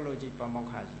psychology ပမောက္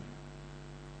ခကြီး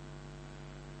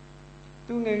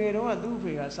သူငယ်ငယ်တုန်းကသူ့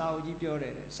ဖေကစာအုပ်ကြီးပြောတ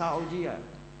ယ်စာအုပ်ကြီးက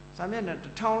စာမျက်နှာ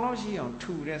1000လောက်ရှိအောင်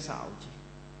ထူတဲ့စာအုပ်ကြီး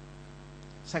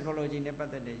psychology နဲ့ပတ်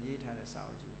သက်တဲ့ရေးထားတဲ့စာ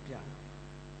အုပ်ကြီးကိုပြတယ်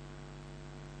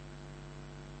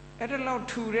အဲ့ဒါလောက်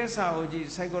ထူတဲ့စာအုပ်ကြီး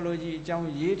psychology အကြောင်း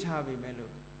ရေးထားပေမဲ့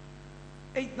လို့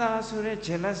အိတ်သားဆိုတဲ့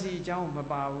jealousy အကြောင်းမ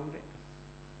ပါဘူးတဲ့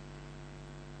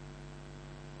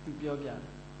သူပြောပြတယ်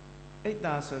အိတ်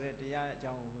တာဆိုတဲ့တရားအ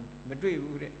ကြောင်းကိုမတွေ့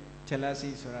ဘူးတဲ့ jealousy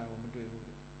ဆိုတာကိုမတွေ့ဘူး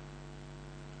တဲ့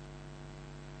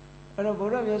အဲ့တော့ဘု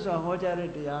ရားမြတ်စွာဟောကြား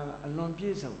တဲ့တရားကအလွန်ပြ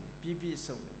ည့်စုံတယ်ပြည့်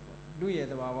စုံတယ်ပေါ့လူရဲ့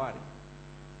သဘာဝတွေ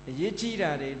အရေးကြီး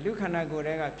တာတွေလူခန္ဓာကိုယ်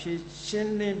တွေကဖြည့်ရှ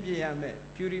င်းလင်းပြရမယ်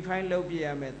purify လုပ်ပြရ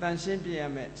မယ်တန်ရှင်းပြရ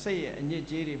မယ်စိတ်ရဲ့အညစ်အ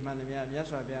ကြေးတွေမှန်သမျှမြတ်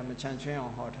စွာဘုရားမချမ်းချွင်းအော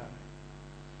င်ဟောထားတယ်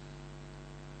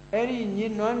အဲ့ဒီညှ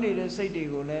ဉ်းနှွမ်းနေတဲ့စိတ်တွေ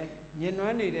ကိုလည်းညှဉ်းနှွ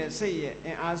မ်းနေတဲ့စိတ်ရဲ့အ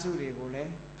င်အားစုတွေကိုလ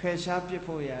ည်းဖယ်ရှားပစ်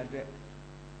ဖို့ရအတွက်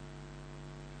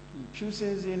ဖြူစ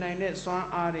င်စေနိုင်တဲ့စွမ်း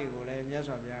အားတွေကိုလည်းမြတ်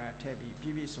စွာဘုရားကထည့်ပြီး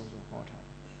ပြည့်စုံစုံဟောထားတ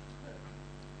ယ်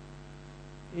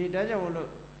အေးဒါကြောင့်မလို့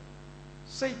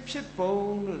စိတ်ဖြစ်ပုံ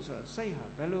လို့ဆိုစိတ်ဟာ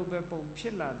ဘယ်လိုပဲပုံဖြ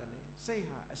စ်လာတယ်လဲစိတ်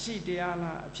ဟာအရှိတရား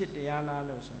လားအဖြစ်တရားလား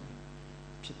လို့ဆို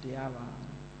ဖြစ်တရားပါ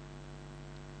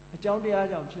အကြောင်းတရား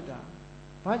ကြောင့်ဖြစ်တာ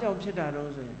ဘာကြောင့်ဖြစ်တာ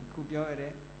တော့ဆိုရင်ခုပြောရ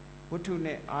တဲ့ဝတ္ထု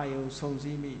နဲ့အာယုံစုံစ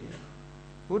ည်းမိတယ်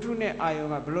ဝတ္ထုနဲ့အာယုံ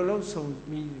ကဘယ်လိုလုပ်စုံ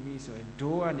မိဆိုရင်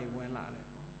ဒိုးကနေဝင်လာတယ်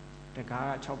ပေါ့တကား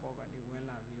က6ပေါက်ကနေဝင်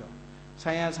လာပြီးတော့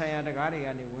ဆိုင်ရာတကားတွေက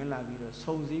နေဝင်လာပြီးတော့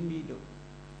စုံစည်းမိလို့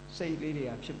စိတ်လေးတွေ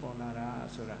ကဖြစ်ပေါ်လာတာ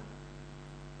ဆိုတာ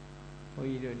ဘုန်း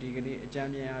ကြီးတို့ဒီကနေ့အကြံ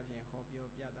ဉာဏ်အပြင်ဟောပြော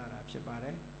ပြတာဖြစ်ပါတ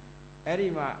ယ်အဲ့ဒီ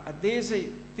မှာအသေးစိတ်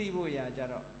သိဖို့ရာကြ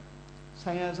တော့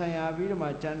ဆိုင်ရာပြီးတော့မှ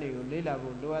ကျမ်းတွေကိုလေ့လာ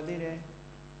ဖို့လိုအပ်သေးတယ်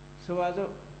ဆိုပါ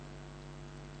စို့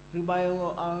ရူပယုံ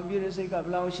ကိုအောင်ပြုတဲ့စိတ်ကဘ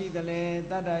ယ်လောက်ရှိသလဲ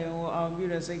တတ္တယုံကိုအောင်ပြု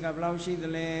တဲ့စိတ်ကဘယ်လောက်ရှိသ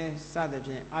လဲစသဖြ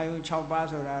င့်အာယုံ6ပါး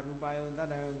ဆိုတာရူပယုံတတ္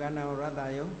တယုံကဏ္ဍယုံရတ္တ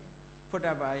ယုံဖုတ္တ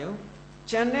ပါယုံ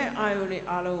ကျန်တဲ့အာယုံတွေ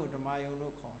အားလုံးကိုဓမ္မယုံ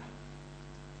လို့ခေါ်တာ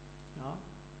နော်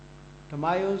ဓမ္မ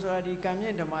ယုံဆိုတာဒီကံမြ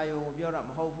င့်ဓမ္မယုံကိုပြောတာ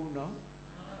မဟုတ်ဘူးနော်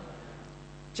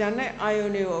ကျန်တဲ့အာယု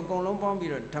န်တွေကိုအကုန်လုံးပေါင်း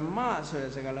ပြီးတော့ဓမ္မဆို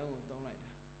တဲ့စကားလုံးကိုသုံးလိုက်တာ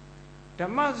ဓ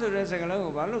မ္မဆိုတဲ့စကားလုံး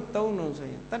ကိုဘာလို့သုံးလို့ဆို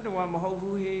ရင်တတ္တဝါမဟုတ်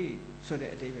ဘူးဟေ့ဆို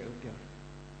တဲ့အဓိပ္ပာယ်ကိုပြောတယ်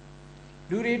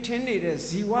လူတွေထင်နေတဲ့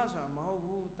ဇီဝဆိုတာမဟုတ်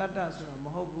ဘူးတတ္တဆိုတာမ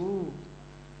ဟုတ်ဘူး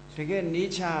တကယ်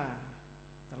nature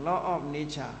the law of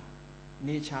nature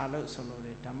လို့ဆိုလို့တ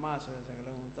ယ်ဓမ္မဆိုတဲ့စကား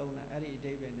လုံးကိုသုံးတာအဲ့ဒီအ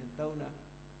ဓိပ္ပာယ်နဲ့သုံးတာ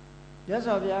မြတ်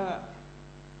စွာဘုရားက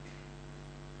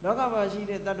လောကမှာရှိ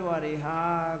တဲ့တတ္တဝါတွေဟာ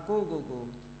ကိုယ့်ကိုယ်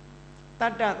တ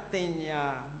တ္တတင်ညာ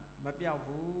မပြောက်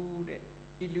ဘူးတဲ့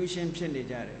illusion ဖြစ်နေ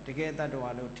ကြတယ်တကယ်တတ္တဝါ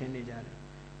လို့ထင်နေကြတယ်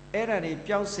အဲ့ဒါတွေ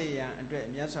ပျောက်စေရန်အတွက်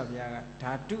မြတ်စွာဘုရားက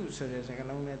ဓာတုဆိုတဲ့စကား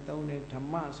လုံးနဲ့သုံးတယ်ဓမ္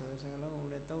မဆိုတဲ့စကားလုံးကို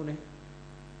လည်းသုံးတယ်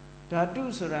ဓာတု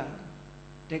ဆိုတာ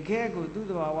တကယ်ကိုသူ့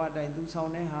သဘာဝတိုင်းသူဆော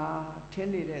င်တဲ့ဟာထင်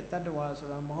နေတဲ့တတ္တဝါဆို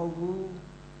တာမဟုတ်ဘူး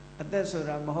အသက်ဆို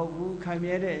တာမဟုတ်ဘူးခိုင်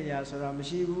မြဲတဲ့အရာဆိုတာမ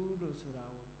ရှိဘူးလို့ဆိုတာ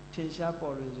ကိုထင်ရှား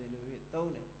ပေါ်လွင်စေလို့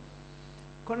သုံးတယ်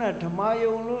ခုနဓမ္မ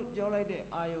ယုံလို့ပြောလိုက်တဲ့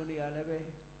အာယုန်တွေကလည်းပဲ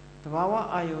သဘာဝ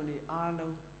အာယုန်တွေအား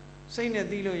လုံးစိတ်နဲ့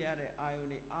သိလို့ရတဲ့အာယုန်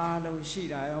တွေအားလုံးရှိ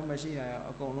တာရောမရှိတာရော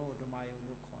အကုန်လုံးကိုဓမ္မယုံ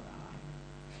လို့ခေါ်တာ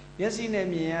မျက်စိနဲ့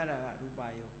မြင်ရတာကရူပ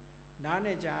ယုံနား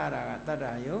နဲ့ကြားရတာကတတ္တ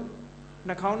ယုံ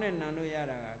နှာခေါင်းနဲ့နံလို့ရ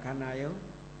တာကခန္ဓာယုံ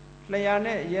လျှာ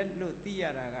နဲ့ရက်လို့သိရ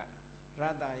တာကရ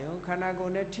တ္တယုံခန္ဓာကို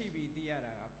ယ်နဲ့ထိပြီးသိရ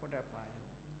တာကဖုတ္တပါယုံ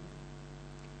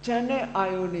ဉာဏ်နဲ့အာ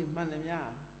ယုန်တွေမှန်သမျှ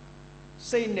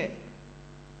စိတ်နဲ့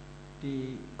ဒီ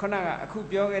ခုနကအခု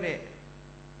ပြောခဲ့တဲ့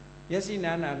မျက်စိ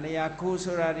နာနာလျှာကိုယ်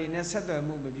ဆိုတာတွေနဲ့ဆက်သွယ်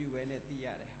မှုမပြုဘဲနဲ့သိရ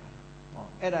တယ်ဟာဟော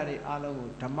အဲ့ဒါတွေအားလုံးကို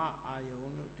ဓမ္မအာယုံ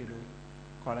လို့ဒီလို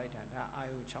ခေါ်လိုက်တာဒါအာ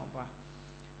ယုံ6ပါး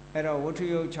အဲ့တော့ဝတ္ထု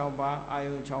ယုံ6ပါးအာ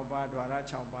ယုံ6ပါးဓဝရ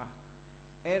6ပါး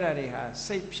အဲ့ဒါတွေဟာ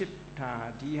စိတ်ဖြစ်တာ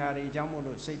ဒီဟာတွေအကြောင်းမို့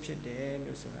လို့စိတ်ဖြစ်တယ်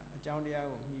လို့ဆိုတာအကြောင်းတရား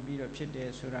ကိုမှီပြီးတော့ဖြစ်တယ်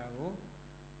ဆိုတာကို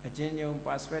အချင်းချင်း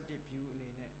perspective view အနေ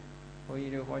နဲ့ဘုန်း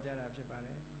ကြီးတို့ဟောကြားတာဖြစ်ပါတ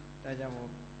ယ်ဒါကြောင့်မို့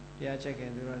တရားချက်ခ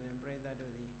င်သူတော်ရှင်ပြိဿတ်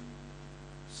တို့သည်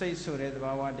စိတ်ဆိုတဲ့သ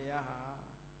ဘာဝတရားဟာ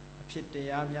အဖြစ်တ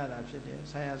ရားများတာဖြစ်တယ်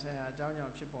ဆရာအကြောင်းကြော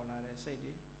င့်ဖြစ်ပေါ်လာတဲ့စိတ်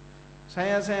တွေဆ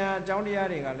ရာအကြောင်းတရား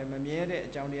တွေကလည်းမမြဲတဲ့အ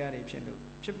ကြောင်းတရားတွေဖြစ်လို့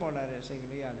ဖြစ်ပေါ်လာတဲ့စိတ်က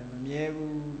လေးကလည်းမမြဲ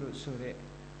ဘူးလို့ဆိုတဲ့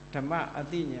ဓမ္မအ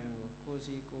သိဉာဏ်ကိုကိုယ်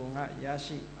စီကိုယ်ငါရ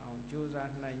ရှိအောင်ကြိုး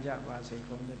စားနိုင်ကြပါစေ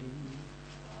ကုန်သတည်း